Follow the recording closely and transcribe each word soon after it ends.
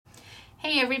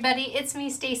Hey everybody, it's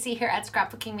me Stacy here at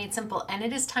Scrapbooking Made Simple, and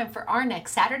it is time for our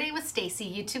next Saturday with Stacy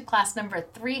YouTube class number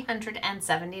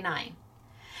 379.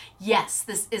 Yes,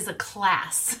 this is a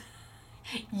class.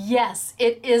 Yes,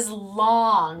 it is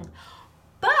long,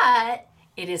 but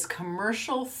it is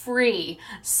commercial free.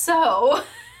 So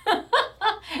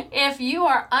if you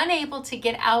are unable to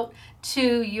get out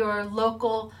to your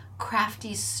local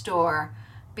crafty store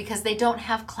because they don't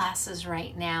have classes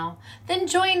right now, then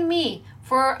join me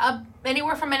for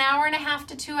anywhere from an hour and a half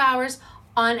to 2 hours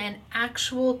on an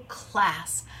actual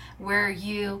class where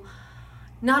you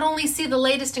not only see the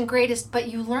latest and greatest, but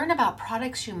you learn about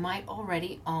products you might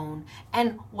already own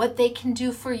and what they can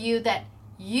do for you that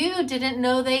you didn't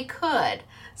know they could.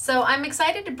 So I'm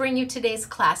excited to bring you today's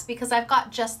class because I've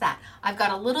got just that. I've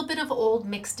got a little bit of old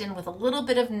mixed in with a little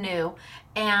bit of new,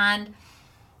 and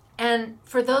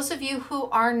for those of you who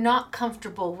are not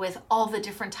comfortable with all the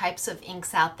different types of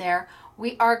inks out there,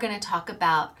 we are going to talk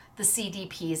about the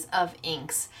CDPs of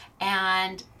inks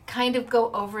and kind of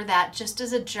go over that just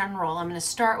as a general. I'm going to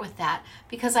start with that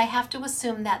because I have to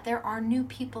assume that there are new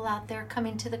people out there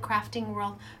coming to the crafting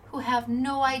world who have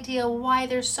no idea why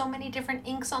there's so many different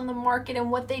inks on the market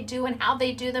and what they do and how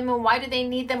they do them and why do they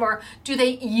need them, or do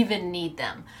they even need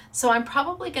them. So I'm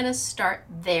probably going to start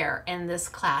there in this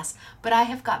class, but I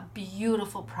have got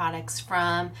beautiful products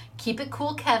from Keep It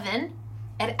Cool Kevin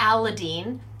at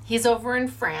Aladdin. He's over in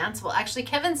France. Well, actually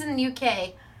Kevin's in the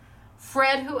UK.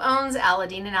 Fred, who owns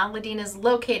Aladdin, and Aladdin is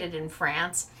located in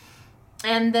France.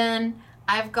 And then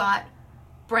I've got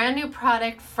brand new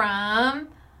product from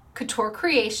Couture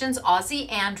Creations,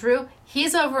 Aussie Andrew.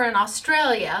 He's over in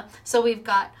Australia. So we've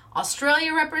got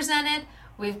Australia represented,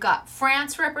 we've got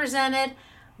France represented,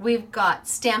 we've got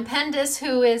Stampendous,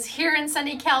 who is here in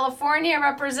sunny California,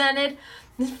 represented.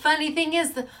 The funny thing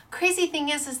is, the crazy thing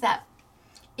is that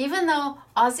even though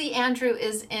Aussie Andrew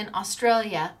is in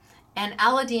Australia and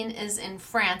Aladdin is in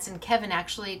France, and Kevin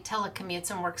actually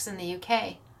telecommutes and works in the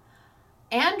UK,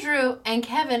 Andrew and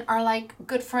Kevin are like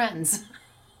good friends.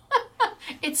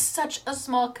 It's such a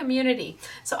small community.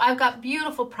 So I've got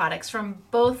beautiful products from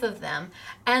both of them.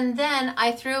 And then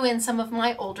I threw in some of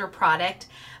my older product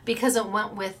because it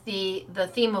went with the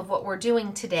theme of what we're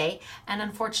doing today. And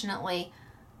unfortunately,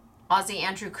 Aussie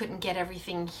Andrew couldn't get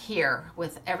everything here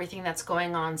with everything that's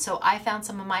going on. So I found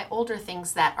some of my older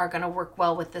things that are going to work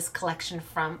well with this collection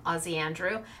from Aussie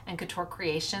Andrew and Couture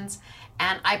Creations.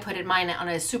 And I put mine on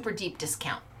a super deep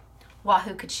discount.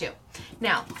 Wahoo Kachoo.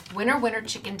 Now, winner,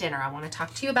 chicken dinner. I want to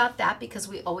talk to you about that because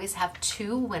we always have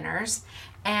two winners.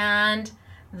 And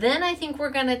then I think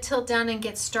we're going to tilt down and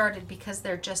get started because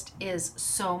there just is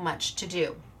so much to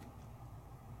do.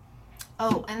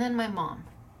 Oh, and then my mom.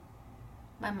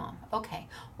 Okay.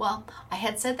 Well, I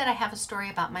had said that I have a story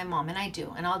about my mom, and I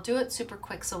do. And I'll do it super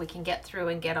quick so we can get through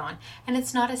and get on. And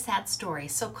it's not a sad story.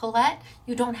 So Colette,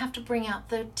 you don't have to bring out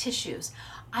the tissues.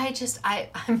 I'm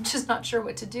just not sure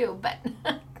what to do, but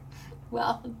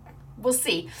well, we'll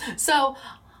see. So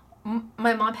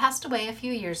my mom passed away a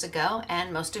few years ago,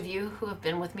 and most of you who have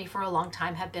been with me for a long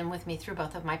time have been with me through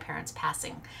both of my parents'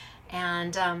 passing.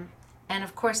 And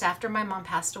of course, after my mom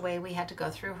passed away, we had to go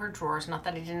through her drawers. Not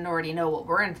that I didn't already know what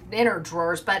were in her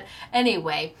drawers, but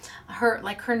anyway,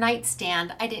 her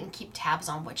nightstand, I didn't keep tabs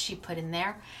on what she put in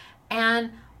there.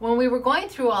 And when we were going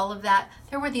through all of that,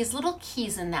 there were these little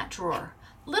keys in that drawer.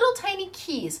 Little tiny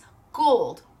keys,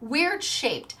 gold, weird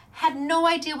shaped, had no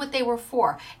idea what they were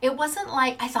for. It wasn't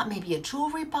like, I thought maybe a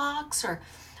jewelry box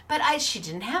but she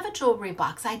didn't have a jewelry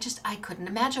box. I couldn't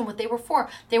imagine what they were for.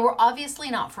 They were obviously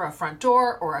not for a front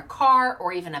door or a car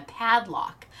or even a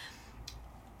padlock.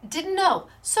 Didn't know.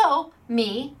 So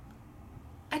I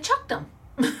chucked them.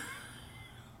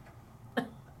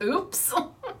 Oops.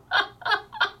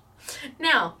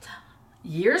 Now,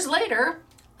 years later,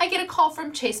 I get a call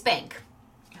from Chase Bank,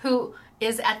 who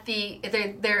is at the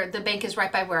bank is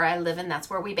right by where I live, and that's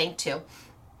where we bank too.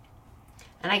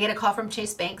 And I get a call from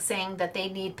Chase Bank saying that they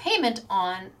need payment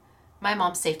on my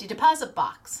mom's safety deposit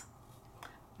box.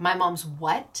 My mom's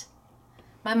what?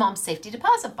 My mom's safety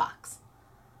deposit box.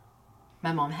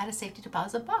 My mom had a safety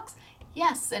deposit box.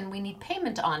 Yes, and we need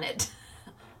payment on it.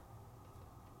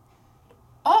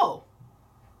 Oh.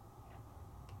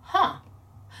 Huh.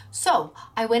 So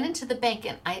I went into the bank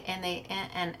and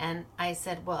I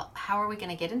said, well, how are we going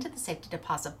to get into the safety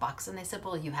deposit box? And they said,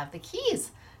 well, you have the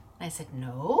keys. And I said,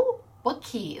 no. What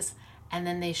keys? And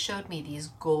then they showed me these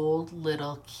gold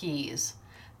little keys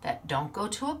that don't go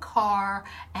to a car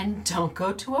and don't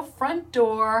go to a front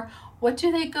door. What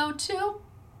do they go to?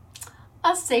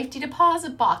 A safety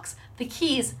deposit box. The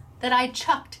keys that I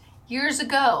chucked years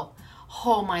ago.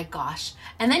 Oh my gosh.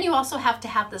 And then you also have to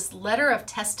have this letter of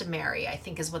testimony, I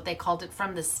think is what they called it,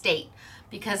 from the state,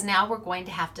 because now we're going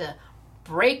to have to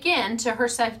break into her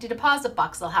safety deposit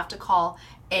box. They'll have to call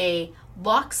a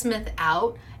locksmith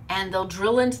out and they'll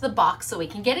drill into the box so we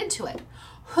can get into it.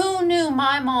 Who knew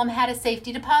my mom had a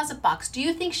safety deposit box? Do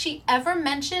you think she ever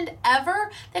mentioned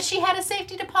that she had a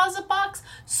safety deposit box?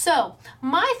 So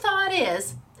my thought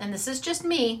is, and this is just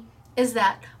me, is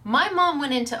that my mom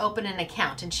went in to open an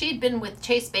account, and she'd been with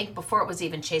Chase Bank before it was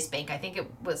even Chase Bank. I think it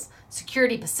was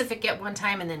Security Pacific at one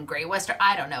time and then Great Western.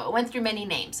 I don't know. It went through many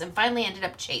names and finally ended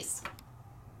up Chase.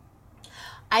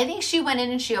 I think she went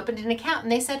in and she opened an account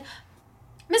and they said,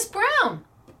 Miss Brown,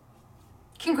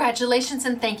 congratulations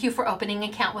and thank you for opening an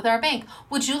account with our bank.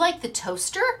 Would you like the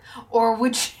toaster, or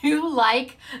would you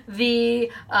like the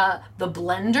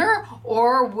blender,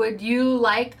 or would you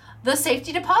like the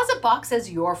safety deposit box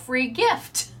as your free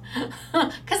gift?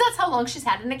 Because that's how long she's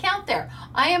had an account there.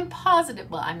 I am positive,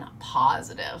 well, I'm not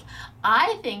positive.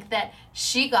 I think that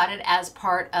she got it as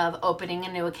part of opening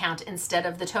a new account instead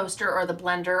of the toaster or the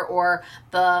blender or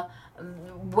the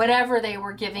whatever they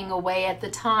were giving away at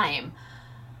the time.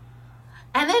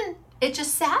 And then it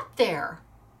just sat there.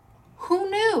 Who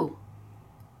knew?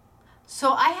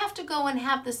 So I have to go and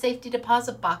have the safety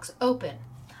deposit box open.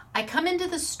 I come into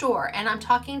the store and I'm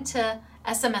talking to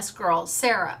SMS girl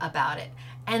Sarah about it.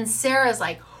 And Sarah's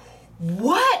like,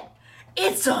 what?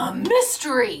 It's a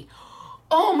mystery.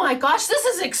 Oh my gosh, this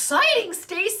is exciting,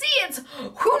 Stacy. It's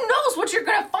who knows what you're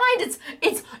gonna find.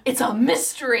 It's a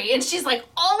mystery. And she's like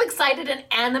all excited and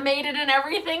animated and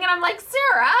everything. And I'm like,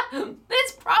 Sarah,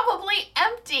 it's probably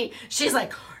empty. She's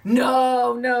like,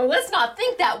 no, let's not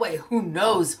think that way. Who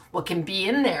knows what can be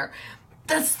in there?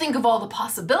 Let's think of all the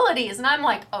possibilities. And I'm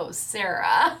like, oh,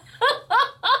 Sarah.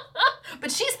 But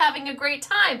she's having a great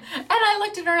time. And I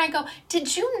looked at her and I go,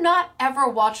 did you not ever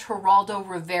watch Geraldo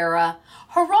Rivera?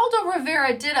 Geraldo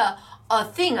Rivera did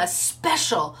a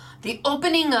special, the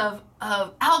opening of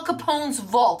Al Capone's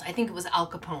vault. I think it was Al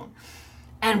Capone.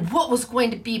 And what was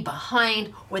going to be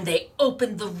behind when they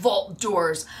opened the vault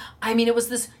doors. I mean, it was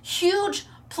this huge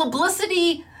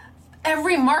publicity,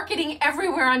 every marketing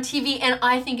everywhere on TV, and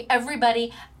I think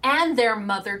everybody and their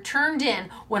mother turned in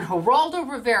when Geraldo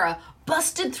Rivera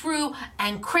busted through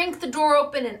and cranked the door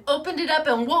open and opened it up,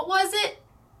 and what was it?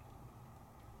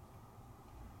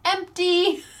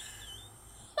 Empty.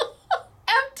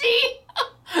 Empty.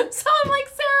 So I'm like,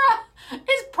 Sarah,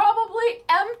 it's probably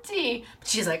empty. But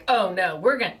she's like, oh no,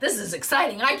 this is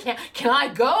exciting. Can I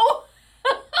go?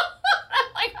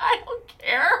 I'm like, I don't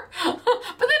care. But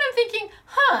then I'm thinking,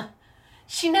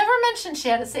 she never mentioned she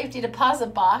had a safety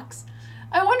deposit box.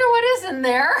 I wonder what is in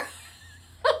there.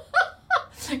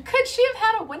 Could she have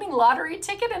had a winning lottery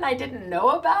ticket and I didn't know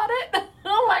about it?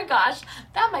 Oh my gosh,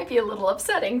 that might be a little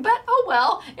upsetting, but oh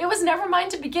well, it was never mine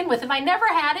to begin with. If I never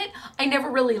had it, I never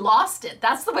really lost it.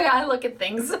 That's the way I look at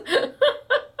things.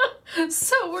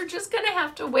 So we're just gonna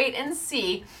have to wait and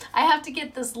see. I have to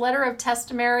get this letter of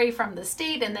testimony from the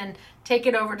state and then take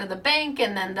it over to the bank,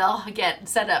 and then they'll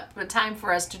set up a time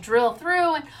for us to drill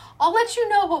through, and I'll let you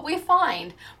know what we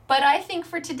find. But I think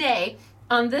for today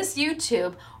on this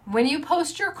YouTube, when you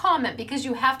post your comment, because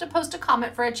you have to post a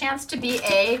comment for a chance to be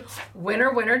a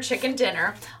winner chicken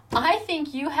dinner, I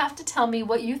think you have to tell me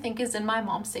what you think is in my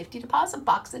mom's safety deposit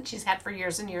box that she's had for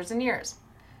years and years and years.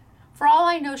 For all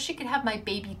I know, she could have my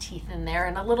baby teeth in there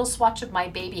and a little swatch of my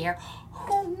baby hair.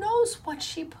 Who knows what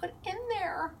she put in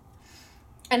there?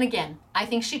 And again, I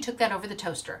think she took that over the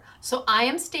toaster. So I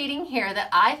am stating here that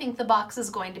I think the box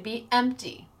is going to be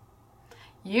empty.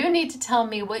 You need to tell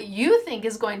me what you think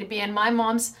is going to be in my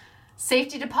mom's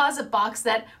safety deposit box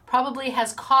that probably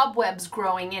has cobwebs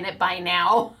growing in it by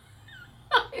now.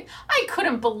 I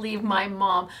couldn't believe my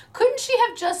mom. Couldn't she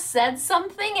have just said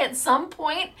something at some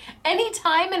point, any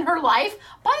time in her life?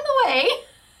 By the way,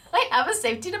 I have a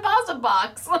safety deposit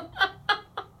box.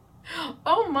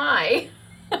 Oh my.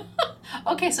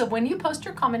 Okay, so when you post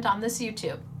your comment on this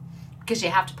YouTube, because you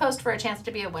have to post for a chance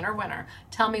to be a winner,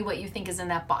 tell me what you think is in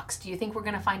that box. Do you think we're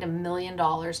going to find $1 million?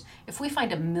 If we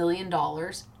find $1 million,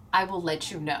 I will let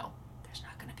you know. There's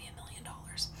not going to be $1 million.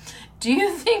 Do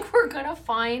you think we're going to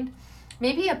find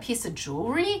maybe a piece of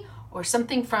jewelry or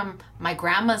something from my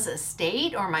grandma's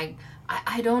estate or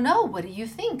I don't know. What do you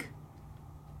think?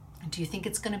 Do you think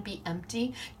it's going to be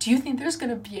empty? Do you think there's going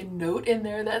to be a note in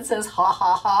there that says, ha,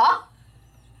 ha, ha?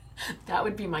 That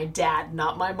would be my dad,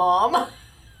 not my mom.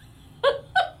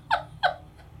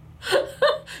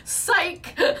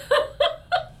 Psych.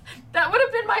 That would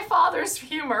have been my father's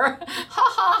humor.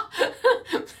 Ha ha.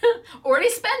 Already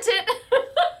spent it.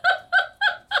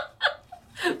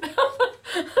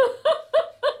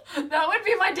 That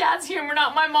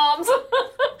my mom's,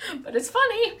 but it's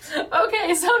funny.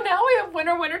 Okay, so now we have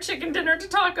winner chicken dinner to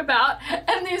talk about,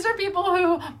 and these are people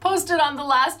who posted on the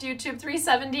last YouTube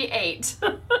 378.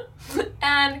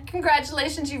 And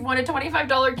congratulations, you've won a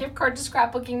 $25 gift card to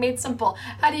Scrapbooking Made Simple.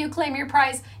 How do you claim your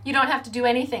prize? You don't have to do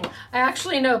anything. I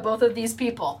actually know both of these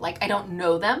people. Like, I don't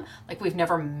know them, like we've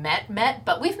never met,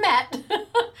 but we've met.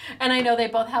 And I know they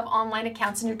both have online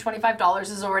accounts and your $25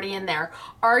 is already in there.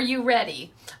 Are you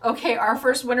ready? Okay, our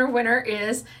first winner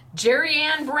is Jerry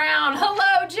Ann Brown.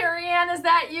 Hello, Jerry Ann, is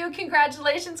that you?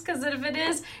 Congratulations, because if it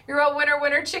is, you're a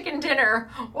winner chicken dinner.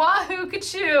 Wahoo,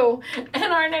 ka-choo.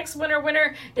 And our next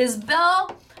winner is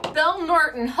Belle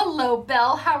Norton. Hello,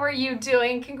 Belle, how are you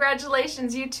doing?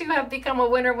 Congratulations, you too have become a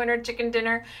winner chicken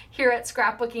dinner here at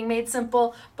Scrapbooking Made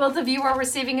Simple. Both of you are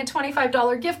receiving a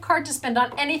 $25 gift card to spend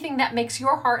on anything that makes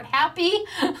your heart happy.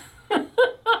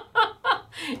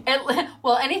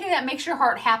 Well, anything that makes your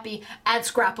heart happy at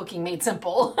Scrapbooking Made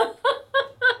Simple.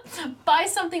 Buy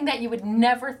something that you would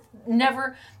never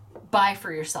buy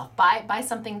for yourself. Buy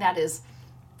something that is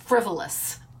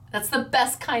frivolous. That's the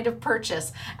best kind of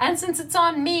purchase. And since it's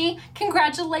on me,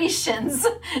 congratulations.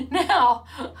 Now,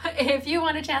 if you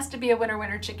want a chance to be a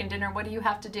winner chicken dinner, what do you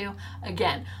have to do?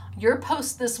 Again, your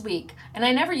post this week, and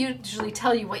I never usually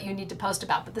tell you what you need to post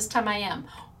about, but this time I am.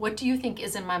 What do you think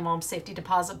is in my mom's safety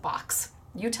deposit box?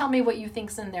 You tell me what you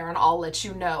think's in there and I'll let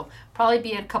you know. Probably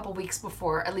be a couple weeks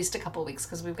before, at least a couple weeks,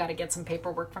 because we've got to get some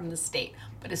paperwork from the state.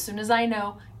 But as soon as I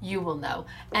know, you will know.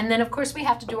 And then of course we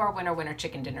have to do our winner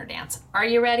chicken dinner dance. Are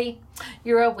you ready?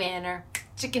 You're a winner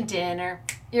chicken dinner.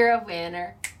 You're a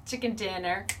winner chicken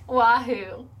dinner.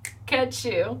 Wahoo,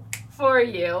 ka-choo for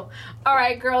you. All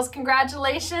right, girls,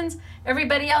 congratulations.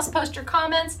 Everybody else post your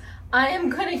comments. I am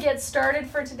gonna get started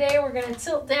for today. We're gonna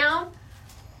tilt down.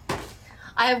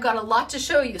 I have got a lot to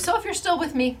show you. So if you're still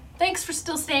with me, thanks for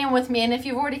still staying with me. And if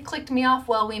you've already clicked me off,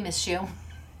 well, we miss you.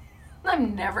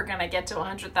 I'm never gonna get to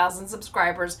 100,000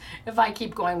 subscribers if I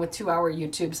keep going with 2-hour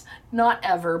YouTubes. Not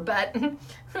ever, but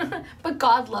but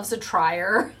God loves a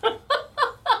trier.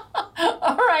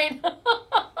 All right,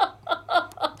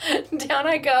 down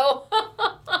I go.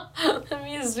 Let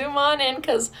me zoom on in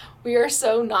because we are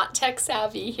so not tech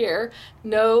savvy here.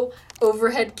 No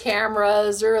overhead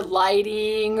cameras or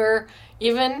lighting or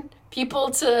even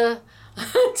people to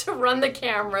run the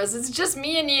cameras. It's just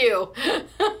me and you,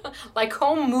 like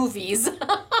home movies.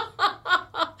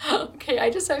 Okay,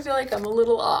 I feel like I'm a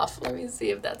little off. Let me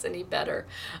see if that's any better.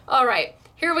 All right,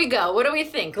 here we go. What do we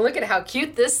think? Look at how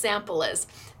cute this sample is.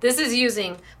 This is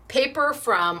using paper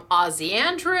from Ozzie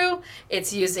Andrew.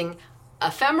 It's using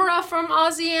ephemera from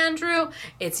Ozzie Andrew.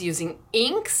 It's using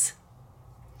inks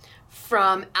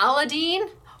from Aladdin,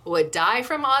 a dye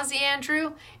from Ozzie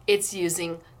Andrew. It's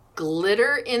using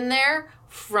glitter in there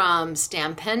from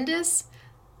Stampendous.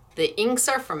 The inks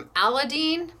are from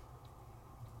Aladdin.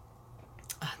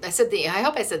 I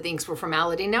hope I said the inks were from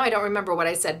Aladdin. Now I don't remember what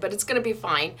I said, but it's gonna be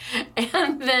fine.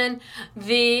 And then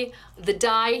the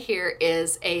dye here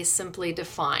is a Simply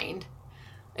Defined,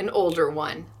 an older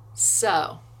one.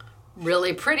 So,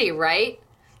 really pretty, right?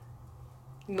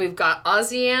 We've got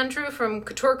Ozzie Andrew from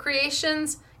Couture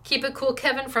Creations, Keep It Cool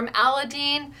Kevin from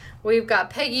Aladdin. We've got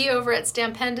Peggy over at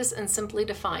Stampendous and Simply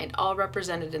Defined, all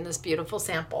represented in this beautiful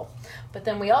sample. But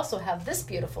then we also have this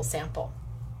beautiful sample.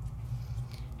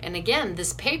 And again,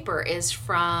 this paper is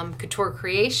from Couture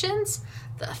Creations.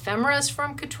 The ephemera is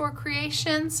from Couture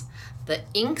Creations. The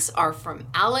inks are from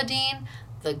Aladdin.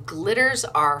 The glitters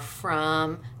are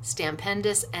from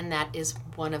Stampendous, and that is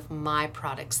one of my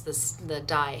products. The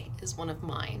dye is one of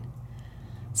mine.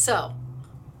 So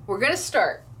we're gonna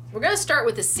start. We're gonna start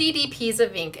with the CDPs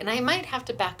of ink, and I might have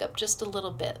to back up just a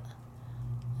little bit.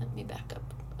 Let me back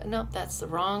up. Nope, that's the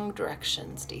wrong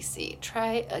direction, Stacy.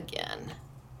 Try again.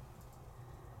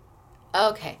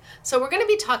 Okay, so we're gonna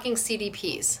be talking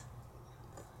CDPs.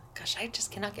 Gosh, I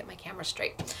just cannot get my camera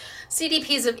straight.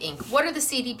 CDPs of ink. What are the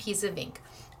CDPs of ink?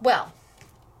 Well,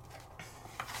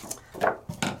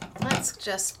 let's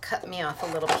just cut me off a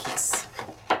little piece.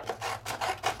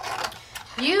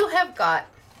 You have got,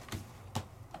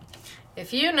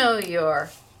 if you know your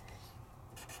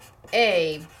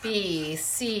A, B,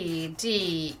 C,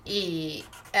 D, E,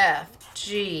 F,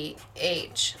 G,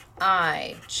 H,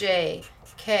 I, J,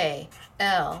 K,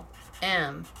 L,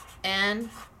 M, N,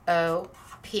 O,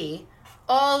 P,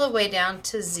 all the way down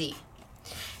to Z.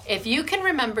 If you can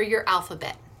remember your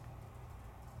alphabet,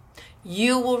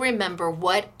 you will remember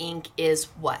what ink is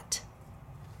what.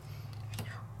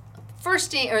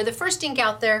 The first ink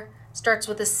out there starts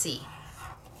with a C,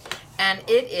 and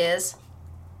it is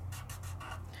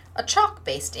a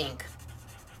chalk-based ink.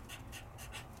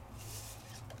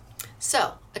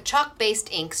 So A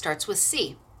chalk-based ink starts with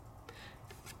C.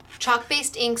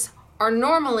 Chalk-based inks are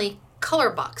normally color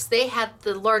box. They had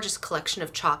the largest collection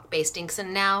of chalk-based inks,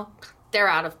 and now they're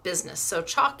out of business. So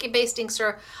chalk-based inks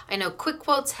are, I know Quick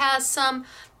Quotes has some.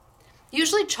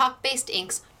 Usually chalk-based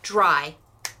inks dry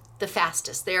the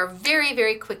fastest. They are very,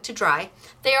 very quick to dry.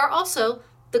 They are also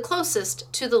the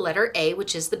closest to the letter A,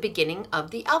 which is the beginning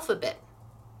of the alphabet.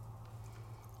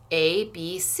 A,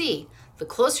 B, C. The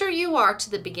closer you are to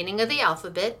the beginning of the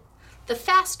alphabet, the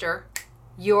faster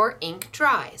your ink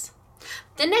dries.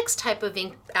 The next type of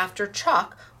ink after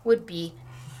chalk would be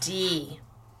D.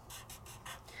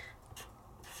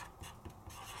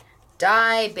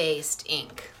 Dye-based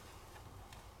ink.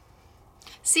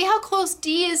 See how close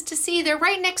D is to C? They're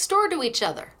right next door to each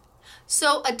other.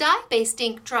 So a dye-based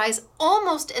ink dries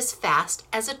almost as fast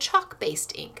as a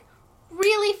chalk-based ink.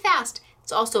 Really fast.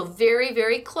 It's also very,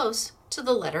 very close to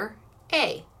the letter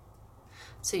A.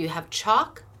 So you have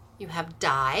chalk, you have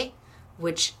dye,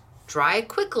 which dry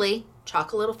quickly,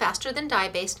 chalk a little faster than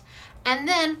dye-based, and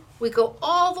then we go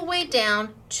all the way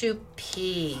down to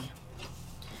P.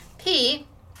 P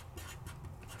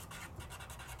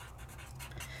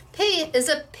is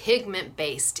a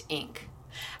pigment-based ink.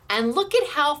 And look at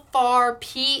how far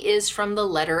P is from the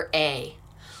letter A.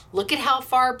 Look at how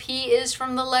far P is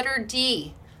from the letter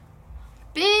D.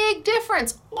 Big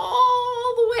difference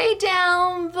all the way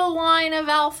down the line of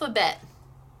alphabet.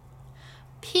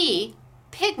 P,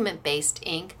 pigment-based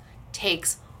ink,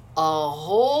 takes a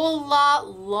whole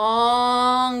lot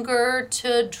longer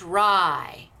to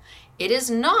dry. It is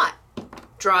not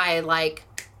dry like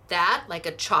that, like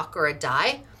a chalk or a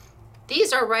dye.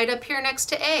 These are right up here next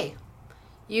to A.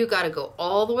 You got to go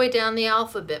all the way down the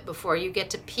alphabet before you get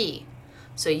to P.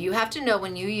 So you have to know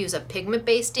when you use a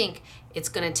pigment-based ink, it's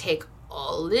going to take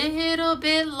a little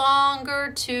bit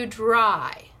longer to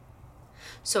dry.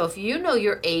 So if you know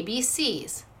your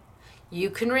ABCs, you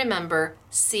can remember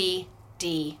C,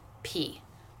 D, P.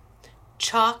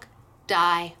 Chalk,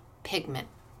 dye, pigment.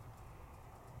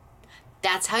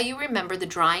 That's how you remember the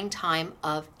drying time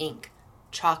of ink.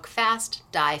 Chalk fast,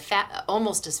 dye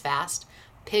almost as fast,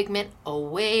 pigment a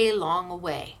way long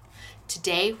way.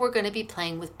 Today we're going to be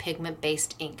playing with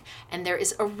pigment-based ink, and there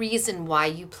is a reason why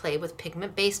you play with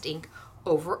pigment-based ink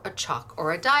over a chalk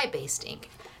or a dye-based ink.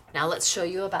 Now let's show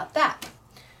you about that.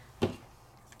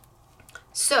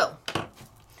 So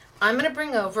I'm going to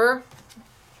bring over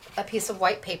a piece of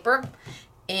white paper,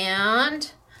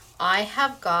 and I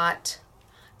have got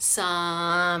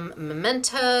some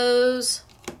mementos.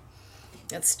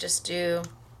 Let's just do,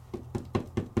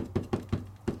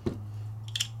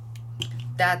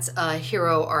 that's a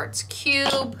Hero Arts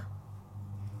cube.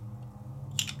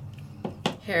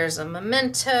 Here's a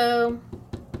memento.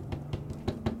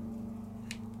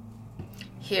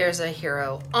 Here's a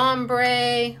Hero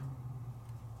ombre.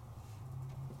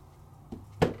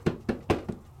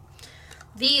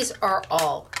 These are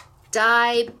all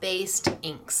dye-based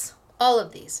inks. All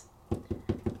of these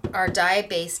are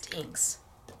dye-based inks,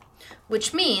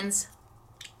 which means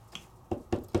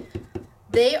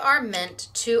they are meant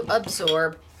to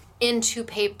absorb into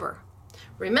paper.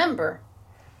 Remember,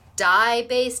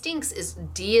 dye-based inks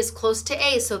D is close to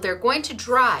A, so they're going to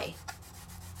dry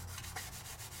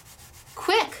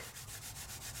quick.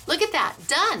 Look at that,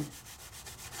 done.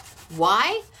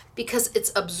 Why? Because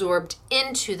it's absorbed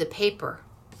into the paper.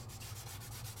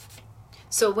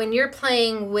 So when you're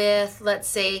playing with, let's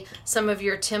say, some of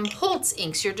your Tim Holtz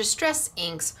inks, your distress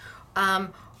inks,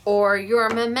 or your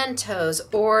mementos,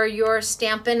 or your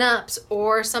Stampin' Ups,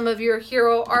 or some of your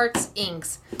Hero Arts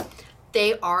inks,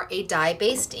 they are a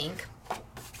dye-based ink.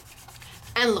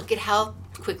 And look at how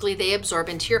quickly they absorb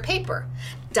into your paper.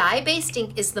 Dye-based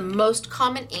ink is the most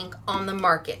common ink on the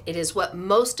market. It is what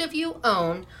most of you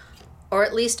own, or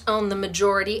at least own the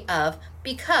majority of,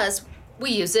 because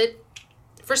we use it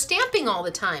for stamping all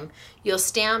the time. You'll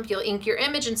stamp, you'll ink your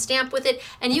image and stamp with it,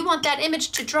 and you want that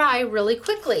image to dry really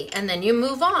quickly, and then you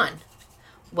move on.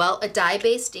 Well, a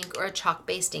dye-based ink or a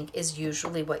chalk-based ink is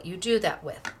usually what you do that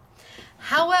with.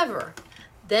 However,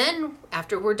 then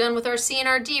after we're done with our C and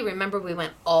our D, remember we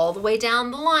went all the way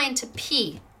down the line to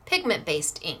P,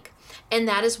 pigment-based ink, and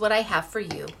that is what I have for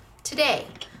you today.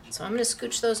 So I'm going to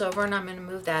scooch those over, and I'm going to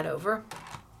move that over.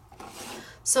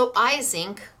 So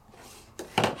iZink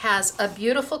has a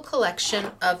beautiful collection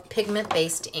of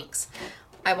pigment-based inks.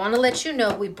 I want to let you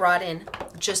know we brought in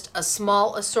just a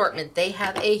small assortment. They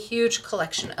have a huge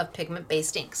collection of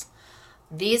pigment-based inks.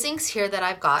 These inks here that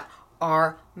I've got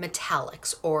are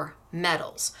metallics or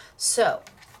metals. So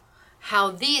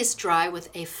how these dry with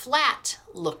a flat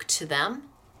look to them,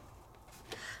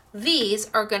 these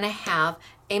are going to have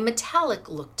a metallic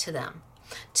look to them.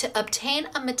 To obtain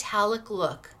a metallic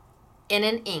look in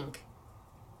an ink,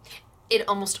 it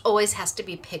almost always has to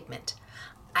be pigment.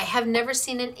 I have never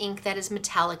seen an ink that is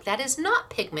metallic that is not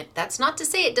pigment. That's not to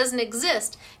say it doesn't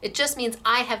exist. It just means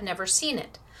I have never seen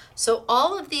it. So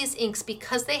all of these inks,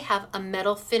 because they have a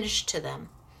metal finish to them,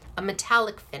 a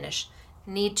metallic finish,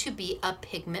 need to be a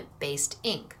pigment-based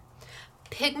ink.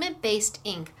 Pigment-based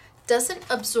ink doesn't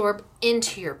absorb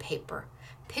into your paper.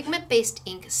 Pigment-based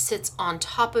ink sits on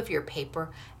top of your paper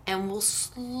and will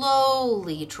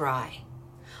slowly dry.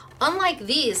 Unlike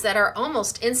these that are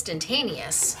almost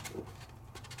instantaneous,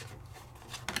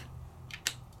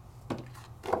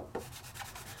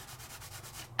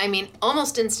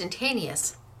 almost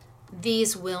instantaneous,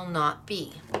 these will not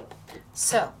be.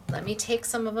 So let me take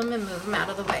some of them and move them out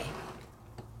of the way.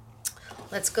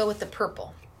 Let's go with the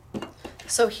purple.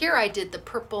 So here I did the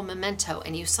purple Memento,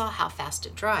 and you saw how fast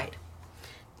it dried.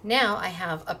 Now I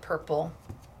have a purple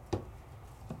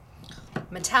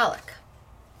metallic.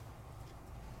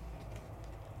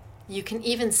 You can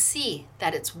even see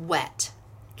that it's wet.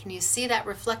 Can you see that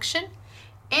reflection?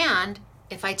 And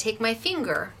if I take my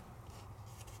finger,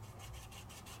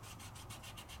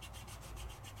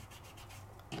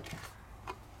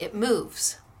 it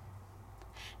moves.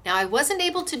 Now I wasn't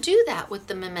able to do that with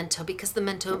the Memento because the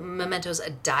Memento's a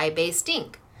dye-based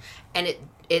ink, and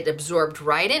it absorbed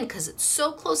right in because it's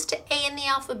so close to A in the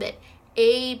alphabet.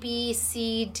 A, B,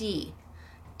 C, D.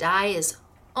 Dye is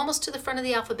almost to the front of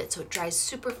the alphabet, so it dries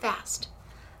super fast.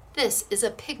 This is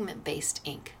a pigment-based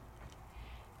ink,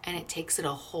 and it takes it a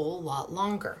whole lot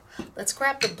longer. Let's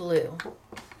grab the blue.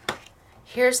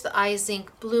 Here's the iZink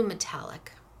blue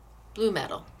metallic, blue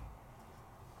metal.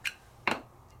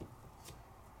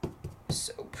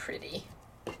 So pretty.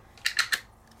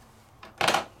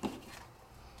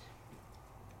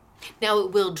 Now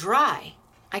it will dry.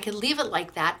 I could leave it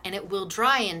like that and it will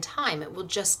dry in time. It will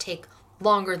just take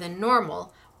longer than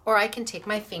normal, or I can take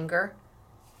my finger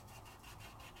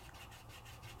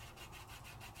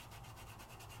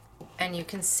and you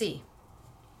can see.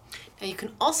 Now you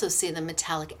can also see the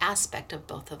metallic aspect of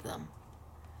both of them.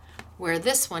 Where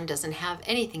this one doesn't have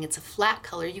anything, it's a flat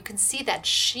color, you can see that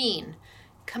sheen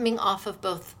coming off of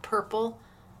both purple,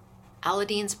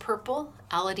 Aladine's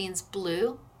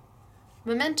blue,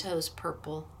 Memento's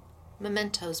purple,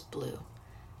 Memento's blue.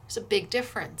 There's a big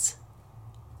difference.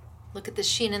 Look at the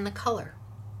sheen in the color.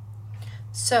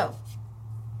 So,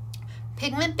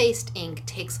 pigment-based ink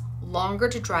takes longer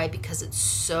to dry because it's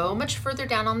so much further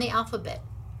down on the alphabet.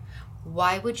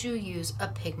 Why would you use a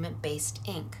pigment-based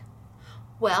ink?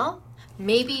 Well,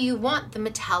 maybe you want the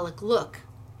metallic look,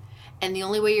 and the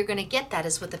only way you're going to get that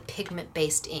is with a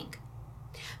pigment-based ink.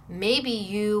 Maybe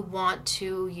you want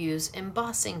to use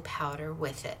embossing powder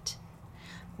with it.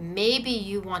 Maybe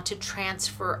you want to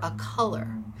transfer a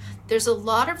color. There's a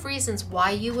lot of reasons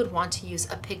why you would want to use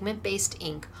a pigment-based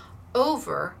ink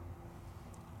over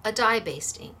a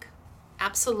dye-based ink.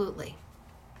 Absolutely.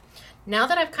 Now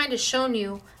that I've kind of shown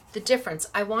you the difference,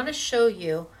 I want to show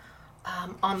you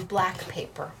on black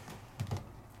paper.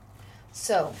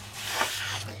 So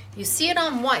you see it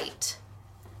on white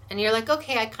and you're like,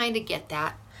 okay, I kind of get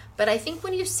that. But I think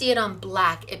when you see it on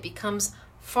black, it becomes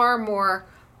far more,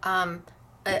 I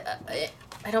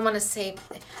don't want to say,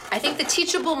 I think the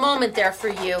teachable moment there for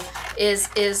you is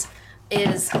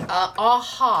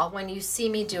aha when you see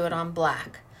me do it on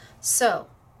black. So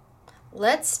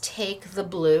let's take the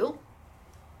blue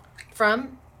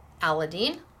from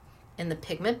Aladine in the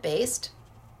pigment based.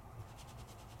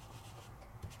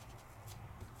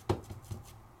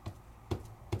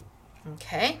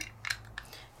 Okay,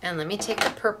 and let me take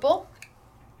the purple.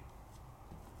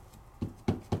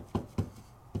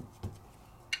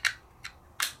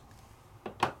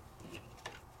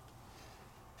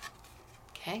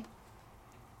 Okay,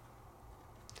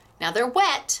 now they're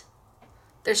wet.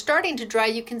 They're starting to dry.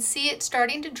 You can see it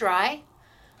starting to dry,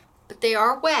 but they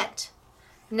are wet.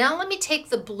 Now let me take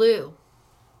the blue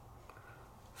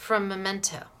from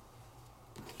Memento.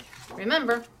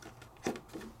 Remember,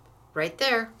 right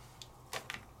there.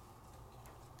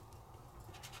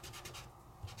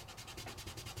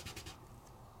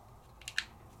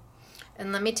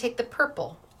 And let me take the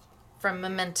purple from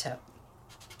Memento.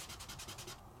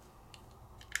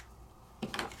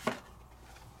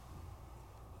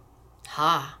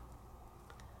 Ha!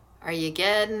 Are you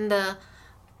getting the...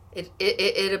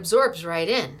 It absorbs right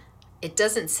in. It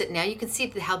doesn't sit... Now you can see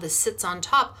how this sits on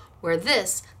top, where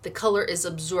this, the color is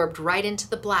absorbed right into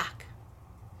the black.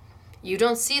 You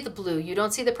don't see the blue, you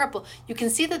don't see the purple. You can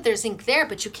see that there's ink there,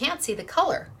 but you can't see the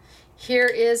color. Here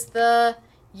is the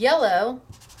yellow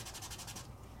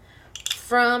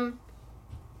from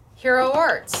Hero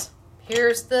Arts.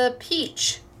 Here's the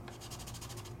peach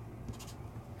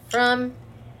from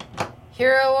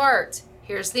Hero Arts.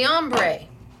 Here's the ombre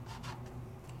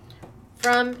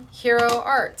from Hero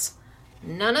Arts.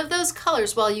 None of those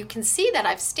colors, while you can see that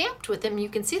I've stamped with them, you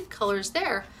can see the colors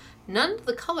there, none of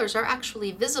the colors are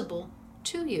actually visible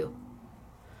to you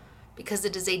because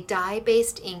it is a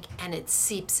dye-based ink and it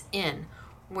seeps in,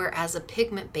 whereas a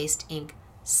pigment-based ink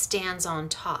stands on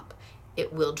top.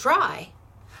 It will dry,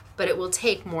 but it will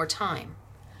take more time.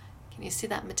 Can you see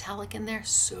that metallic in there?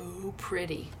 So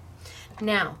pretty.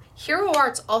 Now, Hero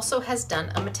Arts also has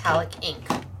done a metallic ink.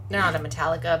 Not a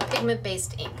metallic, a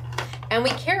pigment-based ink. And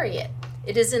we carry it.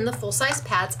 It is in the full-size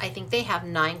pads. I think they have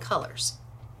 9 colors.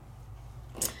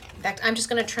 In fact, I'm just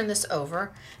going to turn this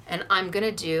over, and I'm going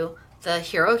to do the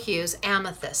Hero Hues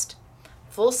Amethyst,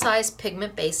 full-size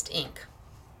pigment-based ink.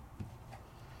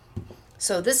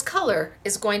 So this color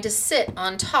is going to sit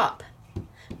on top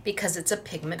because it's a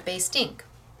pigment-based ink.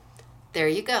 There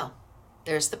you go.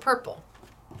 There's the purple.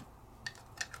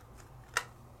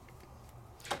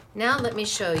 Now let me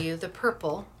show you the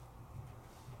purple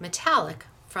metallic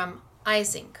from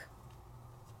Eyes Ink.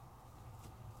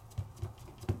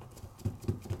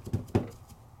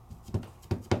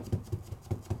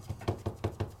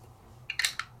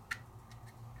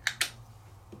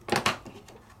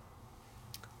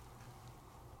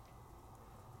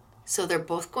 So they're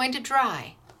both going to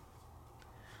dry.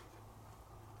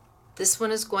 This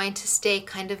one is going to stay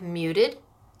kind of muted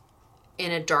in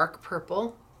a dark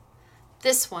purple.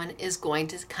 This one is going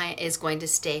to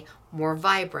stay more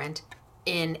vibrant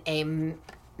in a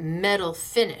metal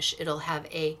finish. It'll have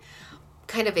a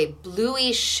kind of a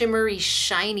bluey, shimmery,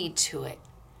 shiny to it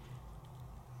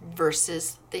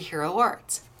versus the Hero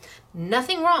Arts.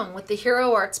 Nothing wrong with the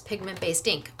Hero Arts pigment-based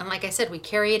ink. And like I said, we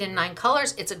carry it in 9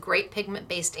 colors. It's a great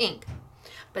pigment-based ink,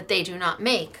 but they do not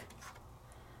make.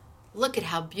 Look at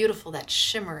how beautiful that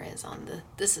shimmer is on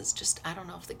this is just, I don't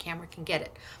know if the camera can get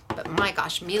it, but my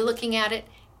gosh, me looking at it,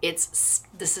 this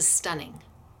is stunning.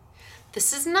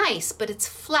 This is nice, but it's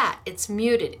flat, it's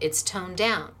muted, it's toned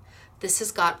down. This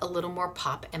has got a little more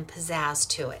pop and pizzazz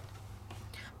to it.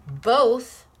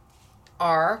 Both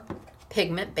are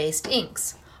pigment-based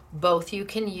inks. Both you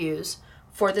can use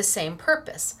for the same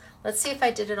purpose. Let's see if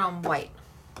I did it on white.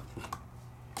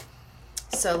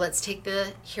 So let's take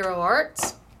the Hero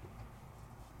Arts.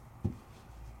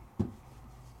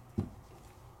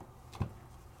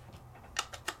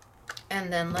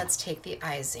 And then let's take the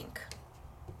Eyes Ink.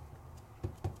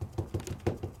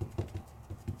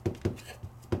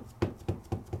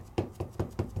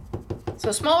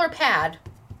 So smaller pad,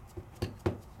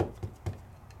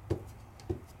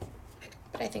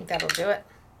 but I think that'll do it.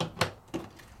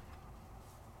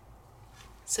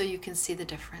 So you can see the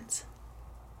difference.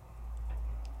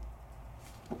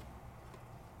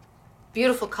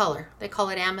 Beautiful color. They call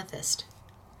it amethyst.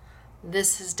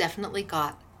 This has definitely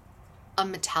got a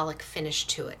metallic finish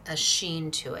to it, a sheen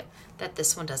to it that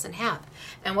this one doesn't have.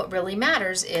 And what really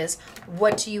matters is,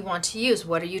 what do you want to use?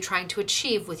 What are you trying to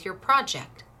achieve with your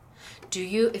project?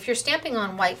 If you're stamping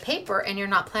on white paper and you're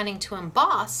not planning to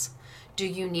emboss, do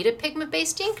you need a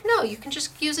pigment-based ink? No, you can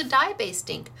just use a dye-based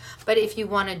ink. But if you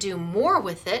want to do more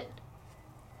with it,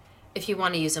 if you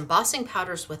want to use embossing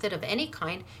powders with it of any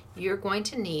kind, you're going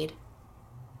to need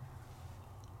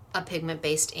a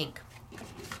pigment-based ink.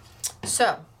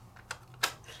 So,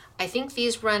 I think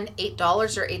these run $8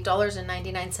 or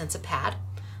 $8.99 a pad.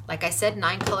 Like I said,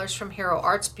 9 colors from Hero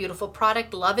Arts. Beautiful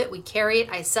product. Love it. We carry it.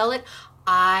 I sell it.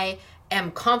 I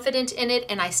am confident in it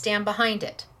and I stand behind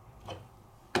it.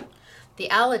 The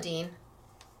Aladdin,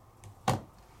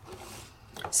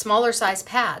 smaller size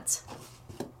pads,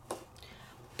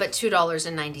 but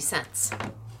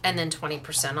 $2.90 and then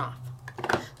 20% off.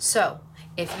 So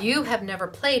if you have never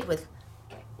played with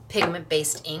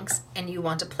pigment-based inks and you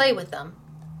want to play with them,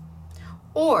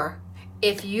 or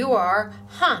if you are,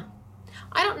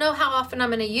 I don't know how often I'm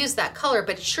going to use that color,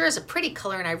 but it sure is a pretty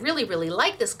color and I really, really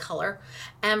like this color.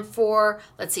 And for,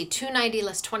 let's see, $2.90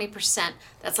 less 20%,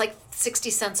 that's like 60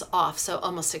 cents off, so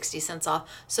almost 60 cents off.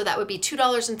 So that would be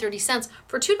 $2.30.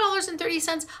 For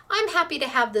 $2.30, I'm happy to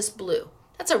have this blue.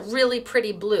 That's a really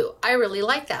pretty blue. I really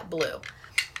like that blue.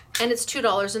 And it's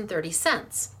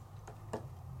 $2.30.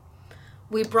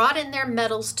 We brought in their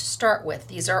metals to start with.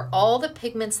 These are all the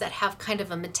pigments that have kind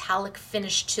of a metallic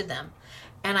finish to them.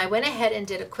 And I went ahead and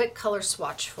did a quick color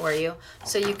swatch for you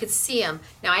so you could see them.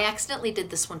 Now I accidentally did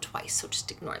this one twice, so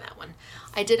just ignore that one.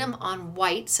 I did them on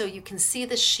white so you can see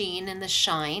the sheen and the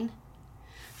shine.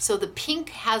 So the pink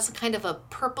has kind of a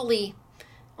purpley,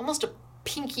 almost a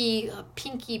pinky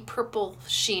purple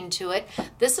sheen to it.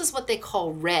 This is what they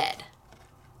call red.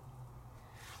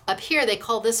 Up here, they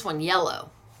call this one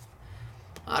yellow.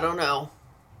 I don't know.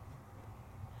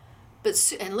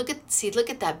 But, and look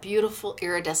at that beautiful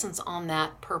iridescence on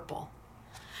that purple.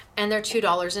 And they're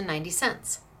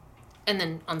 $2.90. And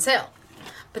then on sale.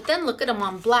 But then look at them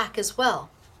on black as well.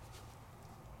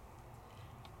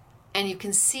 And you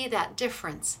can see that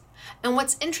difference. And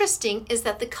what's interesting is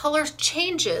that the color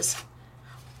changes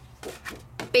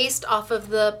based off of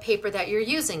the paper that you're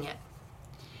using it.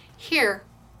 Here,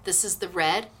 this is the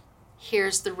red.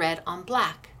 Here's the red on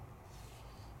black.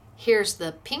 Here's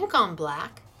the pink on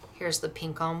black. Here's the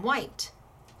pink on white.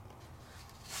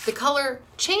 The color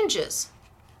changes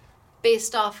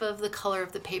based off of the color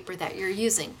of the paper that you're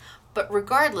using. But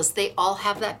regardless, they all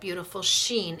have that beautiful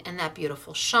sheen and that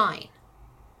beautiful shine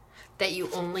that you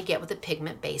only get with a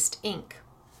pigment-based ink.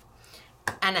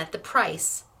 And at the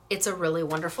price, it's a really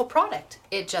wonderful product.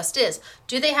 It just is.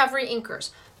 Do they have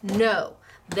re-inkers? No.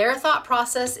 Their thought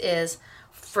process is,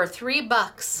 for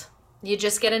 $3, you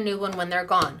just get a new one when they're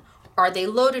gone. Are they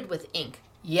loaded with ink?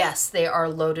 Yes, they are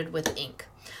loaded with ink.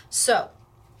 So,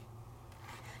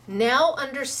 now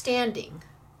understanding,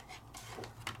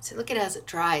 see, look at it as it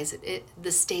dries.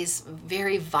 This stays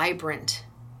very vibrant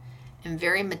and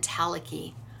very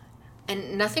metallic-y.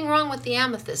 And nothing wrong with the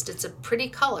amethyst. It's a pretty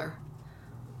color,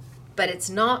 but it's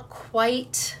not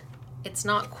quite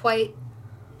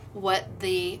what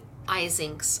the eyes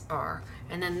inks are.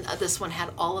 And then this one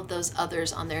had all of those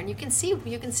others on there, and you can see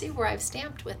where I've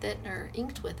stamped with it or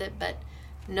inked with it, but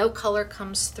no color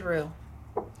comes through.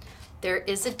 There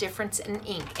is a difference in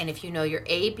ink, and if you know your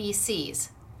ABCs,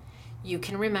 you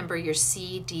can remember your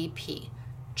C, D, P.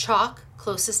 Chalk,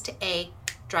 closest to A,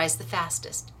 dries the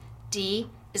fastest. D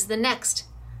is the next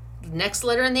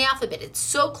letter in the alphabet. It's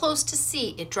so close to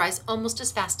C, it dries almost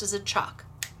as fast as a chalk.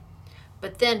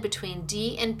 But then between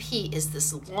D and P is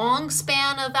this long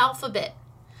span of alphabet.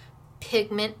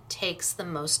 Pigment takes the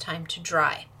most time to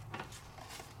dry.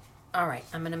 All right,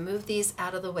 I'm gonna move these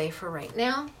out of the way for right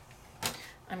now.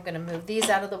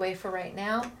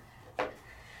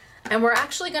 And we're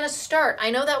actually gonna start.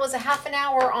 I know that was a half an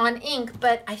hour on ink,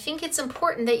 but I think it's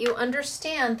important that you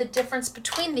understand the difference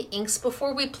between the inks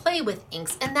before we play with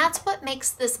inks. And that's what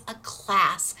makes this a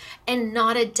class and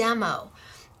not a demo.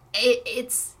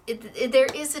 There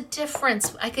is a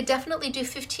difference. I could definitely do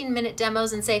 15-minute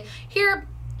demos and say, here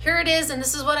it is, and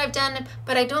this is what I've done,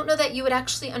 but I don't know that you would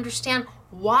actually understand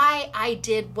why I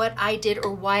did what I did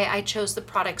or why I chose the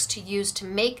products to use to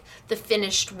make the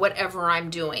finished whatever I'm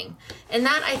doing. And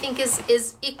that, I think,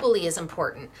 is equally as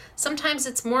important. Sometimes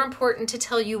it's more important to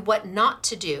tell you what not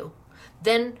to do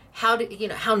than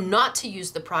how not to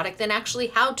use the product than actually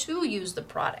how to use the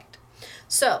product.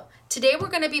 So today we're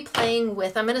going to be playing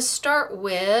with, I'm going to start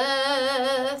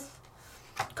with,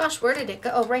 gosh, where did it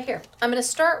go? Oh, right here. I'm going to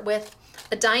start with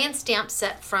a die and stamp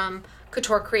set from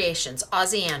Couture Creations,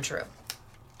 Ozzy Andrew.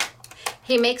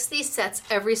 He makes these sets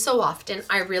every so often.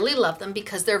 I really love them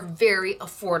because they're very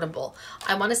affordable.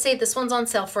 I want to say this one's on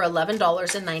sale for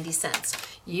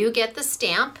 $11.90. You get the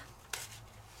stamp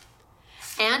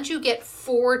and you get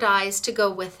 4 dies to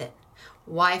go with it.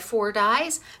 Why 4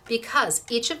 dies? Because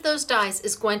each of those dies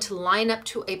is going to line up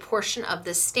to a portion of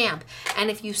this stamp. And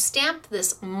if you stamp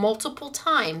this multiple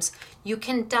times, you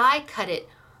can die cut it,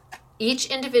 each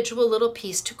individual little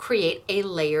piece, to create a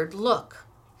layered look.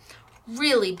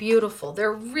 Really beautiful.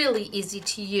 They're really easy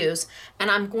to use, and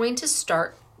I'm going to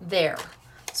start there.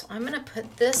 So I'm going to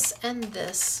put this and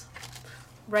this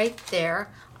right there.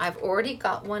 I've already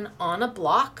got one on a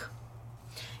block,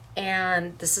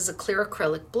 and this is a clear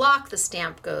acrylic block. The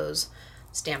stamp goes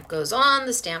on,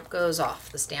 the stamp goes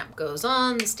off, the stamp goes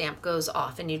on, the stamp goes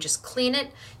off, and you just clean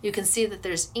it. You can see that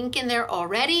there's ink in there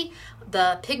already.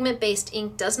 The pigment-based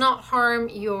ink does not harm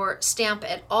your stamp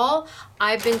at all.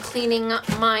 I've been cleaning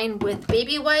mine with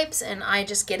baby wipes, and I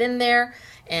just get in there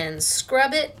and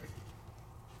scrub it.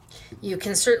 You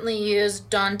can certainly use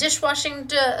Dawn dishwashing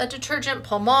detergent,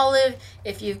 Palmolive.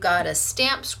 If you've got a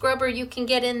stamp scrubber, you can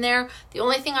get in there. The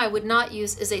only thing I would not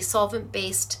use is a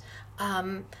solvent-based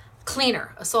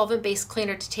cleaner,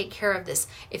 to take care of this.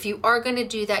 If you are going to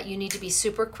do that, you need to be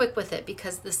super quick with it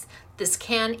because this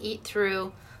can eat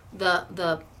through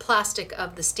the plastic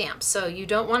of the stamp. So you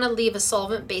don't want to leave a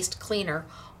solvent-based cleaner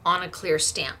on a clear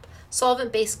stamp.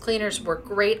 Solvent-based cleaners work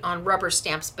great on rubber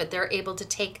stamps, but they're able to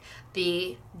take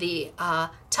the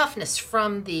toughness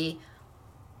from the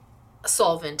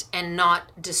solvent and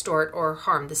not distort or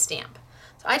harm the stamp.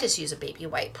 So I just use a baby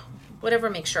wipe, whatever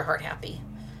makes your heart happy.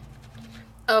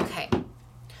 Okay,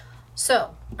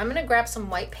 so I'm going to grab some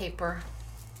white paper.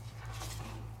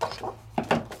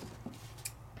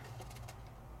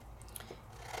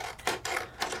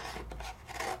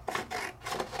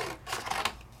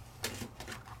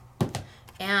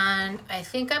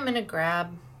 think I'm gonna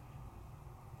grab,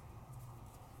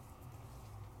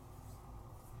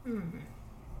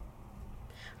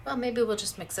 well, maybe we'll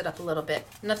just mix it up a little bit.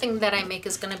 Nothing that I make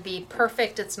is gonna be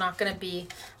perfect. It's not gonna be,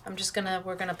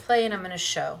 we're gonna play and I'm gonna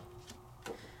show.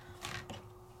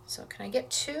 So can I get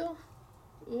 2?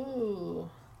 Ooh.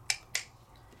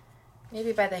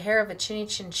 Maybe by the hair of a chinny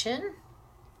chin chin?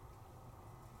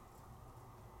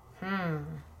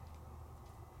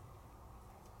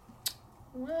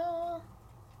 Well,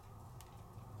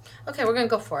 okay, we're gonna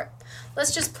go for it.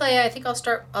 Let's just play. I think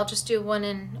I'll just do one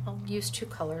I'll use 2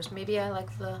 colors. Maybe I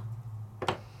like the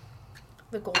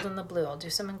gold and the blue. I'll do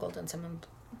some in gold and some in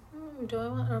blue. Do I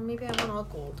want, or maybe I want all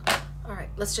gold. All right,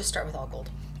 let's just start with all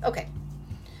gold. Okay.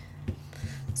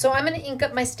 So I'm gonna ink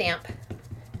up my stamp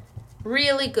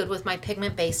really good with my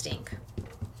pigment-based ink.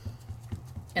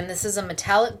 And this is a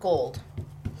metallic gold.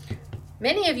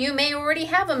 Many of you may already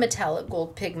have a metallic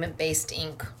gold pigment-based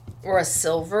ink, or a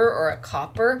silver or a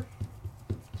copper.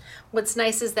 What's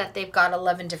nice is that they've got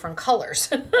 11 different colors.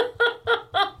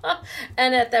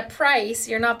 And at that price,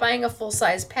 you're not buying a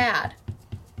full-size pad.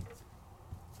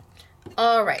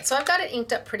 All right, so I've got it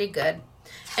inked up pretty good.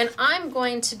 And I'm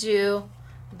going to do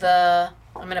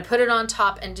I'm going to put it on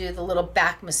top and do the little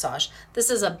back massage. This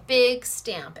is a big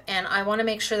stamp and I want to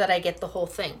make sure that I get the whole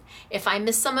thing. If I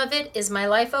miss some of it, is my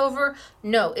life over?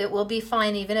 No, it will be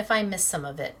fine even if I miss some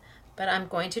of it, but I'm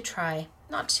going to try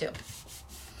not to.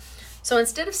 So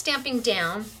instead of stamping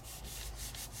down,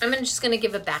 I'm just going to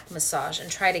give a back massage and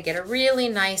try to get a really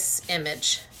nice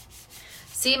image.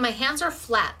 See, my hands are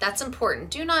flat. That's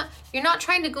important. You're not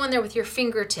trying to go in there with your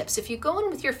fingertips. If you go in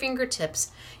with your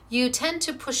fingertips, you tend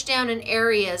to push down in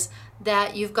areas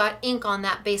that you've got ink on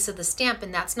that base of the stamp,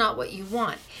 and that's not what you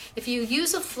want. If you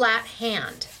use a flat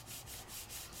hand,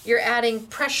 you're adding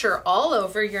pressure all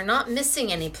over. You're not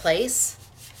missing any place,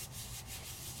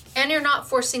 and you're not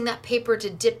forcing that paper to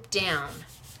dip down.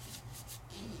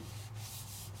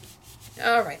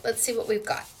 All right, let's see what we've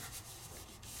got.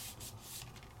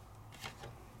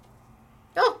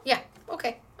 Oh, yeah,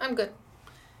 okay, I'm good.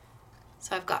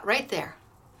 So I've got right there.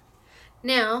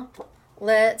 Now,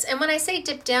 and when I say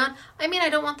dip down, I mean I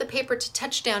don't want the paper to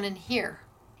touch down in here.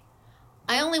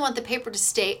 I only want the paper to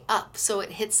stay up so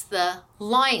it hits the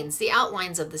lines, the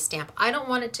outlines of the stamp. I don't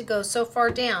want it to go so far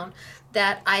down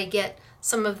that I get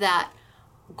some of that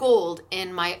gold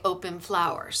in my open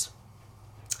flowers.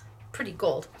 Pretty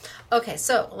gold. Okay,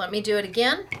 so let me do it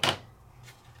again.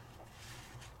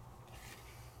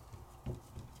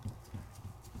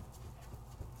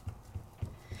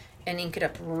 And ink it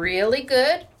up really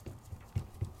good.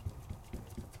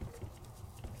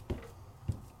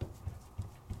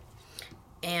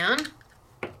 And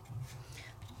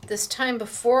this time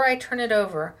before I turn it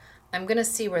over, I'm gonna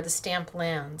see where the stamp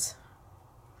lands.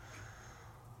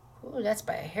 Ooh, that's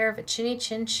by a hair of a chinny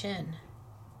chin chin.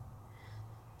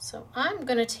 So I'm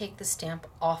gonna take the stamp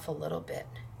off a little bit.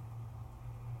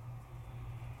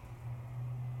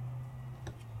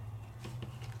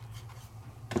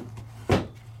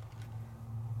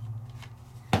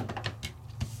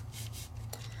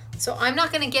 So I'm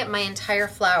not going to get my entire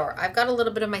flower. I've got a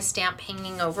little bit of my stamp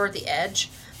hanging over the edge,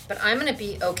 but I'm going to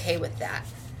be okay with that.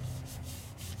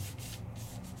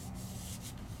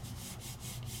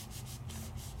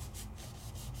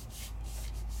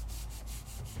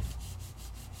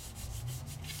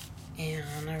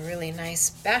 And a really nice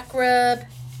back rub.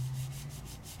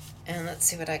 And let's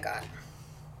see what I got.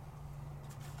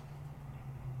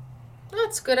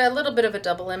 That's good. A little bit of a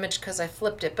double image because I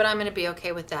flipped it, but I'm going to be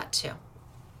okay with that too.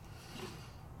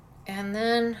 And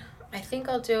then I think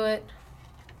I'll do it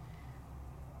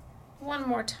one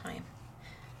more time.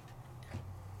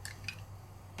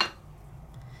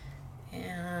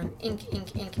 And ink,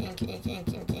 ink, ink, ink, ink, ink,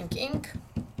 ink, ink, ink.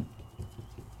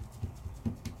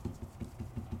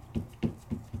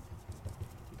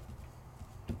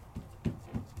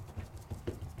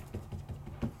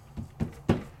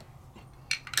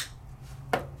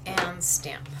 And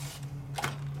stamp.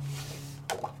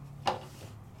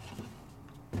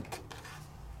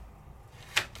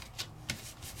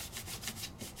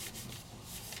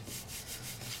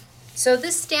 So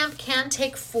this stamp can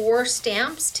take 4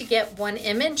 stamps to get one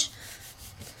image.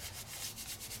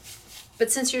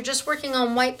 But since you're just working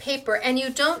on white paper and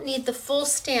you don't need the full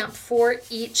stamp for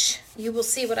each, you will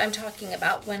see what I'm talking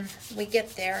about when we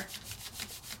get there.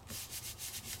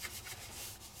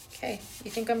 Okay, you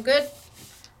think I'm good?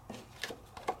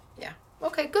 Yeah,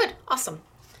 okay, good, awesome.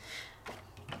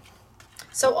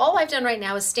 So all I've done right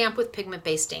now is stamp with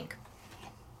pigment-based ink.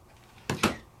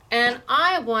 And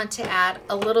I want to add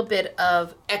a little bit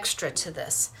of extra to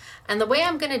this. And the way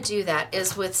I'm going to do that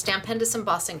is with Stampendous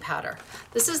embossing powder.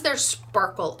 This is their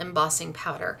sparkle embossing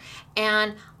powder.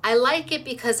 And I like it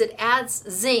because it adds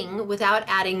zing without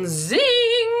adding zing.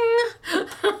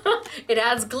 It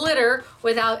adds glitter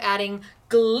without adding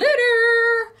glitter.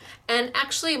 And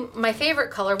actually my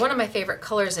favorite color, one of my favorite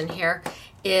colors in here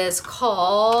is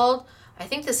called, I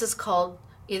think this is called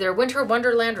either Winter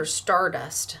Wonderland or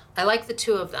Stardust. I like the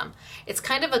two of them. It's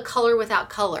kind of a color without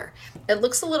color. It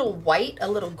looks a little white,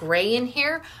 a little gray in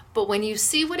here, but when you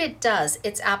see what it does,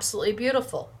 it's absolutely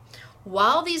beautiful.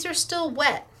 While these are still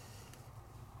wet,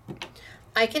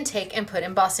 I can take and put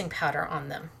embossing powder on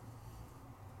them.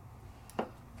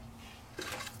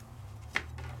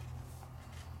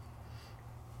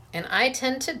 And I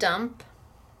tend to dump,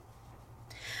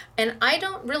 and I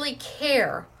don't really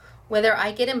care whether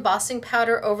I get embossing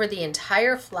powder over the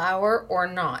entire flower or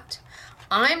not.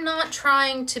 I'm not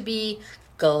trying to be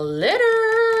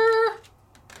glitter.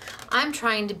 I'm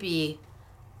trying to be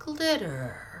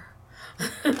glitter.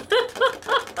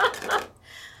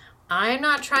 I'm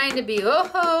not trying to be,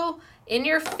 oh-ho, in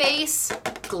your face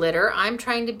glitter. I'm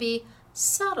trying to be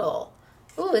subtle.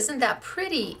 Ooh, isn't that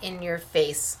pretty in your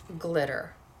face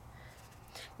glitter?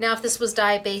 Now, if this was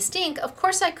dye-based ink, of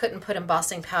course I couldn't put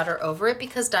embossing powder over it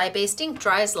because dye-based ink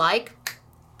dries like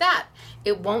that.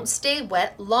 It won't stay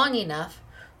wet long enough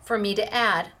for me to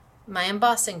add my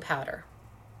embossing powder.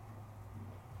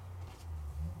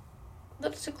 A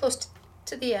little too close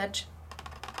to the edge.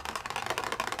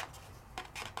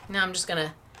 Now I'm just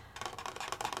gonna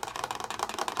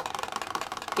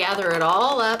gather it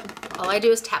all up. All I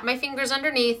do is tap my fingers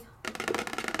underneath.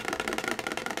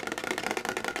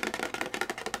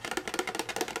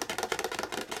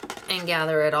 And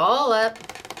gather it all up.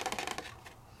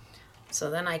 So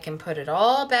then I can put it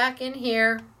all back in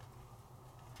here.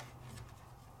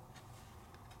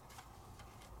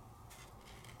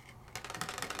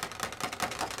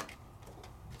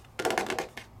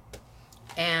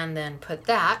 And then put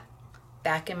that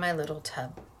back in my little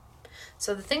tub.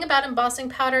 So the thing about embossing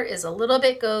powder is a little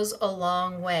bit goes a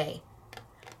long way.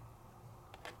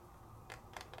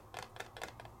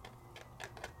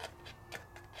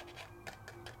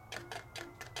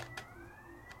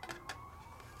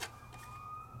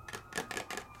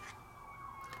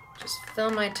 Just fill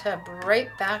my tub right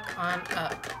back on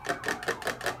up.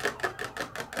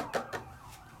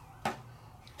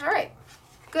 All right,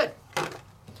 good.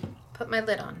 Put my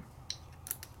lid on.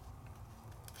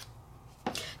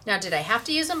 Now, did I have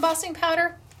to use embossing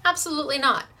powder? Absolutely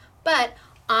not. But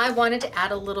I wanted to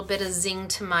add a little bit of zing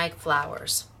to my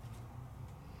flowers.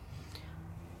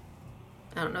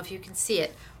 I don't know if you can see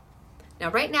it. Now,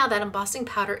 right now, that embossing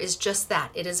powder is just that.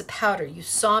 It is a powder. You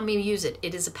saw me use it.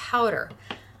 It is a powder.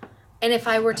 And if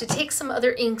I were to take some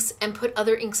other inks and put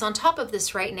other inks on top of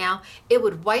this right now, it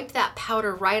would wipe that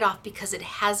powder right off because it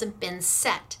hasn't been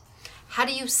set. How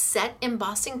do you set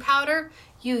embossing powder?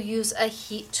 You use a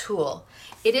heat tool.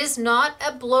 It is not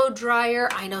a blow dryer.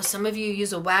 I know some of you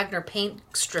use a Wagner paint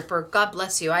stripper. God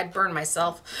bless you, I'd burn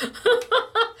myself.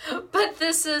 But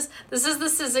this is the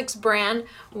Sizzix brand.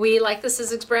 We like the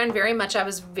Sizzix brand very much.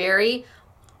 I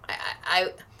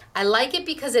like it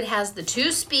because it has the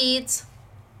 2 speeds.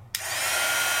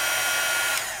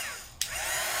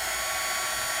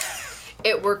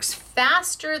 It works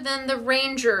faster than the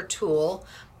Ranger tool,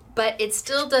 but it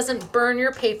still doesn't burn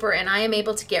your paper, and I am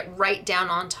able to get right down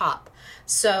on top.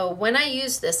 So when I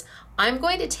use this, I'm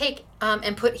going to take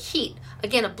and put heat.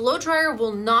 Again, a blow dryer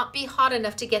will not be hot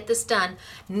enough to get this done,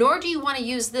 nor do you want to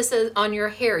use this on your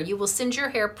hair. You will singe your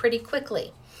hair pretty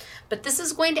quickly. But this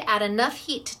is going to add enough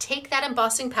heat to take that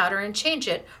embossing powder and change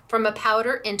it from a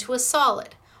powder into a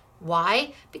solid.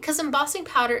 Why? Because embossing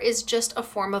powder is just a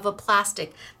form of a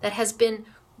plastic that has been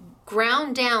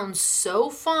ground down so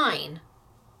fine.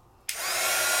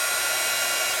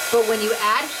 But when you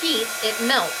add heat, it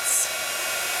melts.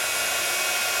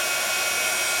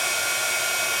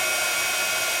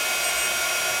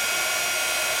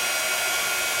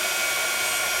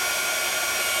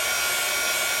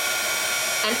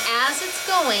 And as it's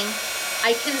going,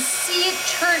 I can see it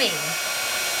turning.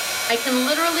 I can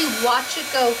literally watch it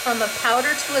go from a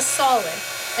powder to a solid.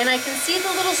 And I can see the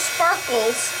little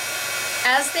sparkles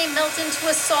as they melt into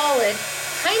a solid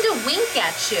kind of wink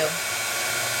at you.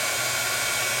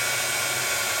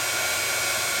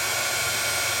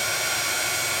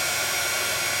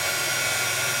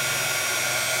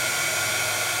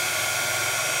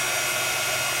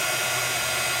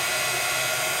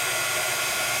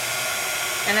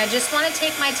 And I just want to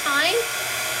take my time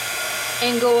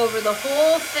and go over the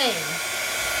whole thing.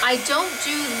 I don't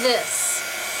do this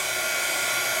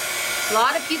A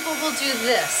lot of people will do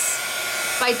this.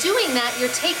 By doing that, you're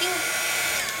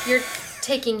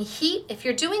taking heat. If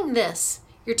you're doing this,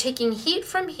 you're taking heat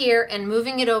from here and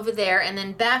moving it over there, and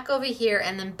then back over here,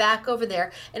 and then back over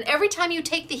there. And every time you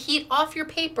take the heat off your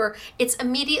paper, it's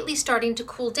immediately starting to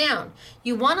cool down.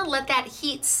 You want to let that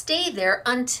heat stay there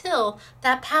until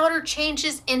that powder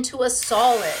changes into a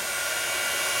solid.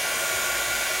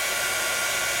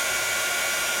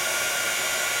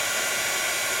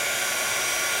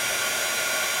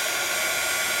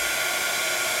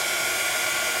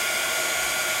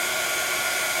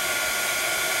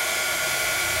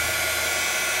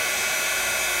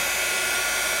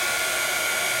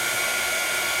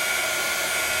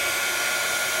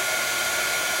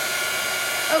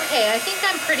 Okay, I think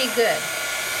I'm pretty good.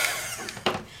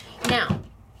 Now,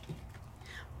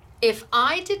 if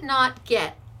I did not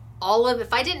get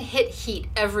if I didn't hit heat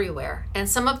everywhere and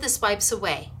some of this wipes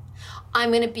away,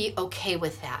 I'm gonna be okay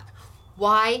with that.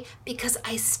 Why? Because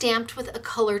I stamped with a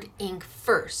colored ink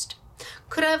first.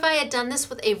 Could I have done this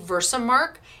with a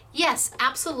Versamark? Yes,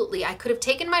 absolutely. I could have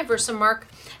taken my Versamark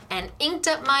and inked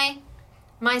up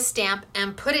my stamp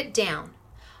and put it down.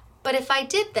 But if I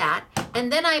did that,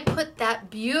 and then I put that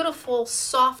beautiful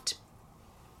soft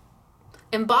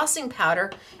embossing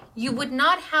powder, you would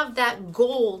not have that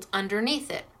gold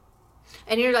underneath it.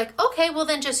 And you're like, okay, well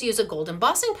then just use a gold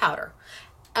embossing powder,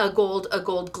 a gold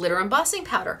glitter embossing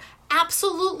powder.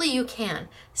 Absolutely you can.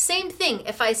 Same thing,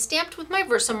 if I stamped with my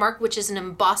Versamark, which is an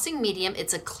embossing medium,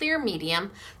 it's a clear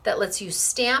medium that lets you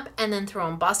stamp and then throw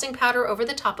embossing powder over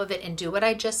the top of it and do what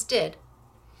I just did.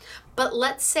 But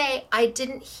let's say I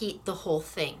didn't heat the whole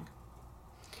thing.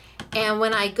 And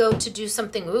when I go to do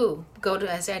something,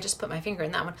 I just put my finger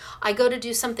in that one. I go to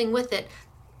do something with it.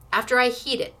 After I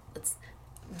heat it,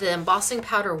 the embossing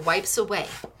powder wipes away.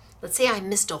 Let's say I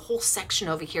missed a whole section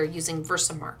over here using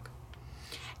Versamark.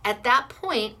 At that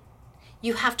point,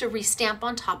 you have to restamp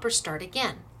on top or start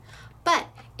again. But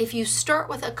if you start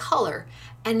with a color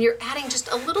and you're adding just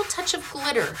a little touch of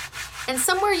glitter and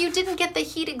somewhere you didn't get the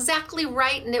heat exactly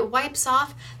right and it wipes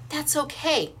off, that's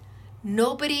okay.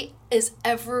 Nobody is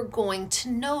ever going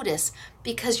to notice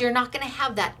because you're not going to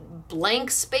have that blank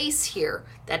space here,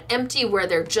 that empty where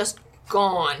they're just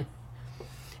gone.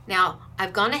 Now,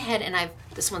 I've gone ahead and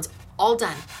this one's all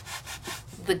done.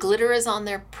 The glitter is on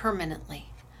there permanently.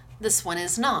 This one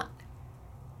is not.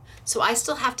 So I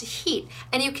still have to heat,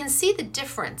 and you can see the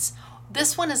difference.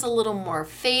 This one is a little more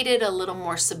faded, a little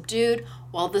more subdued,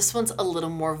 while this one's a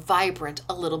little more vibrant,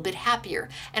 a little bit happier.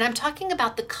 And I'm talking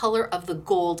about the color of the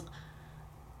gold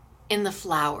in the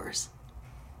flowers.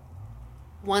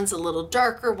 One's a little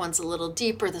darker, one's a little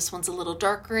deeper, this one's a little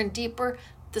darker and deeper,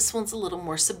 this one's a little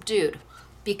more subdued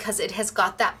because it has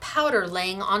got that powder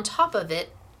laying on top of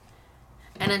it.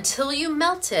 And until you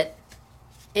melt it,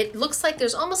 it looks like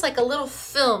there's almost like a little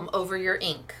film over your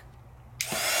ink.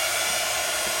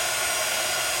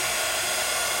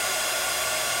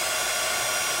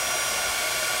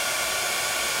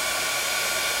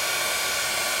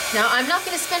 Now, I'm not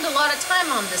going to spend a lot of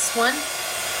time on this one.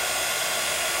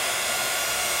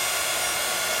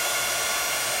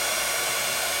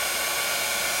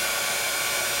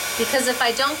 Because if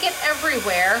I don't get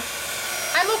everywhere,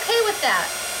 I'm okay with that.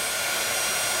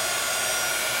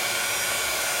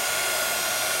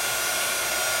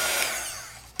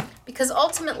 Because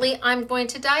ultimately, I'm going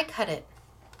to die cut it.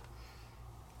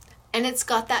 And it's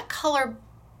got that color,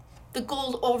 the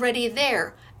gold already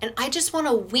there. And I just want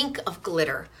a wink of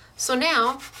glitter. So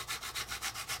now,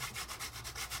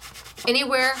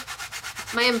 anywhere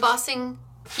my embossing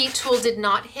heat tool did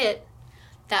not hit,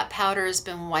 that powder has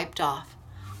been wiped off.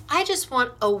 I just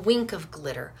want a wink of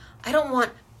glitter. I don't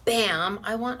want bam,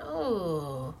 I want,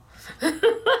 oh.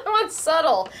 I want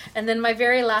subtle. And then my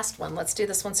very last one, let's do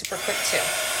this one super quick too.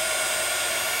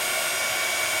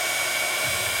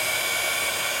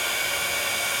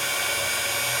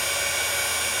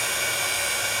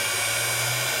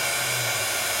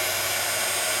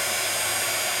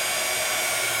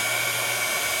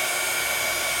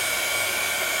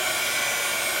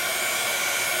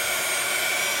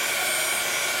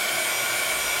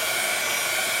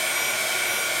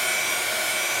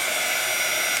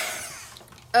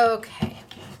 Okay,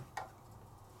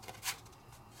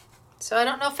 so I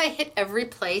don't know if I hit every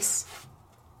place.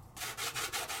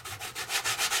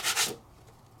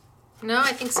 No,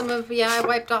 I think I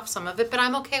wiped off some of it, but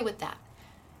I'm okay with that.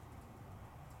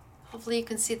 Hopefully you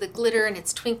can see the glitter and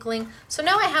it's twinkling. So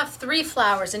now I have 3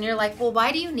 flowers and you're like, well,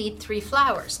 why do you need 3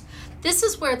 flowers? This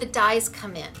is where the dies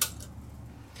come in.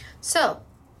 So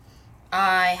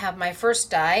I have my first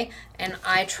die and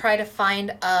I try to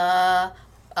find a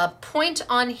point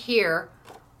on here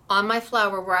on my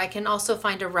flower where I can also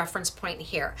find a reference point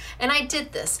here. And I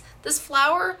did this. This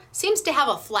flower seems to have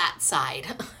a flat side.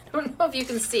 I don't know if you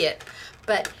can see it,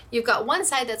 but you've got one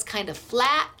side that's kind of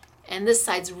flat and this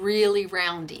side's really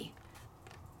roundy.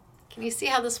 Can you see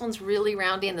how this one's really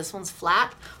roundy and this one's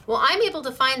flat? Well, I'm able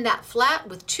to find that flat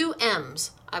with two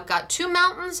M's. I've got two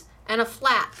mountains and a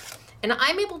flat. And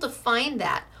I'm able to find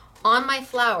that on my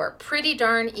flower pretty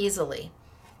darn easily.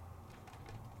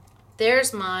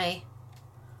 There's my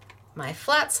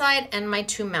flat side and my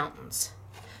two mountains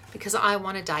because I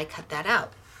want to die cut that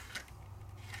out.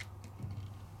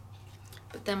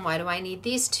 But then why do I need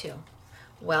these two?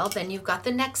 Well, then you've got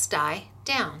the next die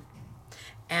down.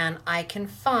 And I can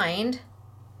find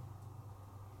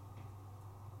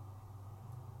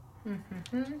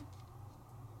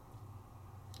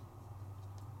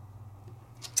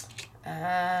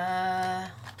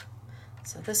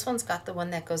so this one's got the one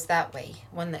that goes that way,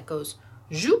 one that goes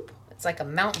zoop. It's like a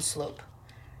mountain slope.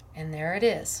 And there it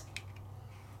is.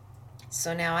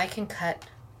 So now I can cut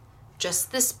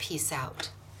just this piece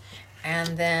out.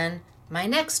 And then my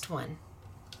next one.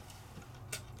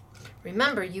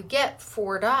 Remember, you get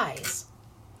 4 dies.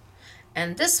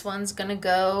 And this one's gonna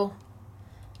go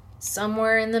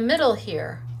somewhere in the middle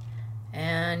here.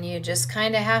 And you just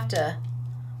kind of have to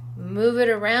move it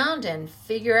around and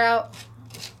figure out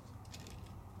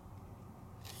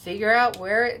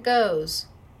where it goes.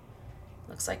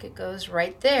 Looks like it goes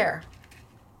right there.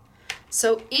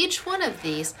 So each one of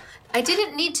these, I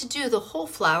didn't need to do the whole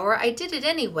flower, I did it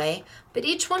anyway, but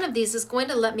each one of these is going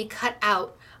to let me cut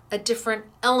out a different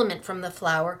element from the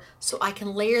flower so I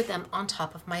can layer them on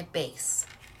top of my base.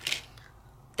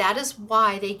 That is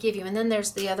why they give you, and then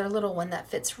there's the other little one that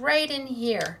fits right in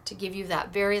here to give you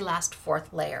that very last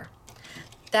 4th layer.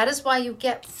 That is why you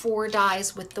get 4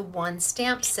 dies with the one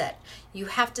stamp set. You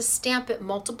have to stamp it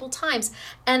multiple times.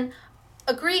 And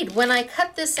agreed, when I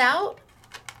cut this out,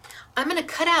 I'm gonna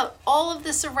cut out all of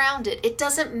this around it. It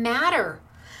doesn't matter.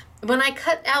 When I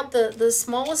cut out the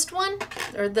smallest one,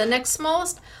 or the next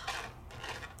smallest,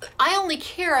 I only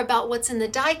care about what's in the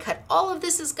die cut. All of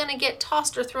this is gonna get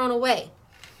tossed or thrown away.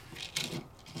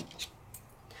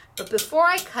 But before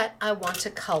I cut, I want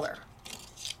to color.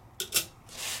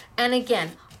 And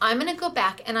again, I'm gonna go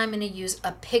back and I'm gonna use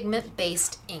a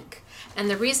pigment-based ink. And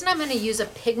the reason I'm gonna use a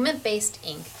pigment-based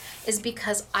ink is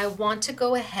because I want to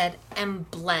go ahead and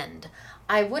blend.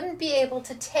 I wouldn't be able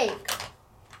to take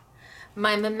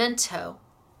my Memento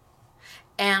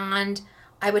and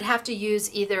I would have to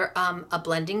use either a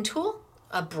blending tool,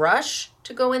 a brush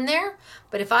to go in there.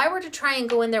 But if I were to try and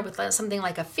go in there with something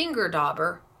like a finger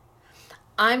dauber,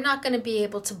 I'm not going to be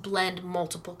able to blend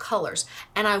multiple colors,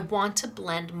 and I want to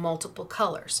blend multiple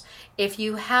colors. If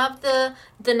you have the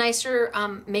nicer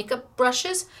makeup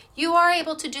brushes, you are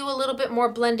able to do a little bit more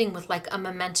blending with like a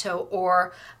Memento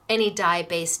or any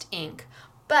dye-based ink.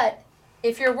 But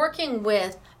if you're working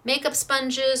with makeup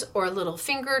sponges or little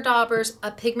finger daubers,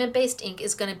 a pigment-based ink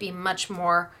is going to be much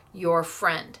more your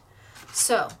friend.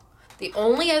 So the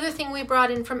only other thing we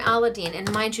brought in from Aladdin,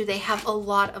 and mind you, they have a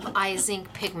lot of eye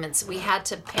zinc pigments. We had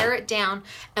to pare it down,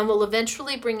 and we'll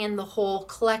eventually bring in the whole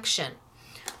collection.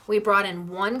 We brought in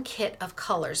 1 kit of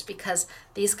colors because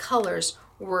these colors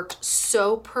work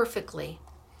so perfectly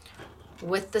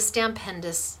with the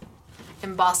Stampendous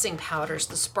embossing powders,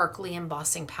 the sparkly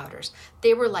embossing powders.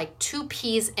 They were like 2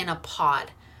 peas in a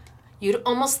pod. You'd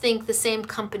almost think the same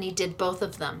company did both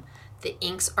of them. The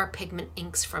inks are Pigment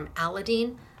inks from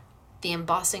Aladdin. The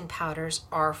embossing powders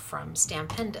are from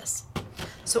Stampendous.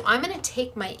 So I'm going to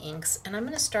take my inks and I'm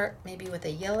going to start maybe with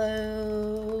a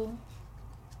yellow,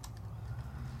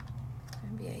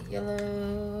 maybe a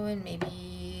yellow, and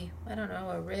maybe, I don't know,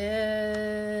 a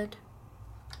red.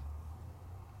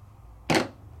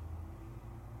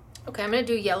 Okay, I'm going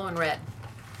to do yellow and red.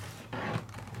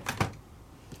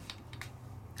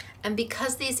 And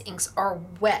because these inks are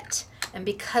wet and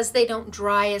because they don't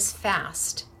dry as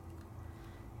fast,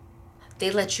 they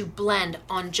let you blend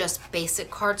on just basic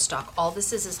cardstock. All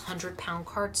this is 100-pound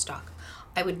cardstock.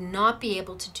 I would not be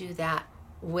able to do that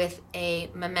with a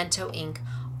Memento ink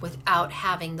without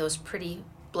having those pretty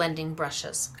blending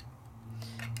brushes.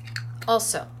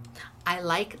 Also, I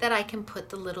like that I can put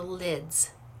the little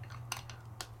lids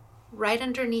right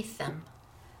underneath them.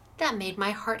 That made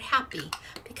my heart happy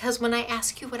because when I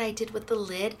ask you what I did with the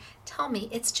lid, tell me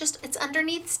it's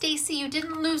underneath, Stacy. You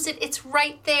didn't lose it. It's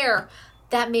right there.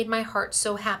 That made my heart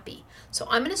so happy. So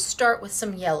I'm going to start with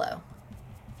some yellow.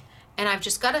 And I've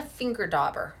just got a finger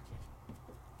dauber.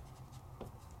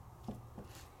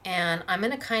 And I'm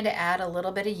going to kind of add a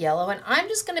little bit of yellow. And I'm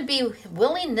just going to be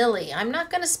willy-nilly. I'm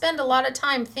not going to spend a lot of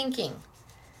time thinking.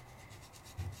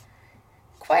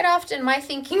 Quite often my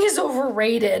thinking is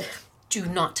overrated. Do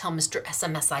not tell Mr.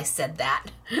 SMS I said that.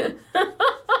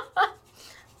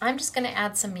 I'm just going to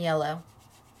add some yellow.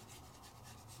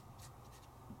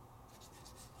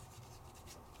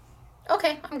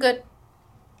 Okay, I'm good.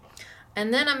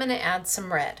 And then I'm going to add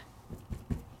some red.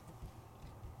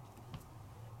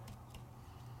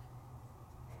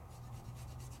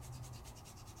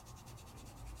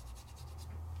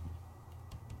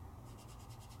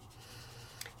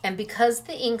 And because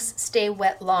the inks stay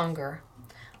wet longer,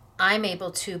 I'm able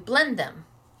to blend them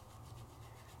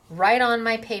right on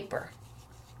my paper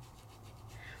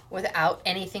without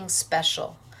anything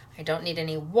special. I don't need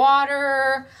any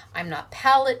water. I'm not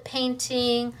palette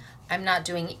painting. I'm not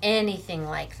doing anything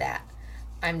like that.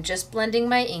 I'm just blending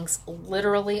my inks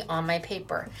literally on my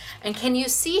paper. And can you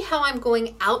see how I'm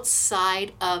going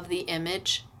outside of the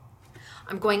image?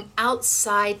 I'm going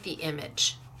outside the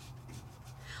image.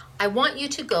 I want you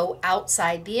to go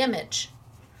outside the image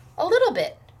a little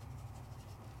bit.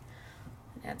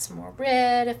 Add some more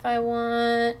red if I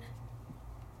want.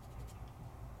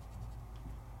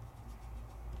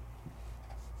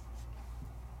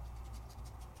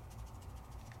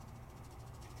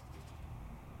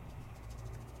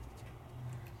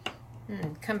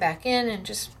 Come back in and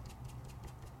just,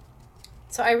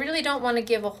 so I really don't want to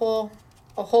give a whole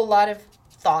lot of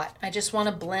thought. I just want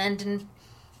to blend and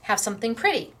have something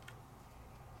pretty.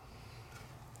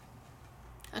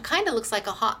 It kind of looks like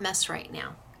a hot mess right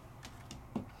now.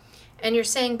 And you're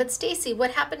saying, but Stacy,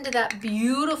 what happened to that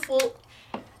beautiful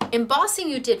embossing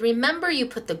you did? Remember, you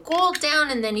put the gold down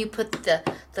and then you put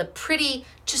the pretty,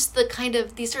 just the kind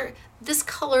of, this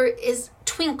color is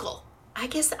twinkle. I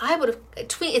guess I would have,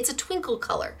 it's a twinkle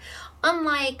color.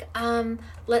 Unlike,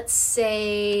 let's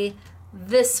say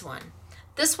this one.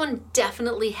 This one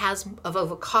definitely has of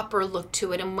a copper look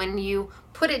to it. And when you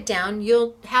put it down,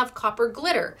 you'll have copper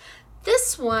glitter.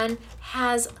 This one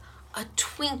has a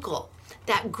twinkle.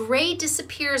 That gray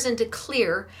disappears into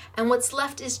clear, and what's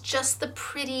left is just the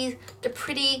pretty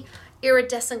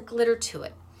iridescent glitter to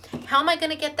it. How am I going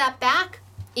to get that back?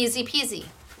 Easy peasy.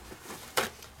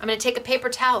 I'm going to take a paper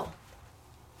towel,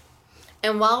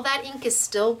 and while that ink is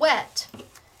still wet,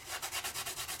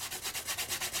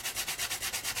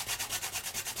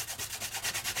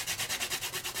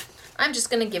 I'm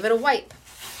just going to give it a wipe.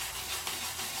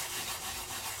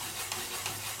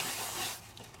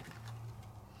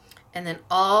 And then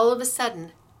all of a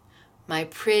sudden, my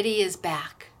pretty is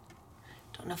back.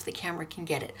 Don't know if the camera can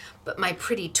get it, but my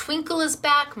pretty twinkle is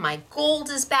back, my gold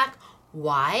is back.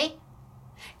 Why?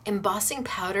 Embossing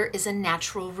powder is a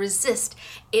natural resist.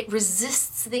 It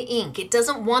resists the ink. It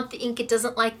doesn't want the ink, it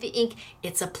doesn't like the ink.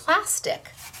 It's a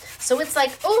plastic. So it's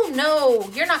like, oh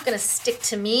no, you're not gonna stick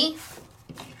to me.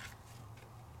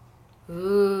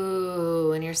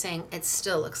 Ooh, and you're saying, it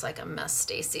still looks like a mess,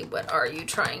 Stacy. What are you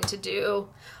trying to do?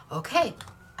 Okay,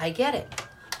 I get it.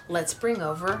 Let's bring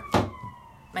over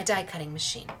my die cutting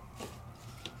machine.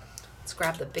 Let's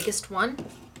grab the biggest one.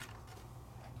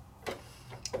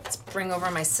 Let's bring over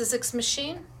my Sizzix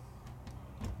machine.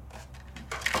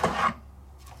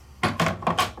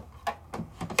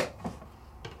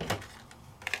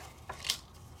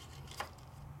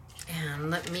 And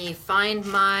let me find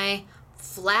my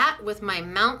flat with my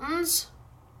mountains.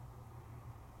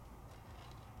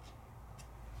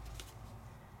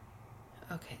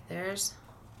 Okay, there's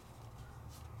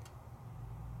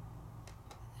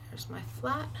my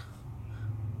flat.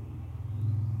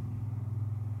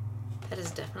 That is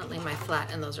definitely my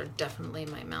flat, and those are definitely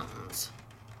my mountains.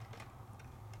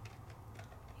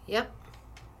 Yep,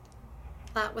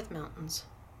 flat with mountains.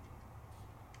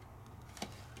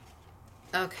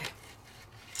 Okay.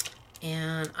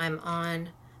 And I'm on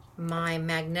my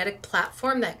magnetic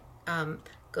platform that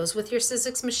goes with your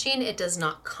Sizzix machine. It does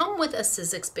not come with a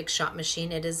Sizzix Big Shot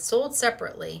machine. It is sold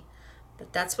separately,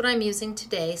 but that's what I'm using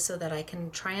today so that I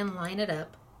can try and line it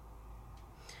up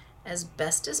as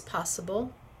best as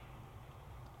possible.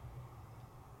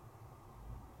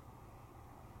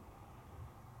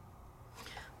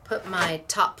 Put my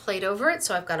top plate over it,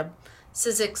 so I've got a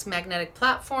Sizzix magnetic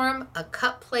platform, a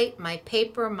cut plate, my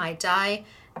paper, my die,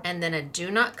 and then a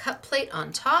do not cut plate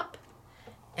on top,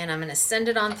 and I'm going to send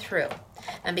it on through.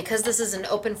 And because this is an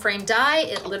open frame die,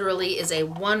 it literally is a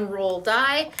one roll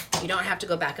die. You don't have to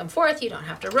go back and forth, you don't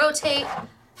have to rotate.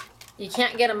 You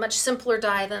can't get a much simpler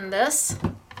die than this.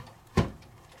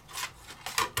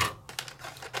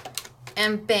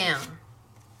 And bam,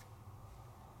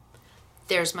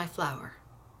 there's my flower.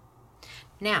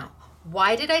 Now,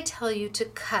 why did I tell you to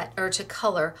cut or to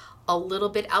color a little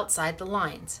bit outside the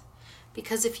lines?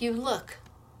 Because if you look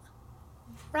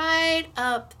right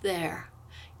up there,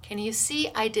 Can you see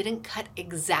I didn't cut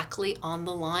exactly on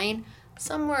the line?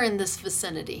 Somewhere in this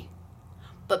vicinity.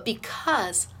 But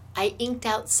because I inked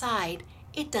outside,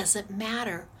 it doesn't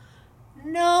matter.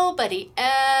 Nobody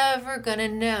ever gonna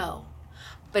know.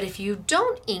 But if you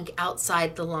don't ink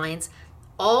outside the lines,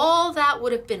 all that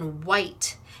would have been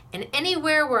white. And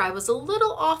anywhere where I was a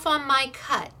little off on my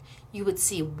cut, you would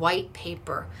see white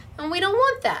paper. And we don't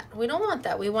want that. We don't want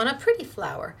that. We want a pretty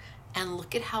flower. And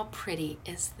look at how pretty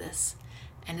is this.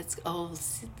 And it's, oh,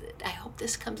 I hope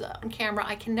this comes out on camera.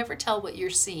 I can never tell what you're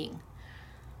seeing.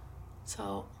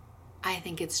 So I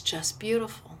think it's just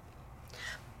beautiful.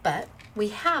 But we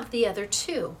have the other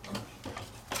two.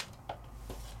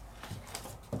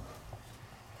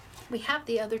 We have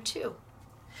the other two.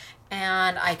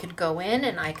 And I could go in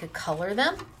and I could color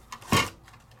them.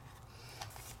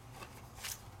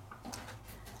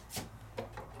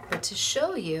 But to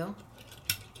show you,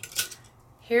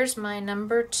 here's my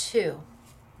number 2.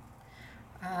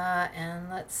 And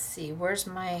let's see, where's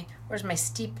my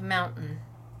steep mountain?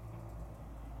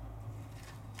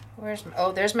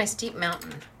 Oh, there's my steep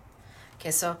mountain.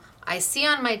 Okay, so I see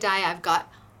on my die I've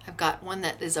got one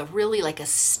that is a really like a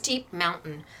steep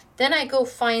mountain. Then I go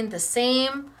find the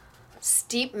same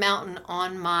steep mountain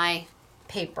on my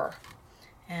paper.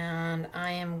 And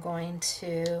I am going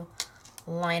to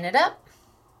line it up.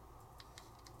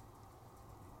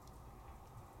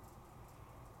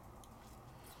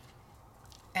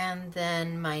 And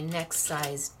then my next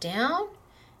size down.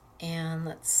 And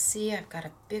let's see, I've got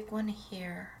a big one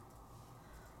here.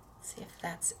 Let's see if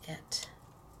that's it.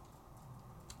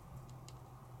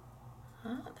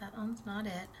 Oh, that one's not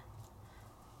it.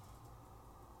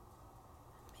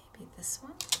 Maybe this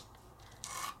one.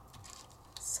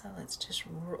 So let's just,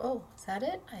 oh, is that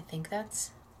it? I think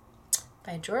that's,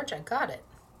 by George, I got it.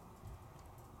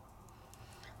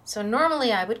 So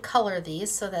normally I would color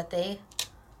these so that they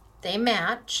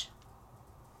match,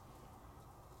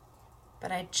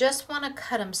 but I just want to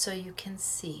cut them so you can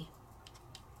see.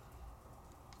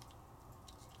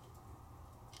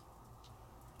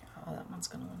 Oh, that one's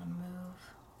going to want to move.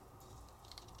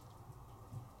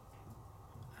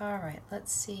 All right,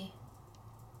 let's see.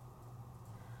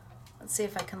 Let's see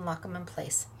if I can lock them in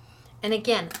place. And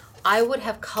again, I would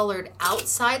have colored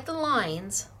outside the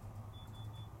lines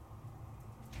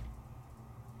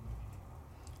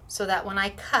so that when I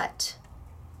cut,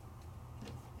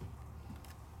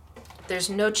 there's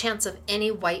no chance of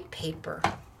any white paper.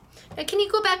 Now, can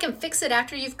you go back and fix it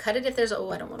after you've cut it if there's,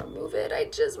 oh, I don't want to move it. I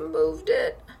just moved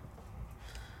it.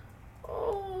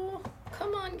 Oh,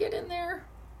 come on, get in there.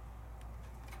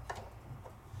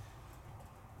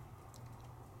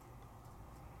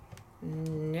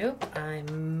 Nope, I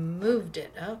moved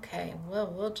it. Okay, well,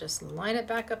 we'll just line it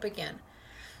back up again.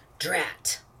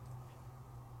 Drat.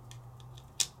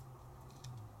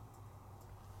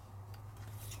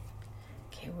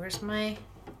 Okay, where's my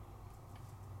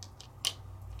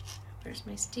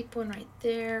steep one right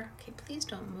there? Okay, please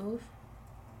don't move.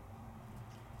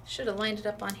 Should have lined it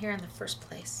up on here in the first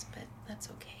place, but that's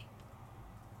okay.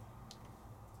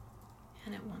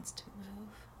 And it wants to move.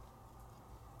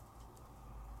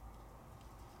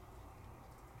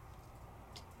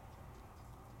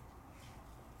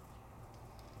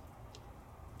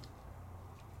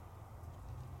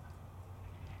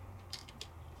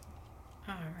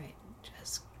 All right,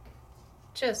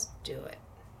 just do it.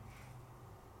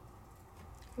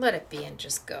 Let it be and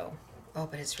just go. Oh,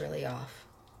 but it's really off.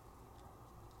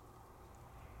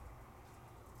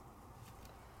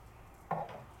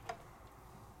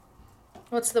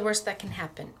 What's the worst that can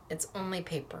happen? It's only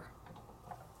paper.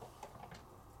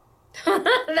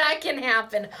 That can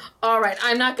happen. All right,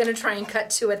 I'm not going to try and cut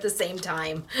 2 at the same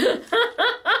time.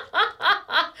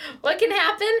 What can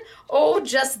happen? Oh,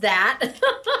 just that.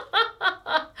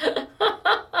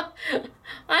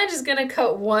 I'm just going to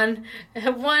cut one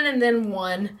and then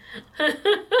one.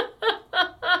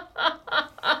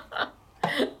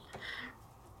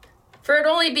 For it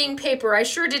only being paper, I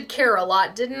sure did care a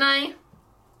lot, didn't I?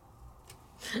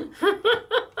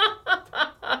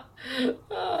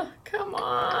 Oh, come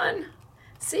on.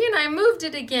 See, and I moved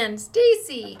it again.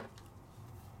 Stacy.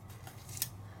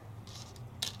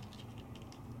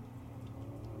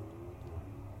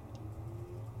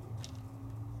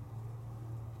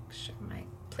 Make sure my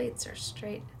plates are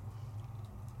straight.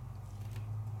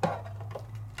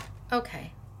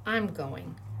 Okay, I'm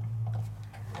going.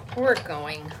 We're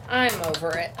going. I'm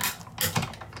over it.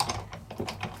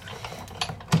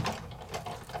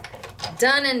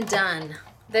 Done and done.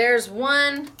 There's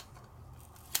one.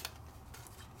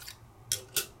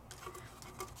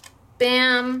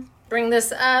 Bam. Bring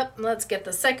this up. Let's get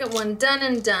the second one done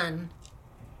and done.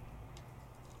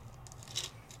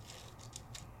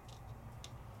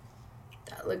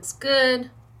 looks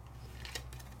good.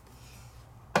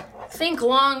 Think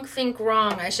long, think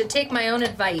wrong. I should take my own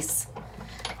advice.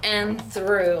 And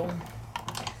through.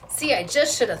 See, I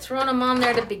just should have thrown them on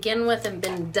there to begin with and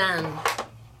been done.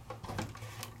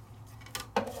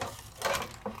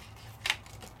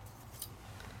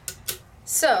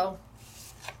 So,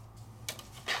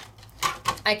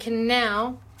 I can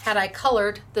now, had I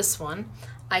colored this one,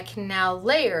 I can now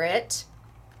layer it.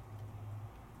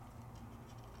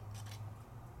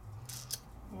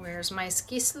 Where's my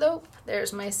ski slope?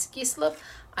 There's my ski slope.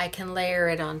 I can layer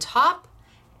it on top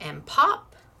and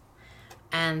pop,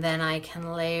 and then I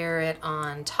can layer it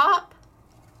on top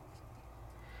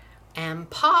and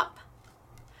pop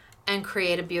and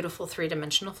create a beautiful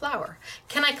three-dimensional flower.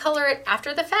 Can I color it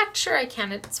after the fact? Sure I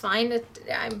can, it's fine.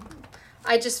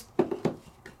 I just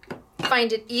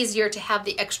find it easier to have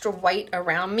the extra white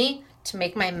around me to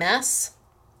make my mess.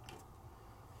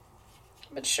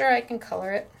 But sure, I can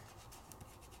color it.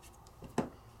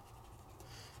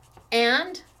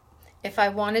 And if I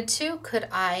wanted to, could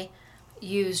I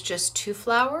use just 2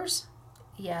 flowers?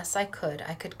 Yes, I could.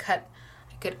 I could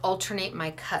alternate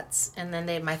my cuts, and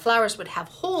then my flowers would have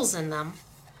holes in them,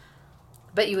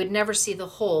 but you would never see the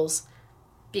holes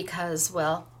because,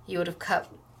 well, you would have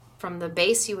cut from the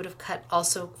base, you would have cut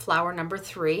also flower number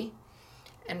 3,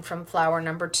 and from flower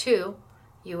number 2,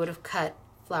 you would have cut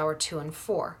flower 2 and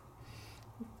 4.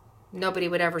 Nobody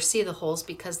would ever see the holes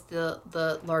because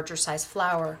the larger size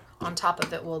flower on top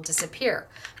of it will disappear.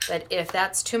 But if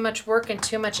that's too much work and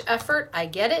too much effort, I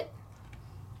get it.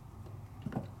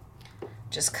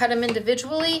 Just cut them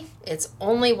individually. It's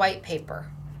only white paper.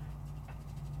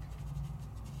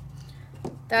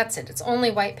 That's it. It's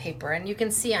only white paper. And you can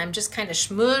see I'm just kind of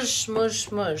smoosh, smoosh,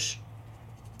 smoosh.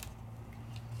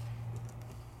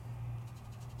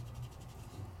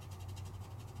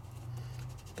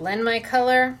 Blend my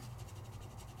color.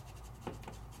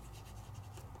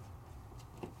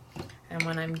 And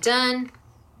when I'm done,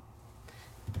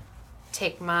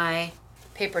 take my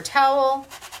paper towel,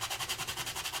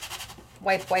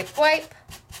 wipe, wipe, wipe.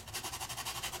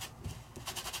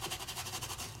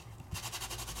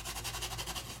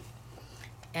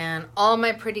 And all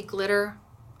my pretty glitter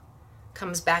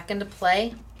comes back into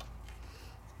play.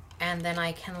 And then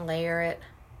I can layer it.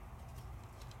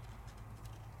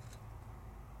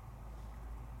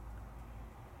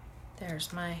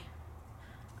 There's my,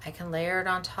 I can layer it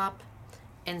on top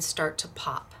and start to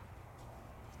pop.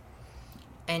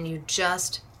 And you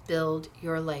just build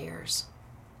your layers.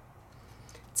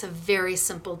 It's a very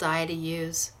simple die to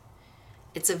use.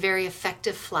 It's a very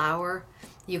effective flower.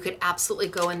 You could absolutely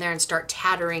go in there and start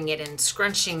tattering it and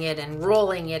scrunching it and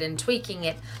rolling it and tweaking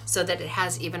it so that it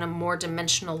has even a more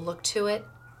dimensional look to it.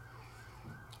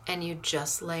 And you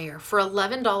just layer. For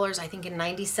 $11, I think, and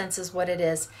 90 cents is what it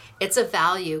is. It's a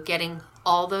value getting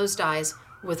all those dies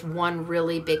with one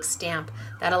really big stamp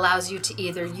that allows you to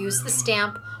either use the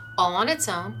stamp all on its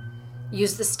own,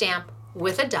 use the stamp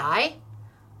with a die,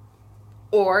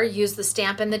 or use the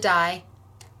stamp and the die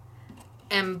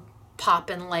and pop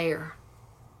and layer.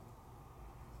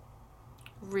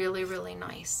 Really, really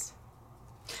nice.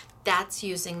 That's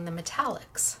using the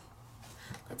metallics.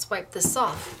 Let's wipe this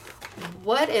off.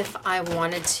 What if I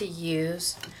wanted to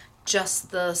use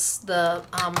just the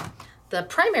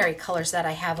primary colors that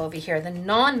I have over here, the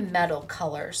non-metal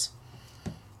colors?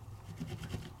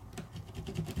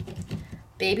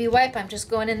 Baby wipe, I'm just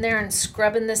going in there and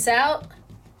scrubbing this out.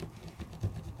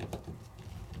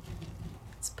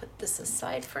 Let's put this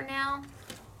aside for now.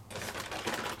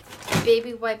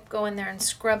 Baby wipe, go in there and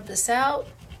scrub this out.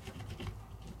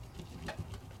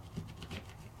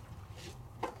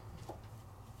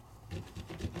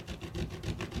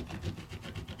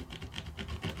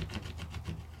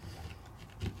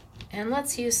 And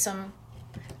let's use some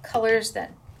colors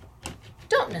that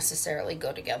don't necessarily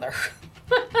go together.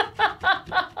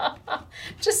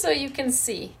 Just so you can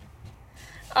see.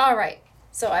 All right,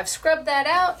 so I've scrubbed that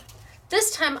out.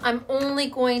 This time I'm only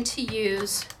going to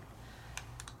use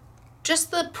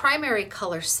just the primary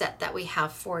color set that we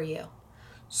have for you.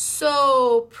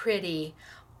 So pretty.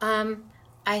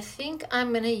 I think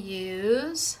I'm gonna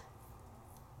use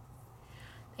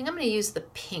the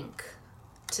pink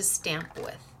to stamp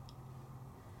with.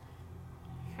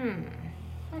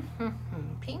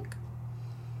 Pink?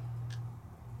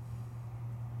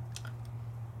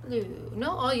 Blue.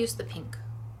 No, I'll use the pink.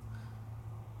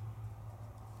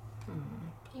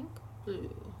 Pink, blue.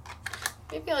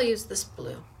 Maybe I'll use this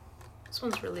blue. This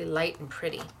one's really light and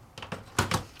pretty.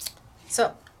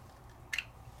 So,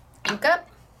 ink up.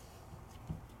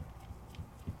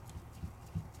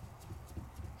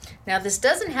 Now this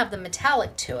doesn't have the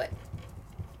metallic to it.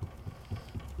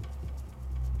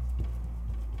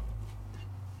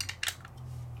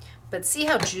 But see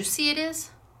how juicy it is?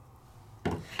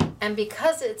 And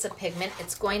because it's a pigment,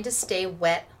 it's going to stay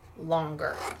wet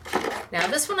longer. Now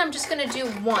this one I'm just gonna do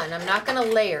one. I'm not gonna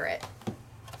layer it.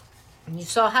 And you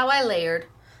saw how I layered.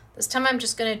 This time I'm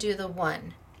just gonna do the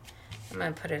one. I'm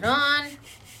gonna put it on.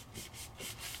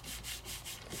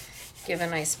 Give a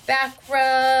nice back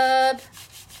rub.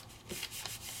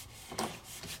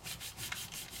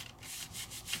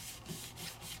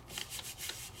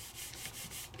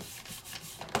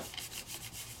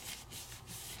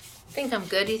 Think I'm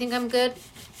good? Do you think I'm good?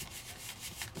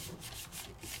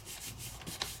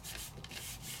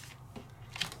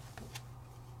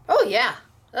 Oh yeah,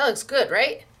 that looks good,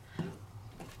 right?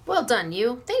 Well done,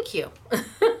 you. Thank you.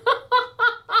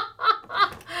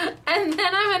 And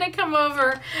then I'm gonna come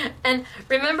over and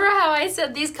remember how I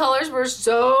said these colors were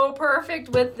so perfect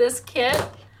with this kit?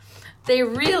 They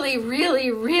really, really,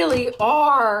 really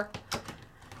are.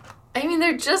 I mean,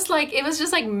 they're just like, it was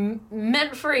just like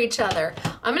meant for each other.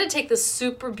 I'm gonna take this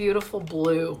super beautiful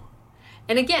blue.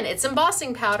 And again, it's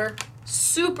embossing powder,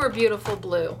 super beautiful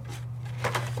blue.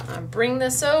 I'll bring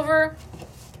this over.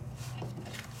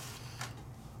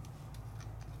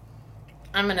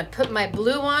 I'm gonna put my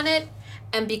blue on it.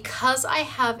 And because I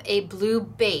have a blue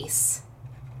base,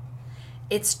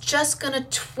 it's just gonna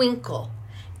twinkle.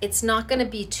 It's not gonna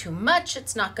be too much,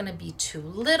 it's not gonna be too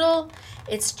little.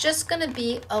 It's just gonna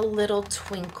be a little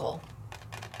twinkle.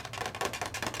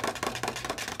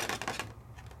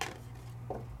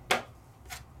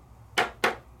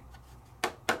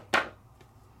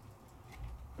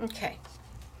 Okay,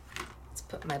 let's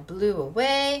put my blue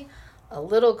away. A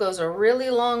little goes a really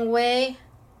long way,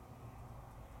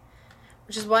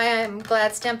 which is why I'm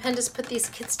glad Stampendous put these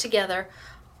kits together.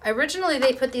 Originally,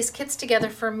 they put these kits together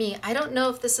for me. I don't know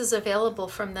if this is available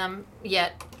from them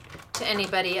yet to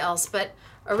anybody else, but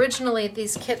originally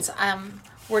these kits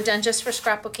were done just for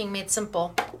Scrapbooking Made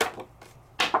Simple.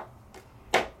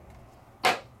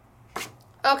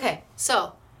 Okay,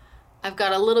 so I've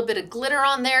got a little bit of glitter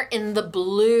on there in the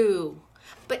blue,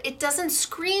 but it doesn't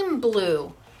scream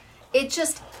blue. It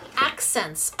just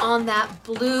accents on that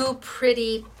blue,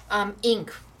 pretty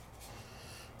ink.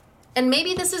 And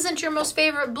maybe this isn't your most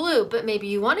favorite blue, but maybe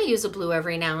you want to use a blue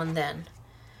every now and then.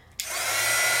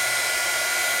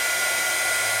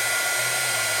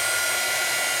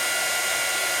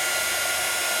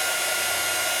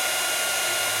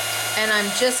 And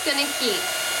I'm just gonna heat.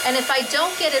 And if I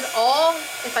don't get it all,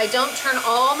 if I don't turn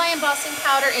all my embossing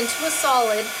powder into a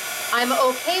solid, I'm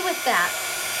okay with that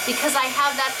because I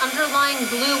have that underlying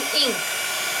blue ink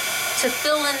to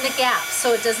fill in the gaps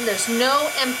so it doesn't, there's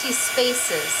no empty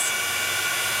spaces.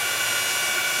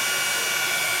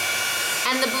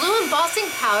 And the blue embossing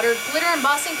powder, glitter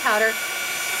embossing powder,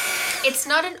 it's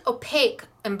not an opaque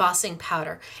embossing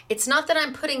powder. It's not that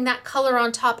I'm putting that color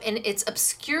on top and it's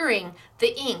obscuring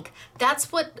the ink.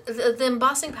 That's what the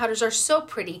embossing powders are so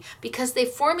pretty, because they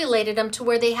formulated them to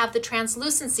where they have the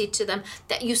translucency to them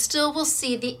that you still will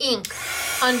see the ink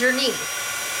underneath.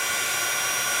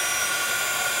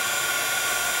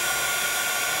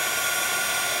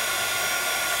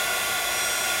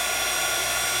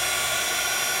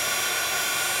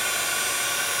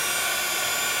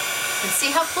 And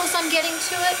see how close I'm getting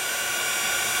to it?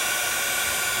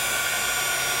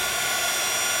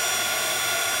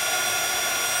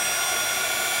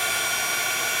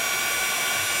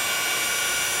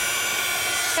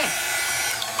 Okay,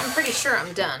 I'm pretty sure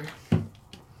I'm done.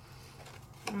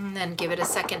 And then give it a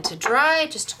second to dry.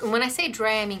 Just when I say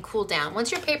dry, I mean cool down.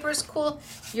 Once your paper is cool,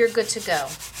 you're good to go.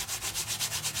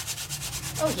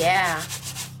 Oh yeah.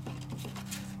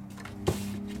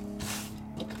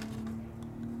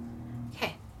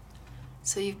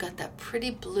 So you've got that pretty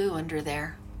blue under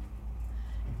there.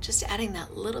 Just adding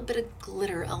that little bit of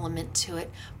glitter element to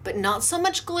it, but not so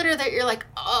much glitter that you're like,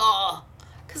 oh,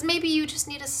 because maybe you just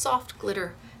need a soft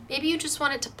glitter. Maybe you just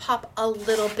want it to pop a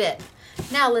little bit.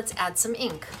 Now let's add some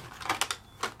ink.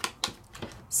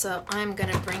 So I'm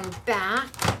gonna bring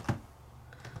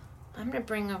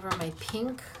over my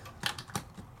pink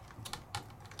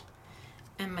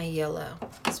and my yellow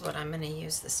is what I'm gonna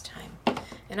use this time.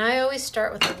 And I always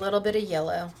start with a little bit of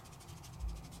yellow.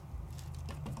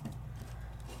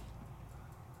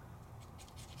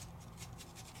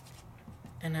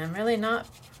 And I'm really not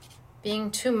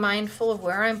being too mindful of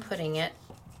where I'm putting it.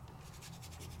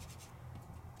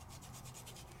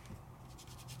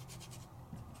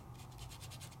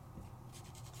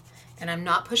 And I'm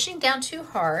not pushing down too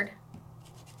hard.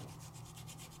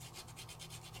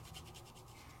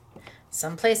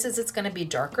 Some places it's going to be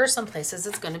darker, some places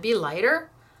it's going to be lighter.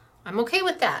 I'm okay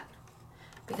with that,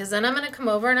 because then I'm going to come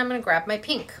over and I'm going to grab my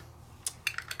pink.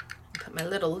 Put Put my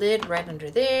little lid right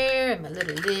under there and my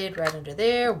little lid right under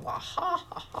there. Wah ha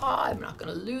ha ha. I'm not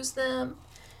going to lose them.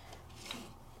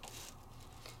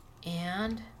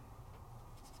 And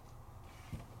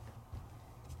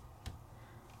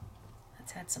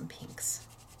let's add some pinks.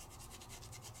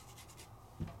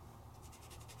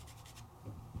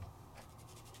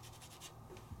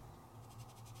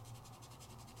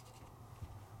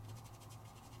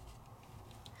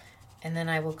 And then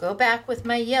I will go back with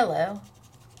my yellow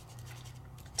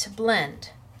to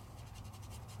blend.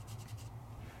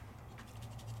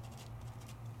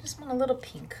 Just want a little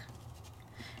pink.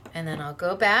 And then I'll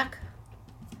go back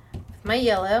with my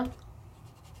yellow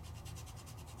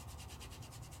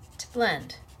to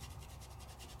blend.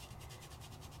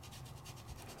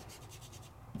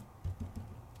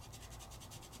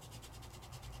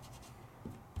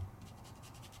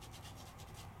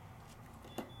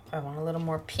 I want a little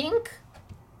more pink.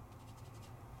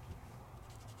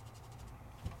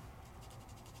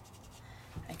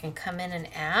 I can come in and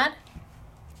add.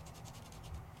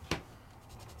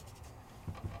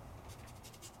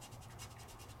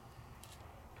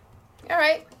 All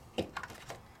right, I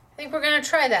think we're gonna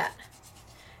try that.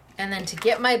 And then to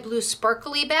get my blue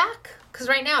sparkly back, because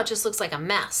right now it just looks like a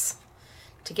mess.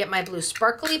 To get my blue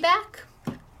sparkly back,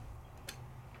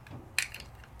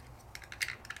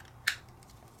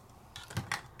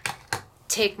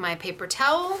 take my paper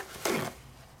towel,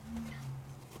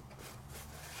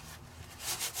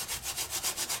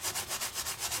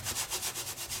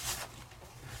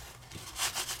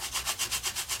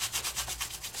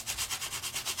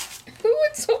 ooh,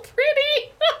 it's so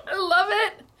pretty. I love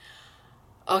it.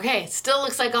 Okay, still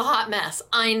looks like a hot mess.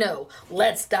 I know.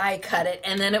 Let's die cut it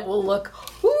and then it will look,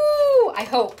 ooh, I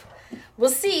hope. We'll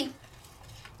see.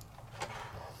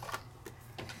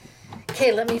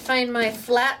 Okay, let me find my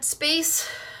flat space.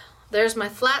 There's my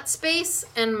flat space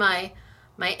and my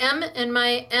M and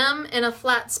my M in a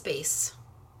flat space.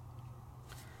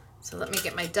 So let me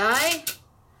get my die.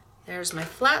 There's my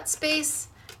flat space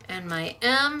and my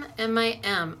M and my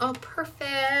M. Oh,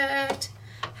 perfect.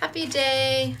 Happy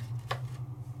day.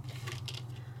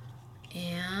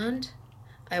 And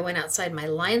I went outside my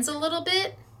lines a little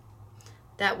bit.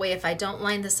 That way, if I don't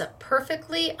line this up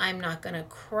perfectly, I'm not gonna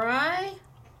cry.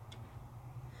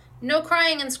 No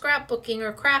crying in scrapbooking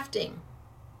or crafting.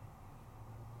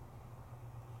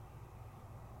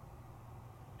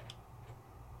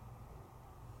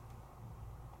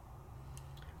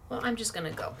 Well, I'm just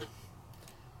gonna go.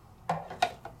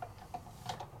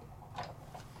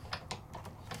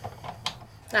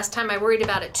 Last time I worried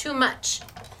about it too much.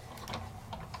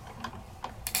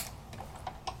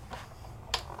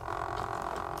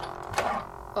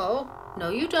 Oh, no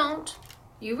you don't.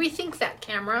 You rethink that,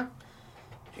 camera.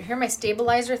 Did you hear my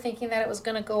stabilizer thinking that it was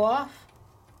gonna go off?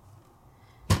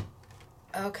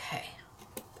 Okay.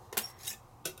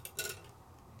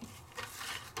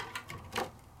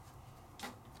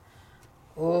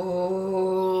 Oh,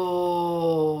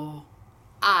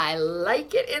 I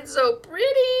like it. It's so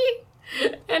pretty.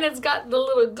 And it's got the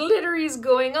little glitteries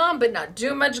going on, but not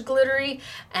too much glittery.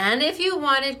 And if you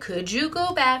wanted, could you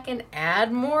go back and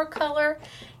add more color?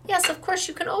 Yes, of course,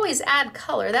 you can always add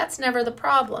color. That's never the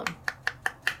problem.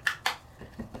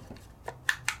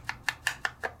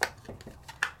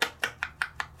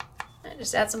 And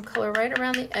just add some color right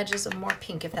around the edges of more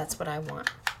pink if that's what I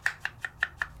want.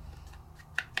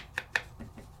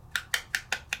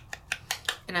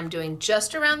 And I'm doing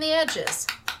just around the edges.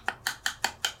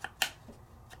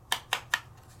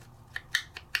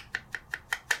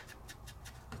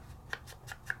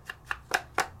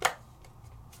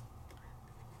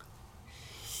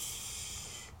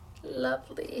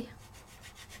 Lovely.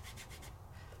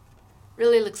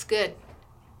 Really looks good.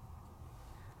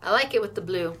 I like it with the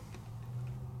blue.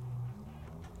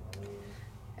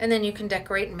 And then you can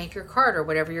decorate and make your card or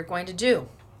whatever you're going to do.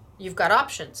 You've got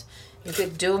options. You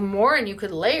could do more and you could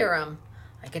layer them.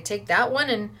 I could take that one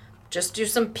and just do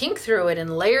some pink through it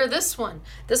and layer this one.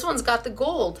 This one's got the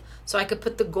gold, so I could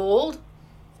put the gold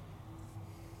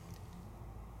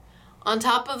on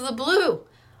top of the blue.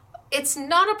 It's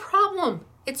not a problem.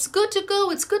 It's good to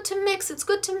go. It's good to mix. It's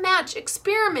good to match.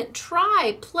 Experiment,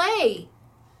 try, play.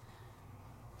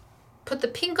 Put the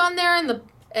pink on there and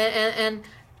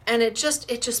it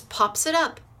just pops it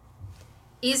up.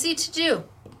 Easy to do.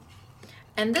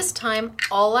 And this time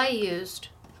all I used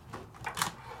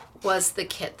was the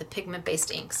kit, the pigment-based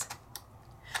inks.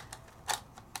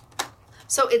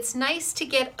 So it's nice to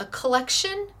get a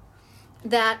collection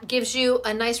that gives you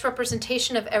a nice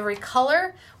representation of every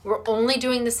color. We're only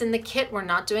doing this in the kit. We're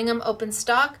not doing them open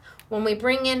stock. When we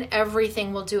bring in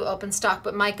everything, we'll do open stock,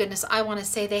 but my goodness, I want to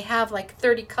say they have like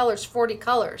 30 colors, 40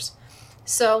 colors.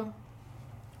 So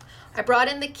I brought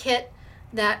in the kit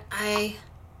that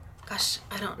gosh,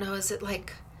 I don't know, is it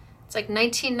like, it's like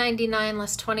 $19.99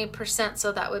 less 20%,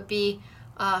 so that would be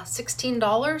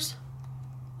 $16,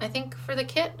 I think, for the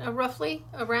kit, roughly,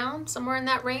 around, somewhere in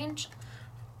that range,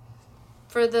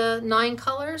 for the 9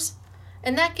 colors.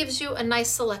 And that gives you a nice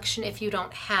selection if you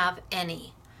don't have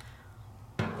any.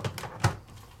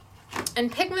 And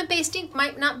pigment-based ink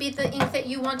might not be the ink that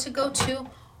you want to go to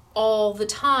all the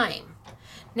time.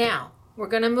 Now, we're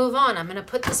gonna move on. I'm gonna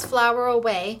put this flower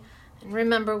away. And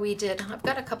remember I've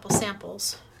got a couple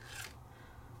samples.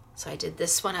 So I did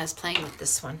this one, I was playing with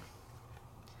this one.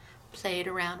 Played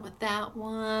around with that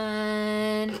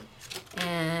one.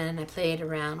 And I played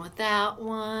around with that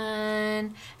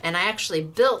one. And I actually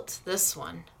built this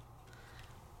one.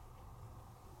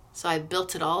 So I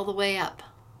built it all the way up.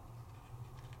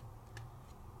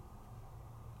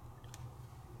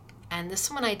 And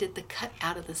this one I did the cut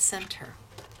out of the center.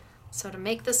 So to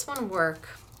make this one work,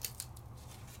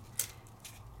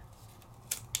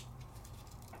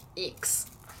 eeks.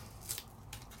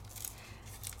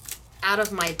 Out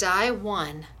of my die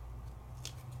 1,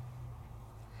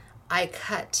 I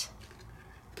cut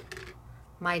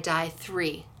my die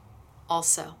 3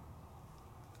 also.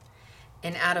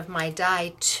 And out of my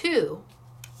die 2,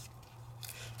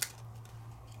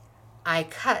 I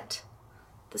cut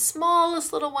the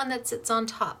smallest little one that sits on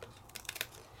top.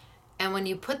 And when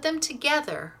you put them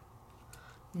together,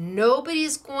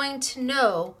 nobody's going to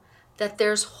know that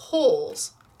there's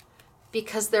holes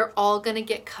because they're all going to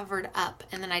get covered up.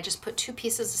 And then I just put 2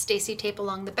 pieces of Stacy tape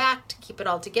along the back to keep it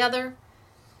all together.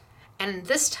 And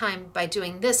this time, by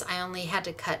doing this, I only had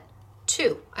to cut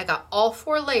 2. I got all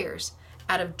 4 layers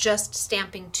out of just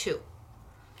stamping 2.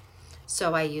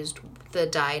 So I used the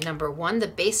die number 1, the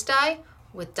base die,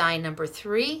 with die number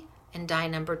 3, and die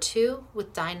number 2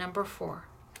 with die number 4.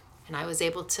 And I was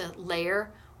able to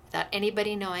layer without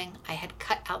anybody knowing I had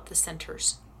cut out the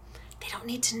centers. They don't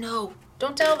need to know.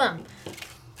 Don't tell them.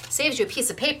 Saves you a piece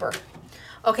of paper.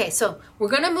 Okay, so we're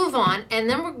gonna move on, and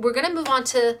then we're gonna move on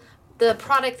to the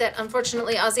product that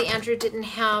unfortunately Ozzy Andrew didn't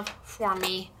have for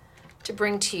me to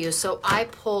bring to you. So I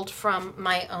pulled from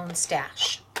my own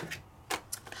stash.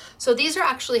 So these are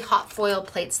actually hot foil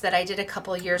plates that I did a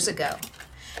couple years ago.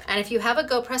 And if you have a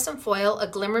Go Press and Foil, a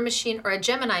Glimmer machine, or a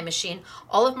Gemini machine,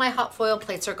 all of my hot foil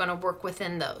plates are gonna work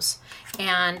within those.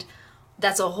 And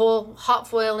that's a whole, hot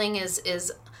foiling is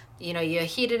you know, you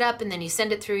heat it up and then you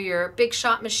send it through your Big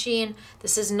Shot machine.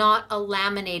 This is not a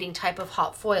laminating type of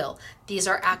hot foil. These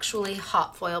are actually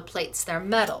hot foil plates. They're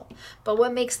metal. But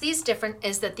what makes these different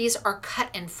is that these are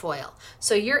cut in foil.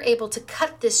 So you're able to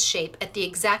cut this shape at the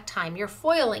exact time you're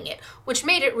foiling it, which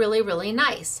made it really, really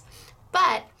nice.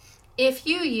 But if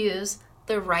you use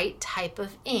the right type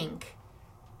of ink,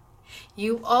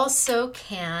 you also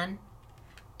can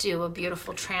do a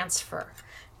beautiful transfer.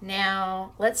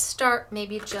 Now, let's start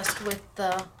maybe just with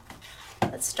the,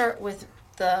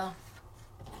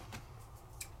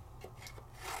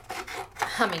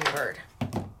 hummingbird.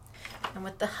 And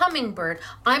with the hummingbird,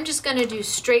 I'm just gonna do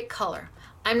straight color.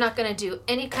 I'm not gonna do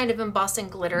any kind of embossing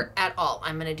glitter at all.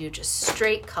 I'm gonna do just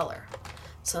straight color.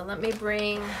 So let me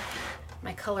bring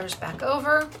my colors back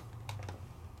over.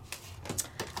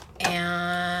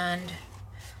 And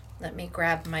let me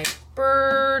grab my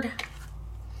bird.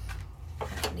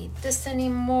 I don't need this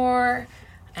anymore.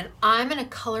 And I'm gonna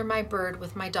color my bird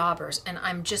with my daubers, and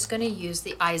I'm just gonna use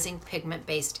the Ising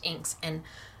pigment-based inks and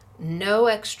no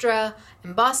extra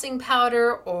embossing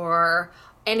powder or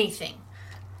anything.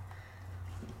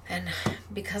 And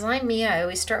because I'm me, I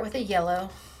always start with a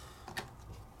yellow.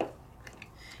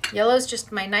 Yellow is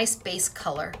just my nice base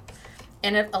color,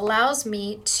 and it allows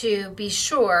me to be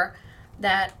sure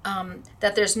that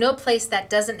that there's no place that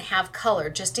doesn't have color.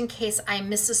 Just in case I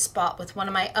miss a spot with one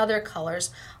of my other colors,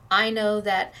 I know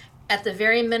that at the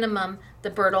very minimum,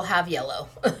 the bird will have yellow,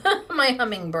 my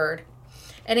hummingbird.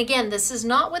 And again, this is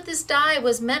not what this die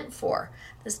was meant for.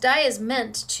 This die is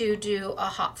meant to do a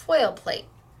hot foil plate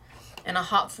and a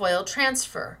hot foil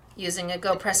transfer using a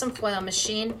Go Press and Foil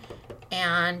machine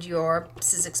and your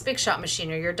Sizzix Big Shot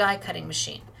machine or your die cutting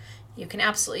machine. You can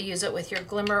absolutely use it with your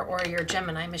Glimmer or your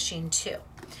Gemini machine too.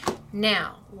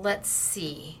 Now, let's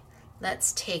see.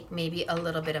 Let's take maybe a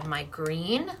little bit of my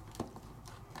green.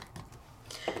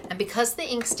 And because the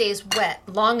ink stays wet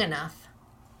long enough,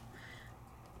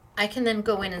 I can then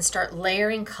go in and start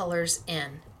layering colors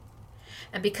in.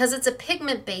 And because it's a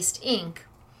pigment-based ink,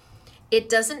 it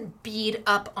doesn't bead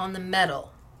up on the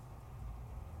metal.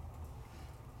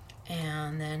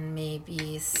 And then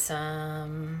maybe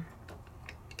some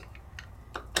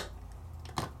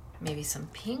maybe some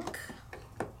pink.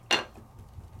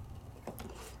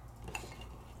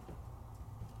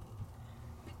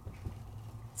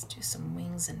 Let's do some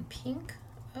wings in pink.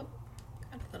 Oh,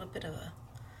 got a little bit of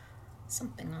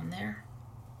something on there.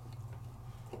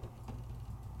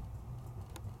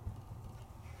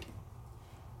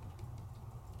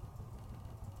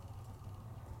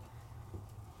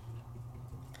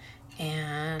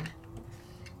 And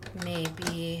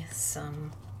maybe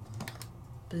some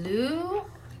blue.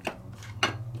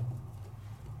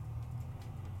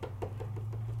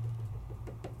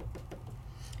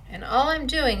 And all I'm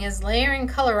doing is layering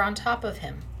color on top of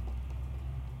him.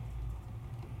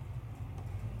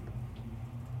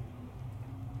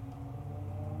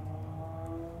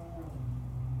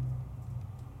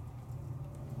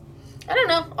 I don't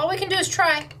know, all we can do is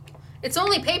try. It's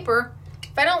only paper.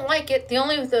 If I don't like it,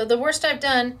 the worst I've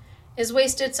done is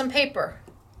wasted some paper.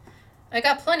 I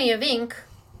got plenty of ink.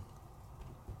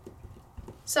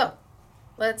 So,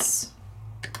 let's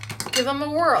give him a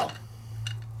whirl.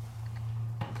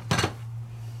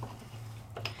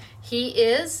 He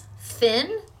is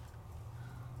thin,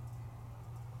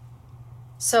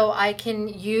 so I can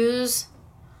use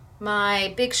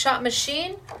my Big Shot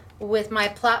machine with my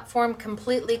platform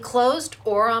completely closed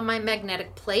or on my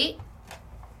magnetic plate.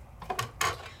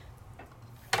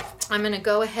 I'm going to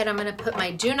go ahead, I'm going to put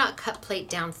my do not cut plate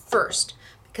down first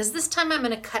because this time I'm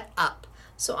going to cut up.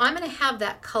 So I'm going to have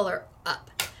that color up.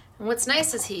 And what's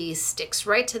nice is he sticks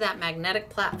right to that magnetic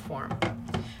platform.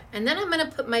 And then I'm going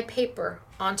to put my paper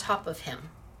on top of him.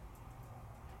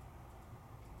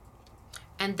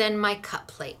 And then my cut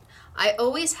plate. I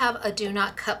always have a do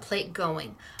not cut plate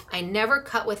going. I never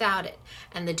cut without it.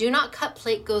 And the do not cut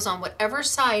plate goes on whatever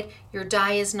side your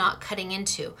die is not cutting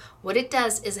into. What it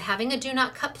does is having a do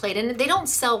not cut plate, and they don't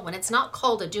sell one, it's not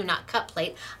called a do not cut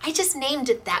plate. I just named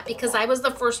it that because I was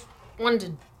the first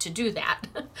one to do that,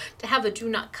 to have a do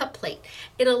not cut plate.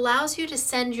 It allows you to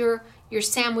send your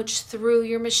sandwich through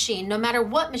your machine, no matter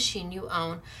what machine you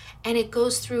own, and it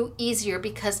goes through easier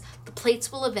because the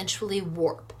plates will eventually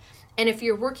warp. And if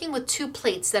you're working with two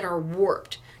plates that are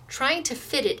warped, trying to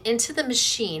fit it into the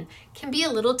machine can be a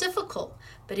little difficult.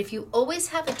 But if you always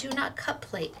have a do not cut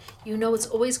plate, you know it's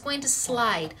always going to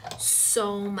slide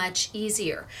so much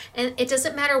easier. And it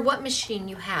doesn't matter what machine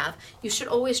you have, you should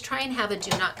always try and have a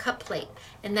do not cut plate.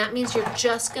 And that means you're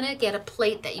just gonna get a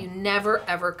plate that you never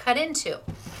ever cut into.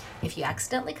 If you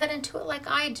accidentally cut into it like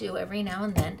I do every now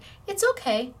and then, it's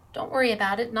okay. Don't worry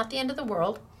about it, not the end of the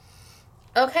world.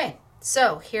 Okay,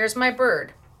 so here's my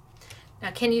bird.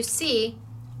 Now can you see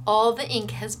all the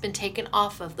ink has been taken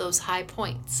off of those high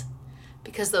points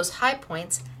because those high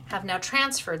points have now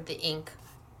transferred the ink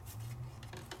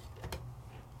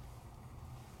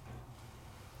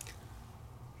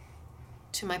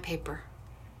to my paper.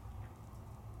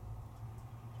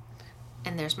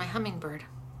 And there's my hummingbird.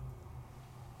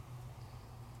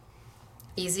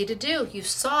 Easy to do. You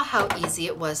saw how easy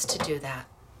it was to do that.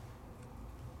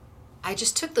 I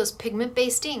just took those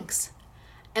pigment-based inks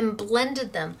and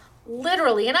blended them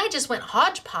literally, and I just went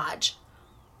hodgepodge.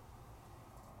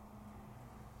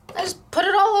 I just put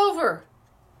it all over.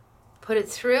 Put it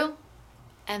through,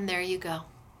 and there you go.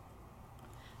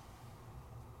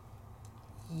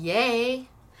 Yay.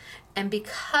 And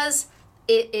because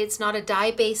it's not a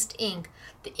dye-based ink,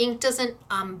 the ink doesn't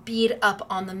bead up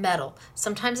on the metal.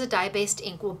 Sometimes a dye-based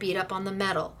ink will bead up on the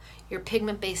metal. Your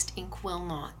pigment-based ink will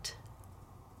not.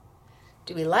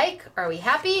 Do we like? Are we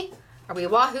happy? Are we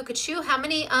wahoo kachoo? How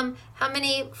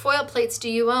many foil plates do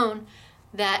you own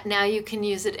that now you can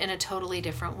use it in a totally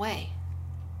different way?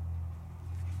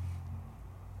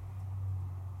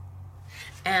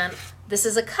 And this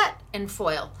is a cut in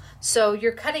foil. So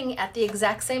you're cutting at the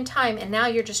exact same time, and now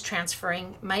you're just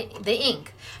transferring the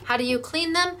ink. How do you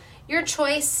clean them? Your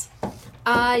choice.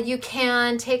 You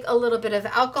can take a little bit of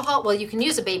alcohol. Well, you can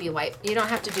use a baby wipe. You don't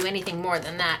have to do anything more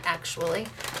than that, actually,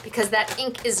 because that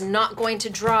ink is not going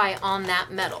to dry on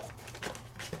that metal.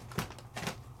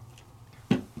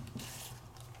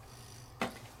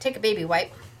 Take a baby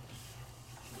wipe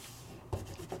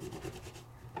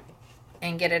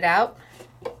and get it out.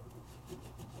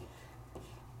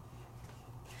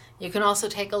 You can also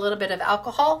take a little bit of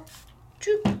alcohol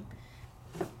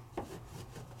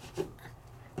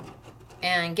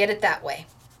and get it that way.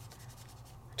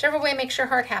 Whichever way makes your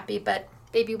heart happy, but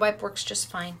baby wipe works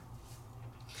just fine.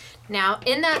 Now,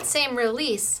 in that same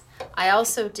release, I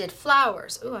also did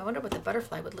flowers. Ooh, I wonder what the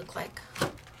butterfly would look like.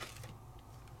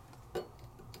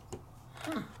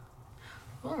 Huh.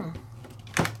 Ooh.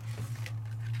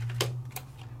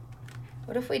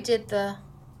 What if we did the...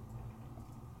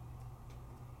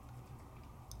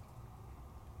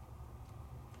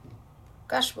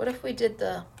 Gosh, what if we did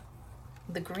the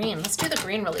green? Let's do the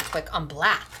green really quick on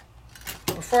black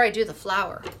before I do the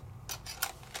flower.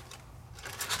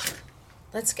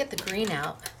 Let's get the green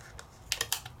out.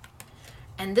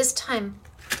 And this time,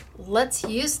 let's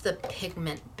use the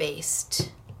pigment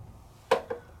based.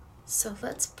 So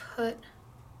let's put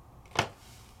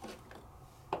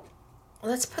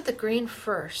the green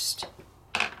first.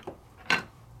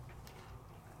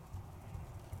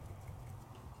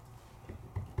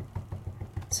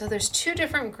 So there's two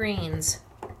different greens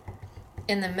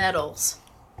in the metals.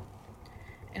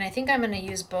 And I think I'm going to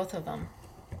use both of them.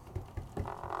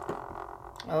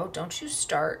 Oh, don't you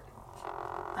start.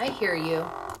 I hear you.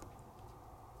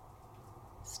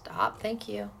 Stop, thank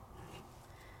you.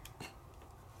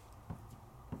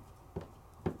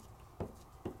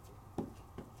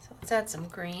 So let's add some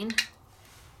green.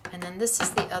 And then this is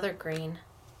the other green.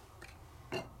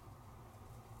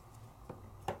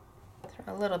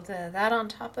 Throw a little bit of that on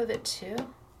top of it too. I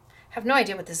have no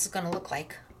idea what this is going to look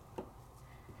like.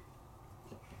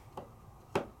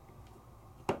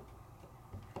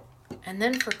 And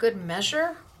then for good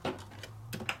measure,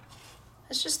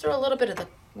 let's just throw a little bit of the,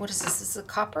 what is this? Is it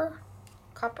copper?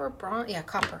 Copper, bronze? Yeah,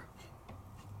 copper.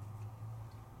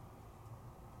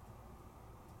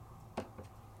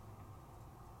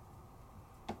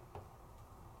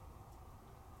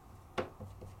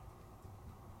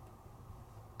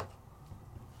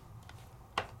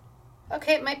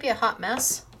 Okay, it might be a hot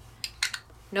mess.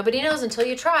 Nobody knows until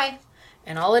you try.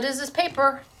 And all it is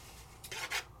paper.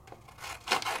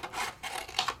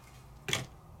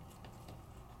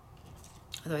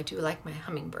 Although I do like my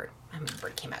hummingbird. My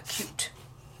hummingbird came out cute.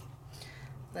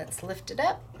 Let's lift it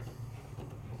up.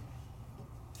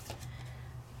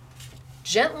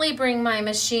 Gently bring my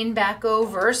machine back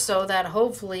over so that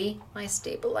hopefully my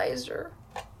stabilizer.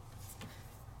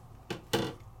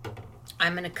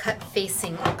 I'm going to cut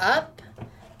facing up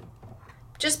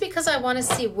just because I want to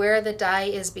see where the die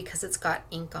is because it's got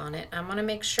ink on it. I want to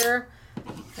make sure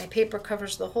my paper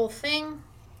covers the whole thing.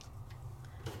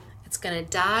 It's going to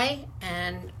dye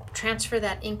and transfer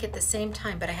that ink at the same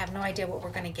time, but I have no idea what we're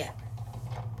going to get.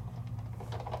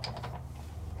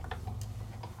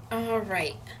 All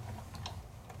right.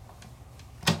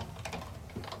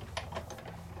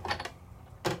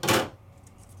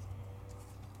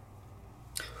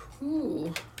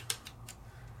 Ooh.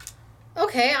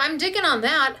 Okay, I'm digging on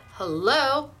that.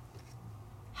 Hello.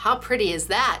 How pretty is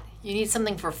that? You need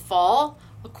something for fall?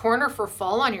 A corner for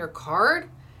fall on your card?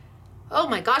 Oh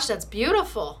my gosh, that's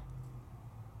beautiful.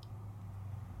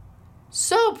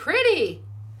 So pretty.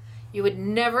 You would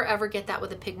never ever get that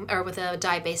with a pigment or with a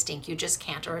dye-based ink. You just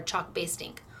can't, or a chalk-based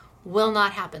ink. Will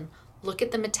not happen. Look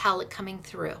at the metallic coming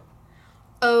through.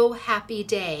 Oh, happy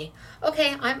day.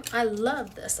 Okay, I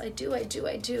love this. I do.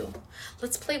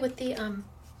 Let's play with the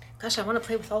gosh, I want to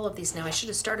play with all of these now. I should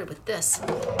have started with this.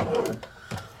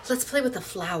 Let's play with the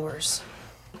flowers.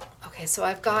 Okay, so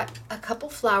I've got a couple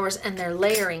flowers and they're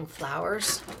layering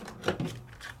flowers.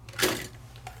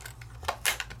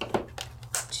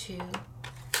 2,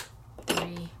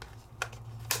 3,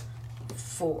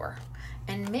 4.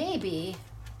 And maybe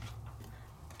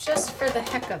just for the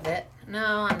heck of it,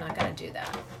 no, I'm not going to do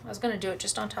that. I was going to do it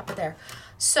just on top of there.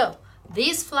 So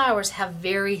these flowers have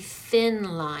very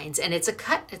thin lines, and it's a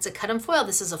cut and foil.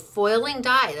 This is a foiling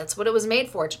die. That's what it was made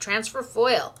for, to transfer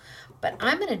foil. But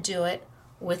I'm going to do it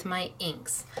with my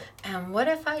inks. And what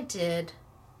if I did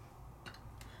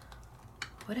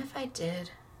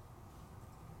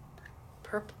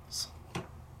purples?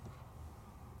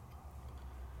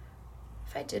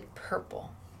 If I did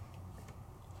purple.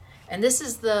 And this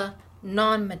is the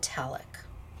non-metallic.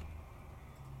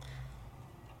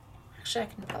 Actually, I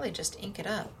can probably just ink it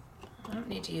up. I don't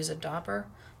need to use a dauber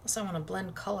unless I want to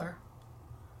blend color.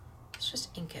 Let's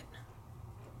just ink it.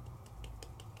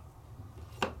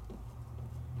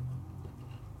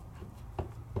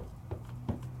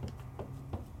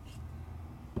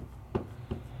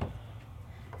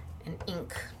 And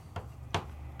ink.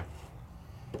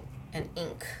 And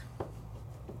ink.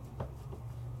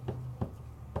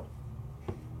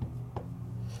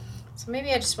 So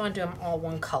maybe I just want to do them all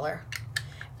one color.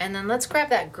 And then let's grab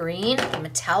that green, the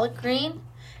metallic green,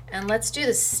 and let's do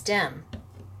the stem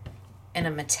in a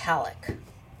metallic.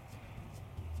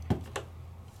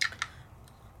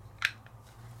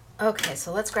 Okay,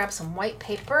 so let's grab some white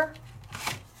paper.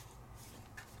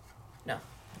 No,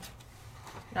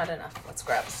 not enough. Let's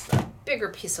grab a bigger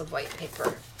piece of white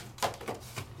paper.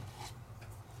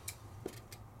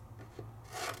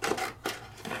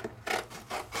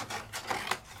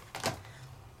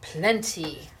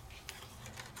 Plenty.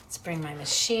 Let's bring my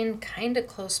machine kind of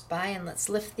close by and let's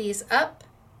lift these up.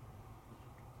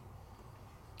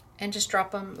 and just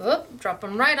drop them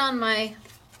right on my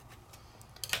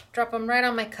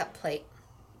cut plate,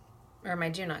 or my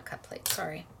do not cut plate,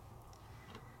 sorry.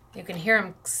 You can hear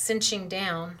them cinching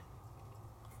down.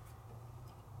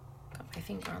 Got my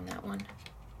finger on that one.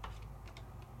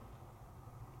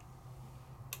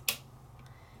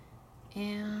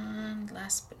 And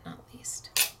last but not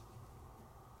least.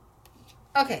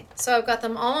 Okay, so I've got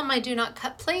them all on my do not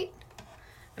cut plate.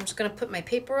 I'm just going to put my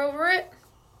paper over it.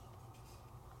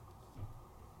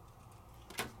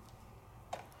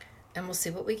 And we'll see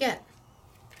what we get.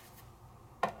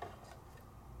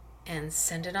 And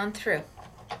send it on through.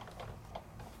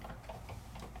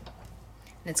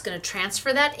 And it's going to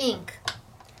transfer that ink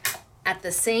at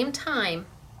the same time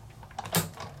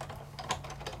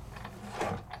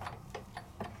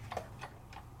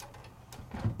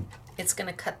it's going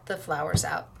to cut the flowers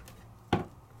out.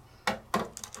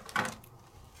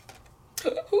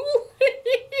 Ooh,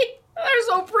 they're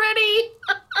so pretty.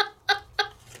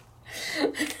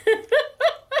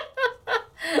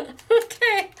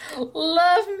 Okay,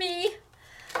 love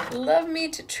me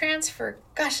to transfer.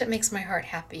 Gosh, that makes my heart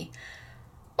happy.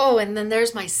 Oh, and then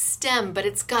there's my stem, but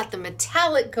it's got the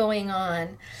metallic going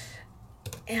on.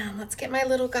 And let's get my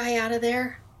little guy out of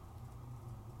there.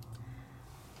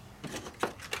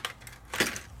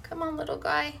 Come on, little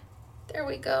guy. There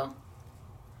we go.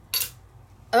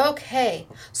 Okay,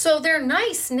 so they're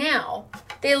nice now.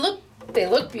 They look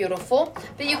beautiful,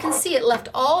 but you can see it left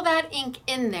all that ink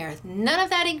in there. None of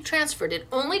that ink transferred. It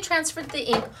only transferred the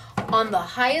ink on the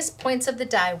highest points of the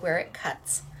die where it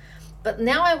cuts. But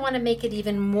now I want to make it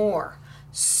even more.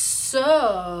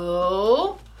 So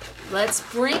let's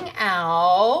bring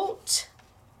out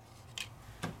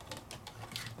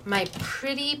my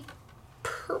pretty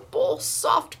purple,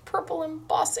 soft purple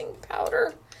embossing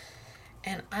powder.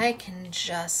 And I can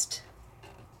just,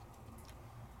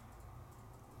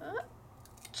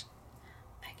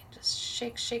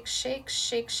 shake, shake, shake,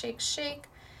 shake, shake, shake.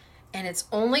 And it's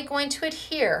only going to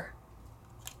adhere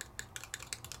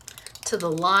to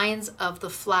the lines of the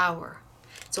flower.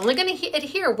 It's only going to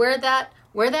adhere where that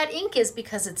ink is,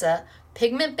 because it's a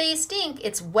pigment-based ink.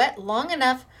 It's wet long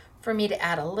enough for me to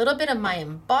add a little bit of my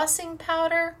embossing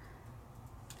powder.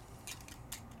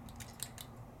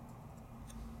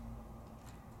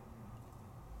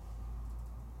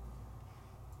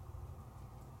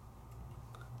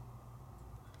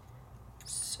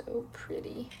 So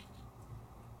pretty.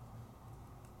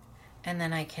 And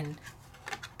then I can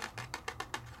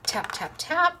tap, tap,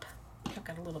 tap. I've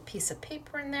got a little piece of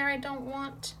paper in there I don't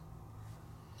want.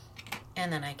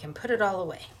 And then I can put it all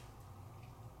away.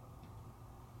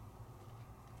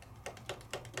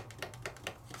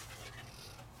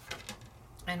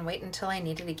 And wait until I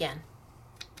need it again.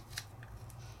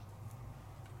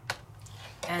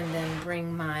 And then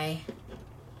bring my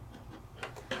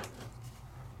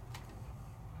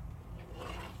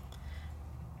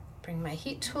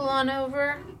heat tool on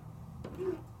over.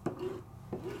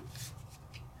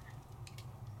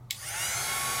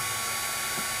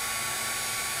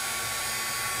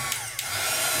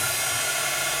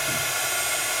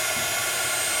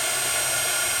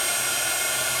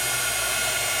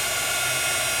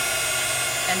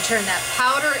 And turn that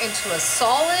powder into a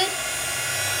solid.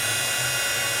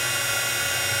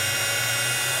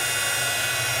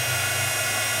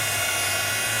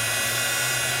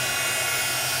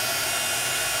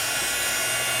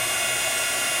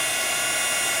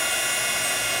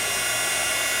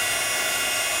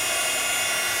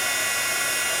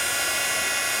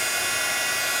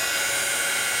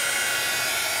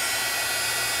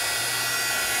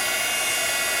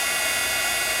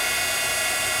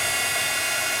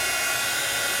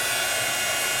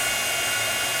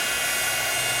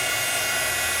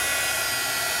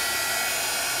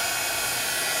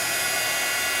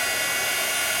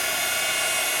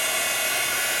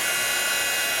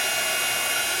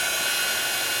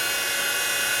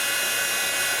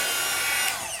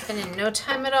 And in no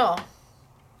time at all.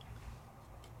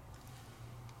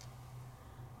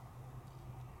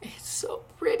 It's so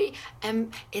pretty.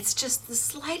 And it's just the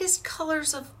slightest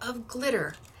colors of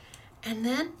glitter. And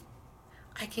then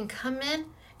I can come in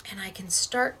and I can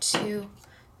start to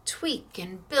tweak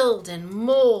and build and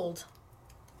mold.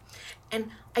 And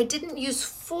I didn't use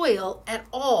foil at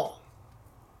all.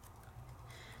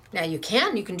 Now you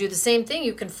can do the same thing.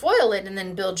 You can foil it and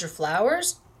then build your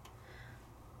flowers.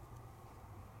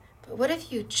 But what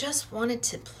if you just wanted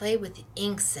to play with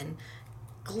inks and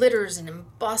glitters and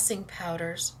embossing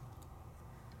powders?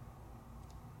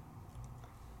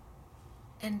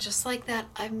 And just like that,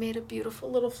 I've made a beautiful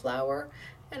little flower,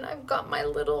 and I've got my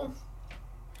little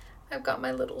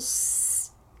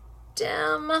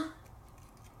dim.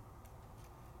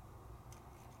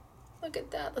 Look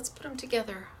at that. Let's put them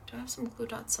together. Do I have some glue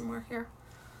dots somewhere here?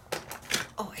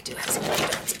 Oh, I do have some glue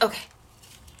dots. Okay.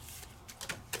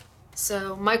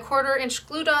 So my 1/4 inch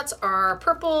glue dots are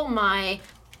purple, my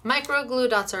micro glue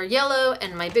dots are yellow,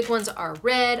 and my big ones are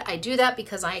red. I do that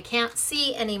because I can't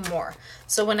see anymore.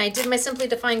 So when I did my Simply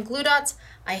Defined glue dots,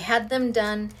 I had them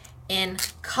done in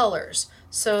colors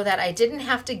so that I didn't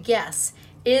have to guess,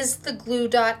 is the glue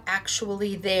dot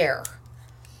actually there?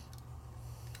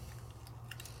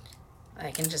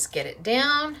 I can just get it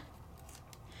down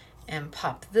and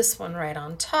pop this one right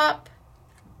on top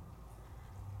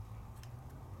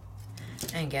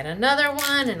and get another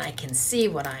one, and I can see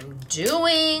what I'm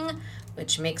doing,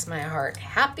 which makes my heart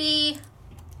happy.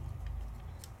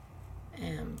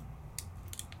 And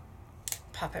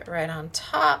pop it right on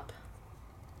top.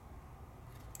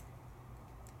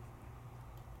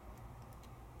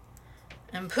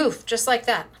 And poof, just like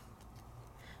that.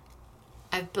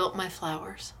 I've built my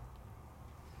flowers.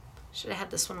 Should have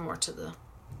had this one more to the,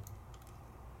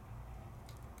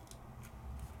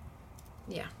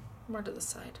 yeah, more to the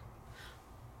side.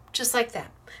 Just like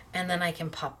that. And then I can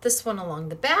pop this one along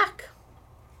the back.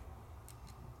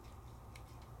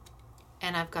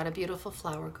 And I've got a beautiful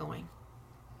flower going.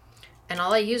 And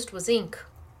all I used was ink.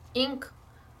 Ink,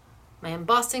 my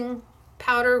embossing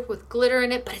powder with glitter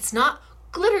in it, but it's not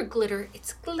glitter glitter,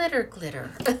 it's glitter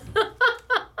glitter.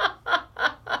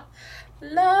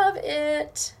 Love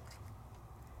it.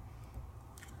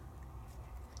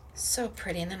 So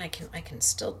pretty. And then I can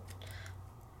still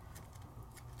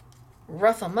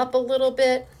rough them up a little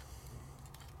bit.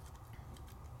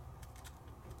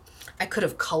 I could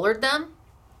have colored them.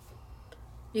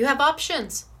 You have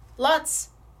options, lots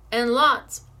and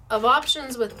lots of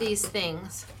options with these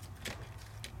things.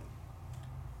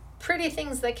 Pretty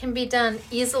things that can be done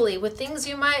easily with things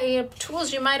you might,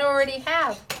 tools you might already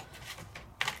have.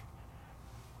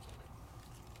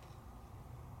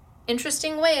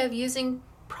 Interesting way of using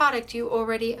product you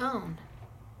already own.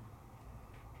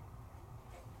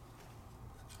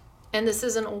 And this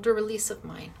is an older release of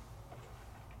mine.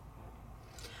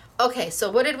 Okay,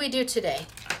 so what did we do today?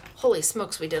 Holy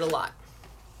smokes, we did a lot.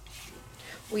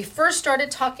 We first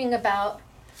started talking about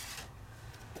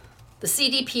the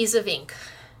CDPs of ink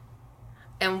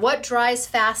and what dries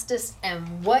fastest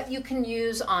and what you can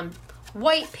use on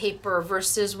white paper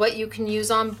versus what you can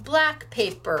use on black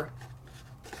paper.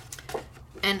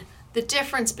 And the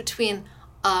difference between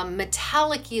a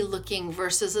metallic-y looking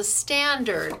versus a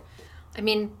standard. I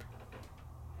mean,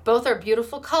 both are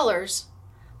beautiful colors.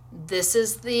 This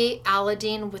is the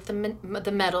Aladdin with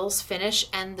the metals finish,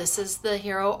 and this is the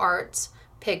Hero Arts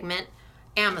Pigment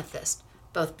Amethyst.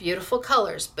 Both beautiful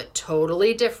colors, but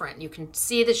totally different. You can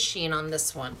see the sheen on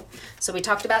this one. So we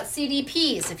talked about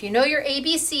CDPs. If you know your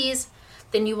ABCs,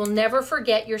 then you will never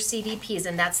forget your CDPs,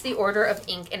 and that's the order of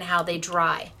ink and how they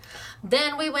dry.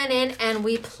 Then we went in and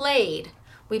we played.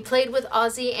 We played with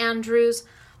Ozzie Andrews'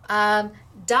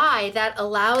 die that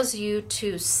allows you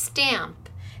to stamp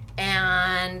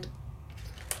and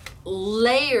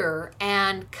layer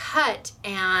and cut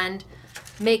and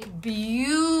make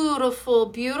beautiful,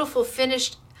 beautiful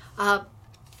finished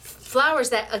flowers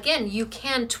that, again, you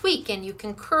can tweak and you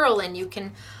can curl and you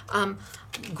can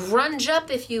grunge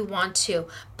up if you want to.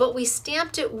 But we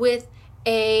stamped it with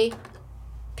a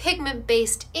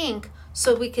pigment-based ink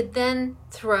so we could then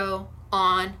throw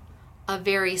on a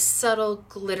very subtle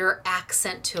glitter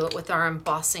accent to it with our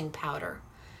embossing powder.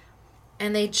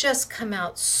 And they just come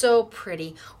out so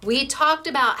pretty. We talked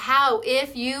about how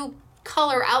if you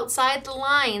color outside the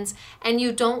lines and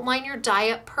you don't line your die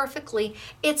up perfectly,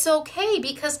 it's okay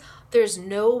because there's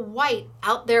no white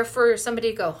out there for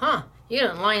somebody to go, huh, you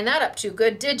didn't line that up too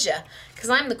good, did you? Because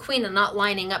I'm the queen of not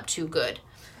lining up too good.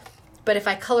 But if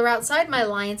I color outside my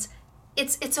lines,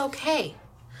 it's okay.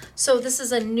 So this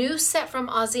is a new set from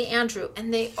Ozzie Andrew,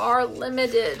 and they are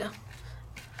limited.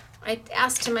 I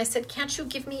asked him, I said, can't you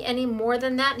give me any more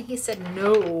than that? And he said,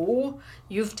 no,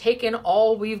 you've taken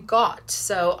all we've got.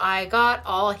 So I got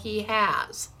all he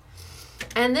has.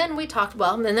 And then we talked,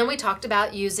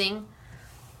 about using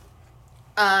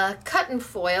a cut and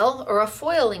foil or a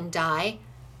foiling die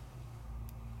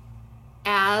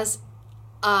as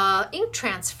ink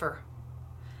transfer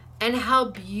and how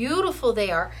beautiful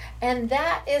they are. And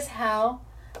that is how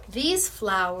these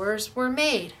flowers were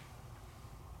made,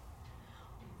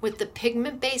 with the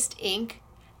pigment-based ink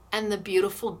and the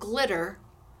beautiful glitter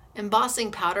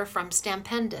embossing powder from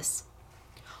Stampendous.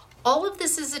 All of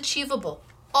this is achievable.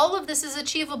 All of this is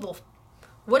achievable.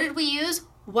 What did we use?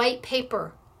 White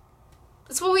paper.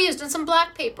 That's what we used, and some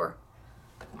black paper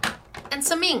and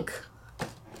some ink.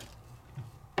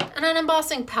 and an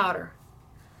embossing powder.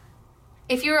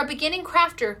 If you're a beginning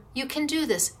crafter, you can do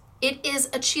this. It is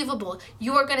achievable.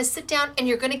 You are going to sit down and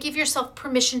you're going to give yourself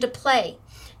permission to play.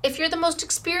 If you're the most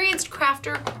experienced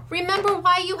crafter, remember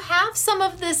why you have some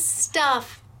of this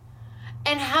stuff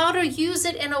and how to use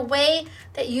it in a way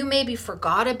that you maybe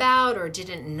forgot about or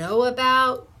didn't know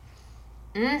about.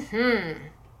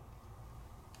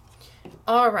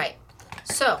 All right,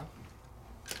 so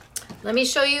let me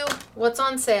show you what's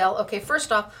on sale. Okay,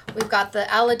 first off, we've got the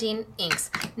Aladdin inks.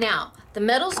 Now, the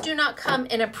metals do not come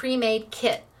in a pre-made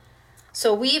kit.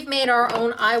 So we've made our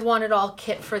own I Want It All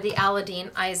kit for the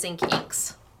Aladdin Eye Zinc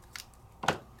inks.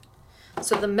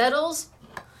 So the metals,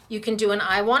 you can do an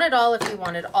I Want It All if you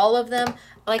wanted all of them.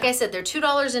 Like I said, they're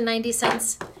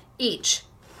 $2.90 each,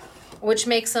 which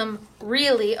makes them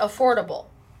really affordable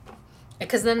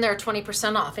because then they're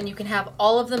 20% off and you can have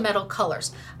all of the metal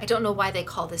colors. I don't know why they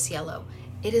call this yellow.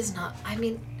 It is not, I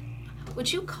mean,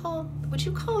 would you call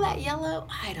that yellow?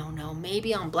 I don't know.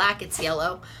 Maybe on black it's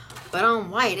yellow, but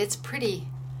on white it's pretty,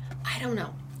 I don't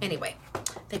know. Anyway,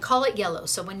 they call it yellow.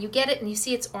 So when you get it and you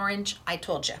see it's orange, I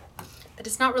told you. But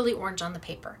it's not really orange on the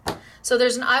paper. So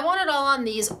there's an I Want It All on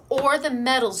these, or the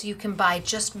metals you can buy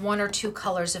just 1 or 2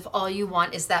 colors if all you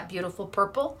want is that beautiful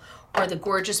purple or the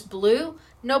gorgeous blue.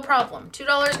 No problem.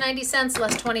 $2.90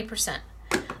 less 20%.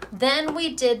 Then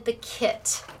we did the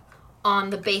kit on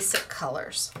the basic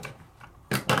colors.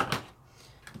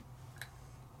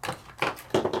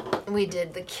 We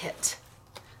did the kit.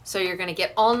 So you're going to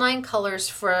get all 9 colors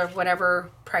for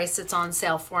whatever price it's on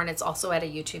sale for, and it's also at a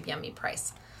YouTube Yummy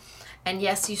price. And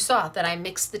yes, you saw that I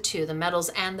mixed the two, the metals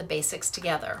and the basics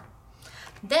together.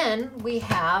 Then we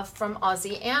have from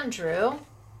Aussie Andrew,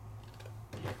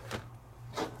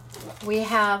 we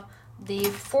have the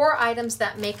 4 items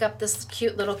that make up this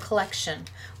cute little collection.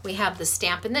 We have the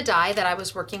stamp and the die that I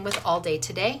was working with all day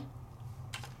today.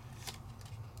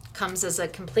 Comes as a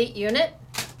complete unit.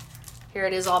 Here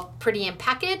it is all pretty and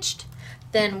packaged.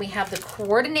 Then we have the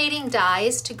coordinating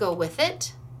dies to go with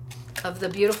it, of the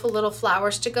beautiful little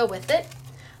flowers to go with it.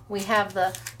 We have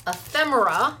the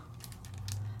ephemera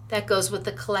that goes with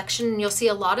the collection. And you'll see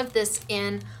a lot of this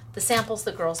in the samples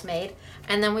the girls made.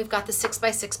 And then we've got the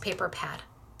 6x6 paper pad.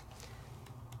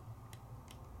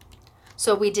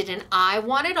 So we did an I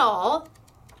Want It All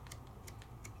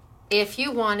if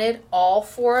you wanted all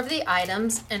 4 of the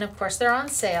items, and of course they're on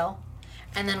sale.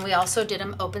 And then we also did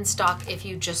them open stock if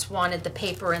you just wanted the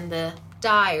paper and the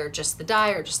die, or just the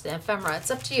die, or just the ephemera.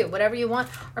 It's up to you, whatever you want.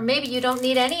 Or maybe you don't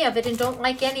need any of it and don't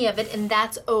like any of it, and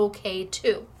that's okay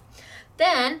too.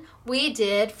 Then we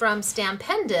did from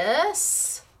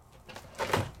Stampendous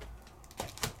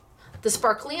the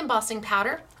sparkly embossing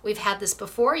powder. We've had this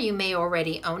before. You may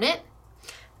already own it.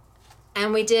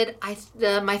 And we did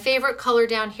my favorite color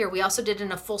down here. We also did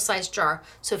in a full-size jar.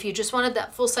 So if you just wanted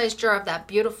that full-size jar of that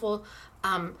beautiful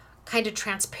kind of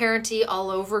transparency all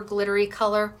over glittery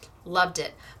color, loved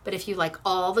it. But if you like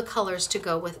all the colors to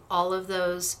go with all of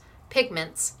those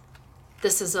pigments,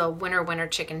 this is a winner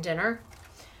chicken dinner.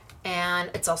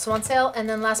 And it's also on sale. And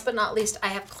then last but not least, I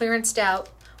have clearanced out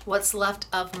what's left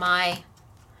of my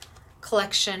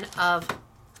collection of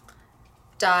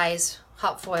dies,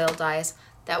 hot foil dies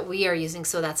that we are using.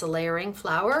 So that's a layering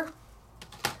flower.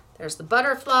 There's the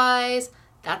butterflies.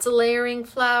 That's a layering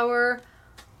flower.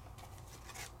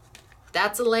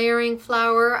 That's a layering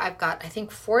flower. I've got, I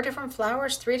think, 4 different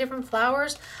flowers, 3 different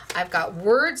flowers. I've got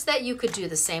words that you could do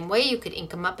the same way. You could ink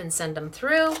them up and send them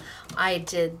through. I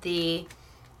did the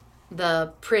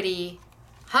pretty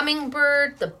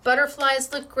hummingbird. The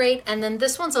butterflies look great. And then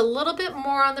this one's a little bit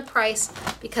more on the price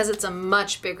because it's a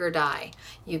much bigger die.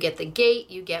 You get the gate,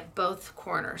 you get both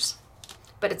corners,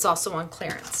 but it's also on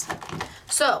clearance.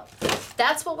 So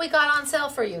that's what we got on sale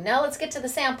for you. Now let's get to the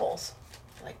samples.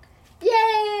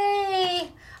 Yay!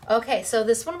 Okay, so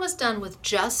this one was done with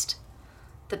just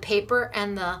the paper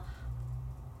and the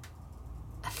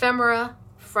ephemera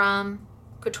from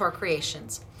Couture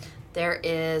Creations. There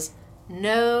is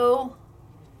no,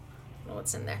 I don't know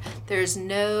what's in there. There's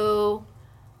no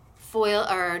foil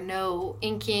or no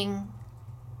inking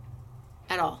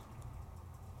at all.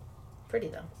 Pretty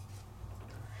though.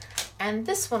 And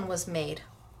this one was made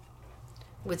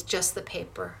with just the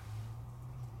paper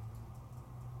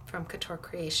from Couture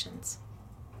Creations.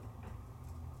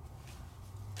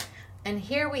 And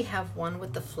here we have one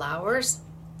with the flowers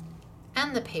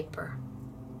and the paper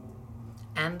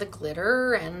and the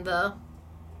glitter and the,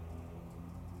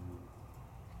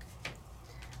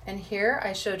 and here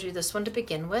I showed you this one to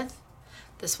begin with.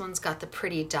 This one's got the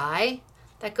pretty die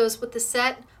that goes with the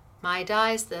set. My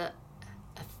die's the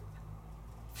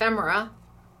ephemera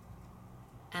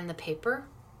and the paper.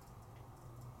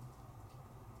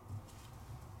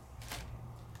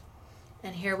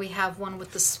 And here we have one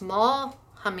with the small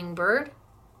hummingbird,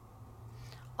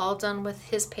 all done with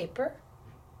his paper.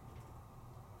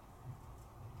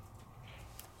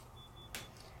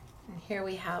 And here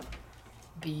we have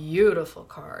beautiful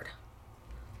card.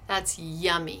 That's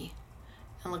yummy.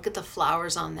 And look at the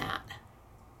flowers on that.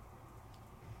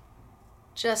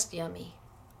 Just yummy.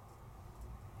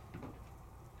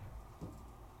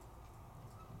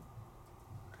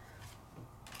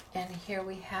 And here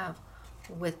we have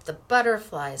with the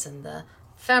butterflies and the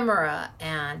ephemera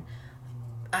and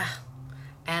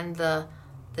the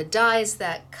dies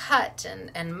that cut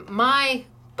and my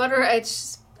butter,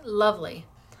 it's lovely.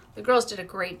 The girls did a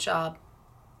great job.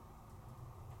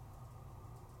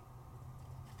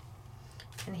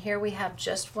 And here we have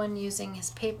just one using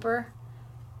his paper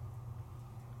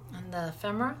and the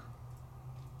ephemera.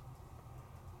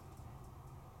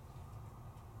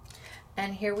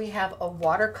 And here we have a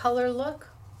watercolor look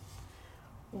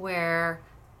where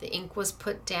the ink was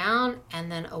put down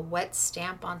and then a wet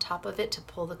stamp on top of it to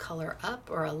pull the color up,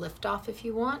 or a lift off if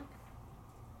you want.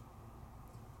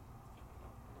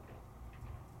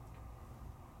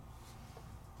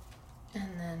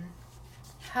 And then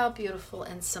how beautiful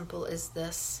and simple is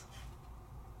this?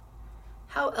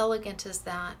 How elegant is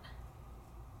that?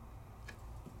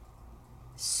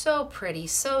 So pretty,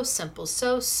 so simple,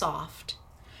 so soft,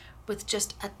 with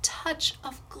just a touch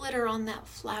of glitter on that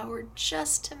flower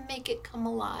just to make it come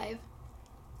alive.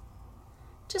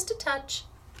 Just a touch.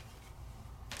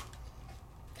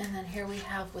 And then here we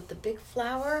have with the big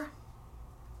flower.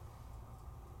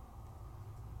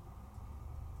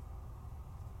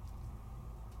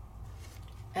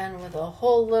 And with a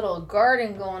whole little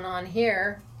garden going on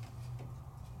here.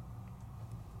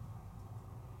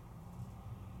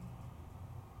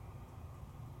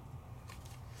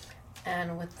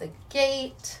 And with the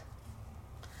gate,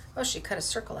 oh, she cut a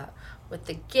circle out. With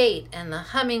the gate and the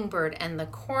hummingbird and the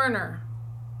corner.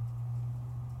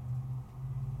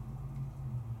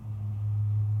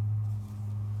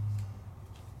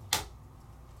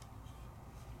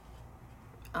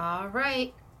 All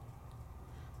right.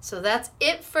 So that's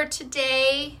it for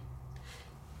today.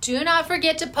 Do not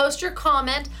forget to post your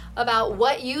comment about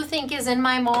what you think is in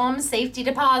my mom's safety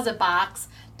deposit box.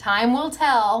 Time will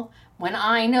tell. When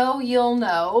I know, you'll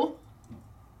know.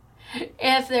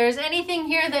 If there's anything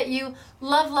here that you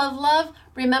love, love, love,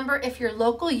 remember, if you're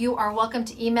local, you are welcome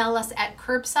to email us at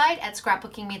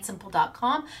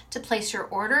curbside@scrapbookingmadesimple.com to place your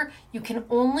order. You can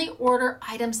only order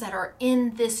items that are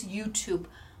in this YouTube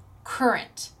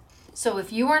current. So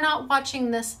if you are not watching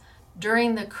this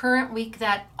during the current week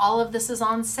that all of this is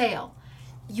on sale,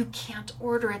 you can't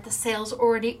order it. The sale's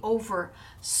already over.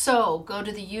 So go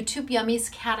to the YouTube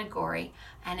Yummies category,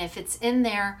 and if it's in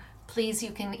there, please,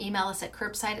 you can email us at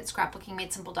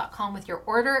curbside@scrapbookingmadesimple.com with your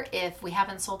order. If we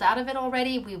haven't sold out of it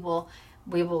already, we will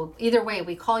either way,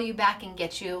 we call you back and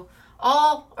get you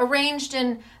all arranged,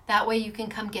 and that way you can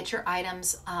come get your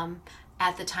items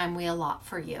at the time we allot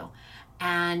for you.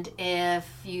 And if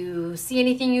you see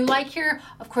anything you like here,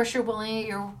 of course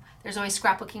there's always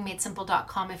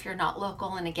scrapbookingmadesimple.com if you're not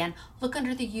local. And again, look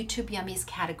under the YouTube Yummies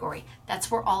category.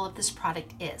 That's where all of this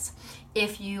product is.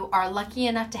 If you are lucky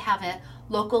enough to have a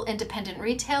local independent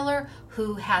retailer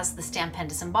who has the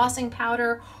Stampendous embossing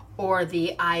powder or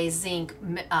the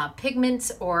iZinc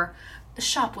pigments, or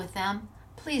shop with them.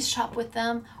 Please shop with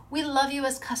them. We love you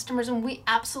as customers, and we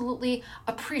absolutely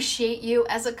appreciate you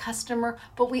as a customer,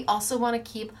 but we also want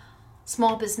to keep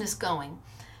small business going.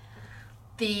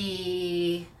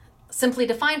 The Simply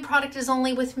Defined product is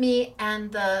only with me,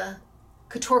 and the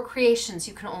Couture Creations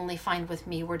you can only find with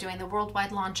me. We're doing the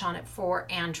worldwide launch on it for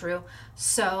Andrew.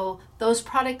 So those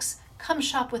products, come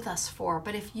shop with us for.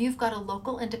 But if you've got a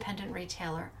local independent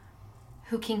retailer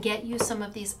who can get you some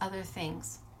of these other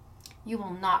things, you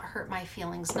will not hurt my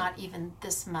feelings, not even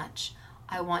this much.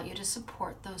 I want you to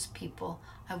support those people.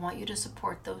 I want you to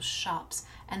support those shops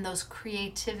and those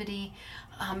creativity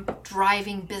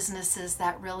driving businesses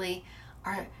that really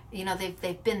are,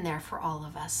 they've been there for all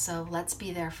of us. So let's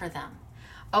be there for them.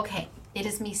 Okay, it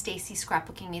is me, Stacy,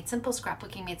 Scrapbooking Made Simple,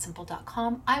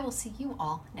 scrapbookingmadesimple.com. I will see you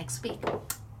all next week.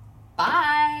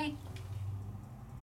 Bye.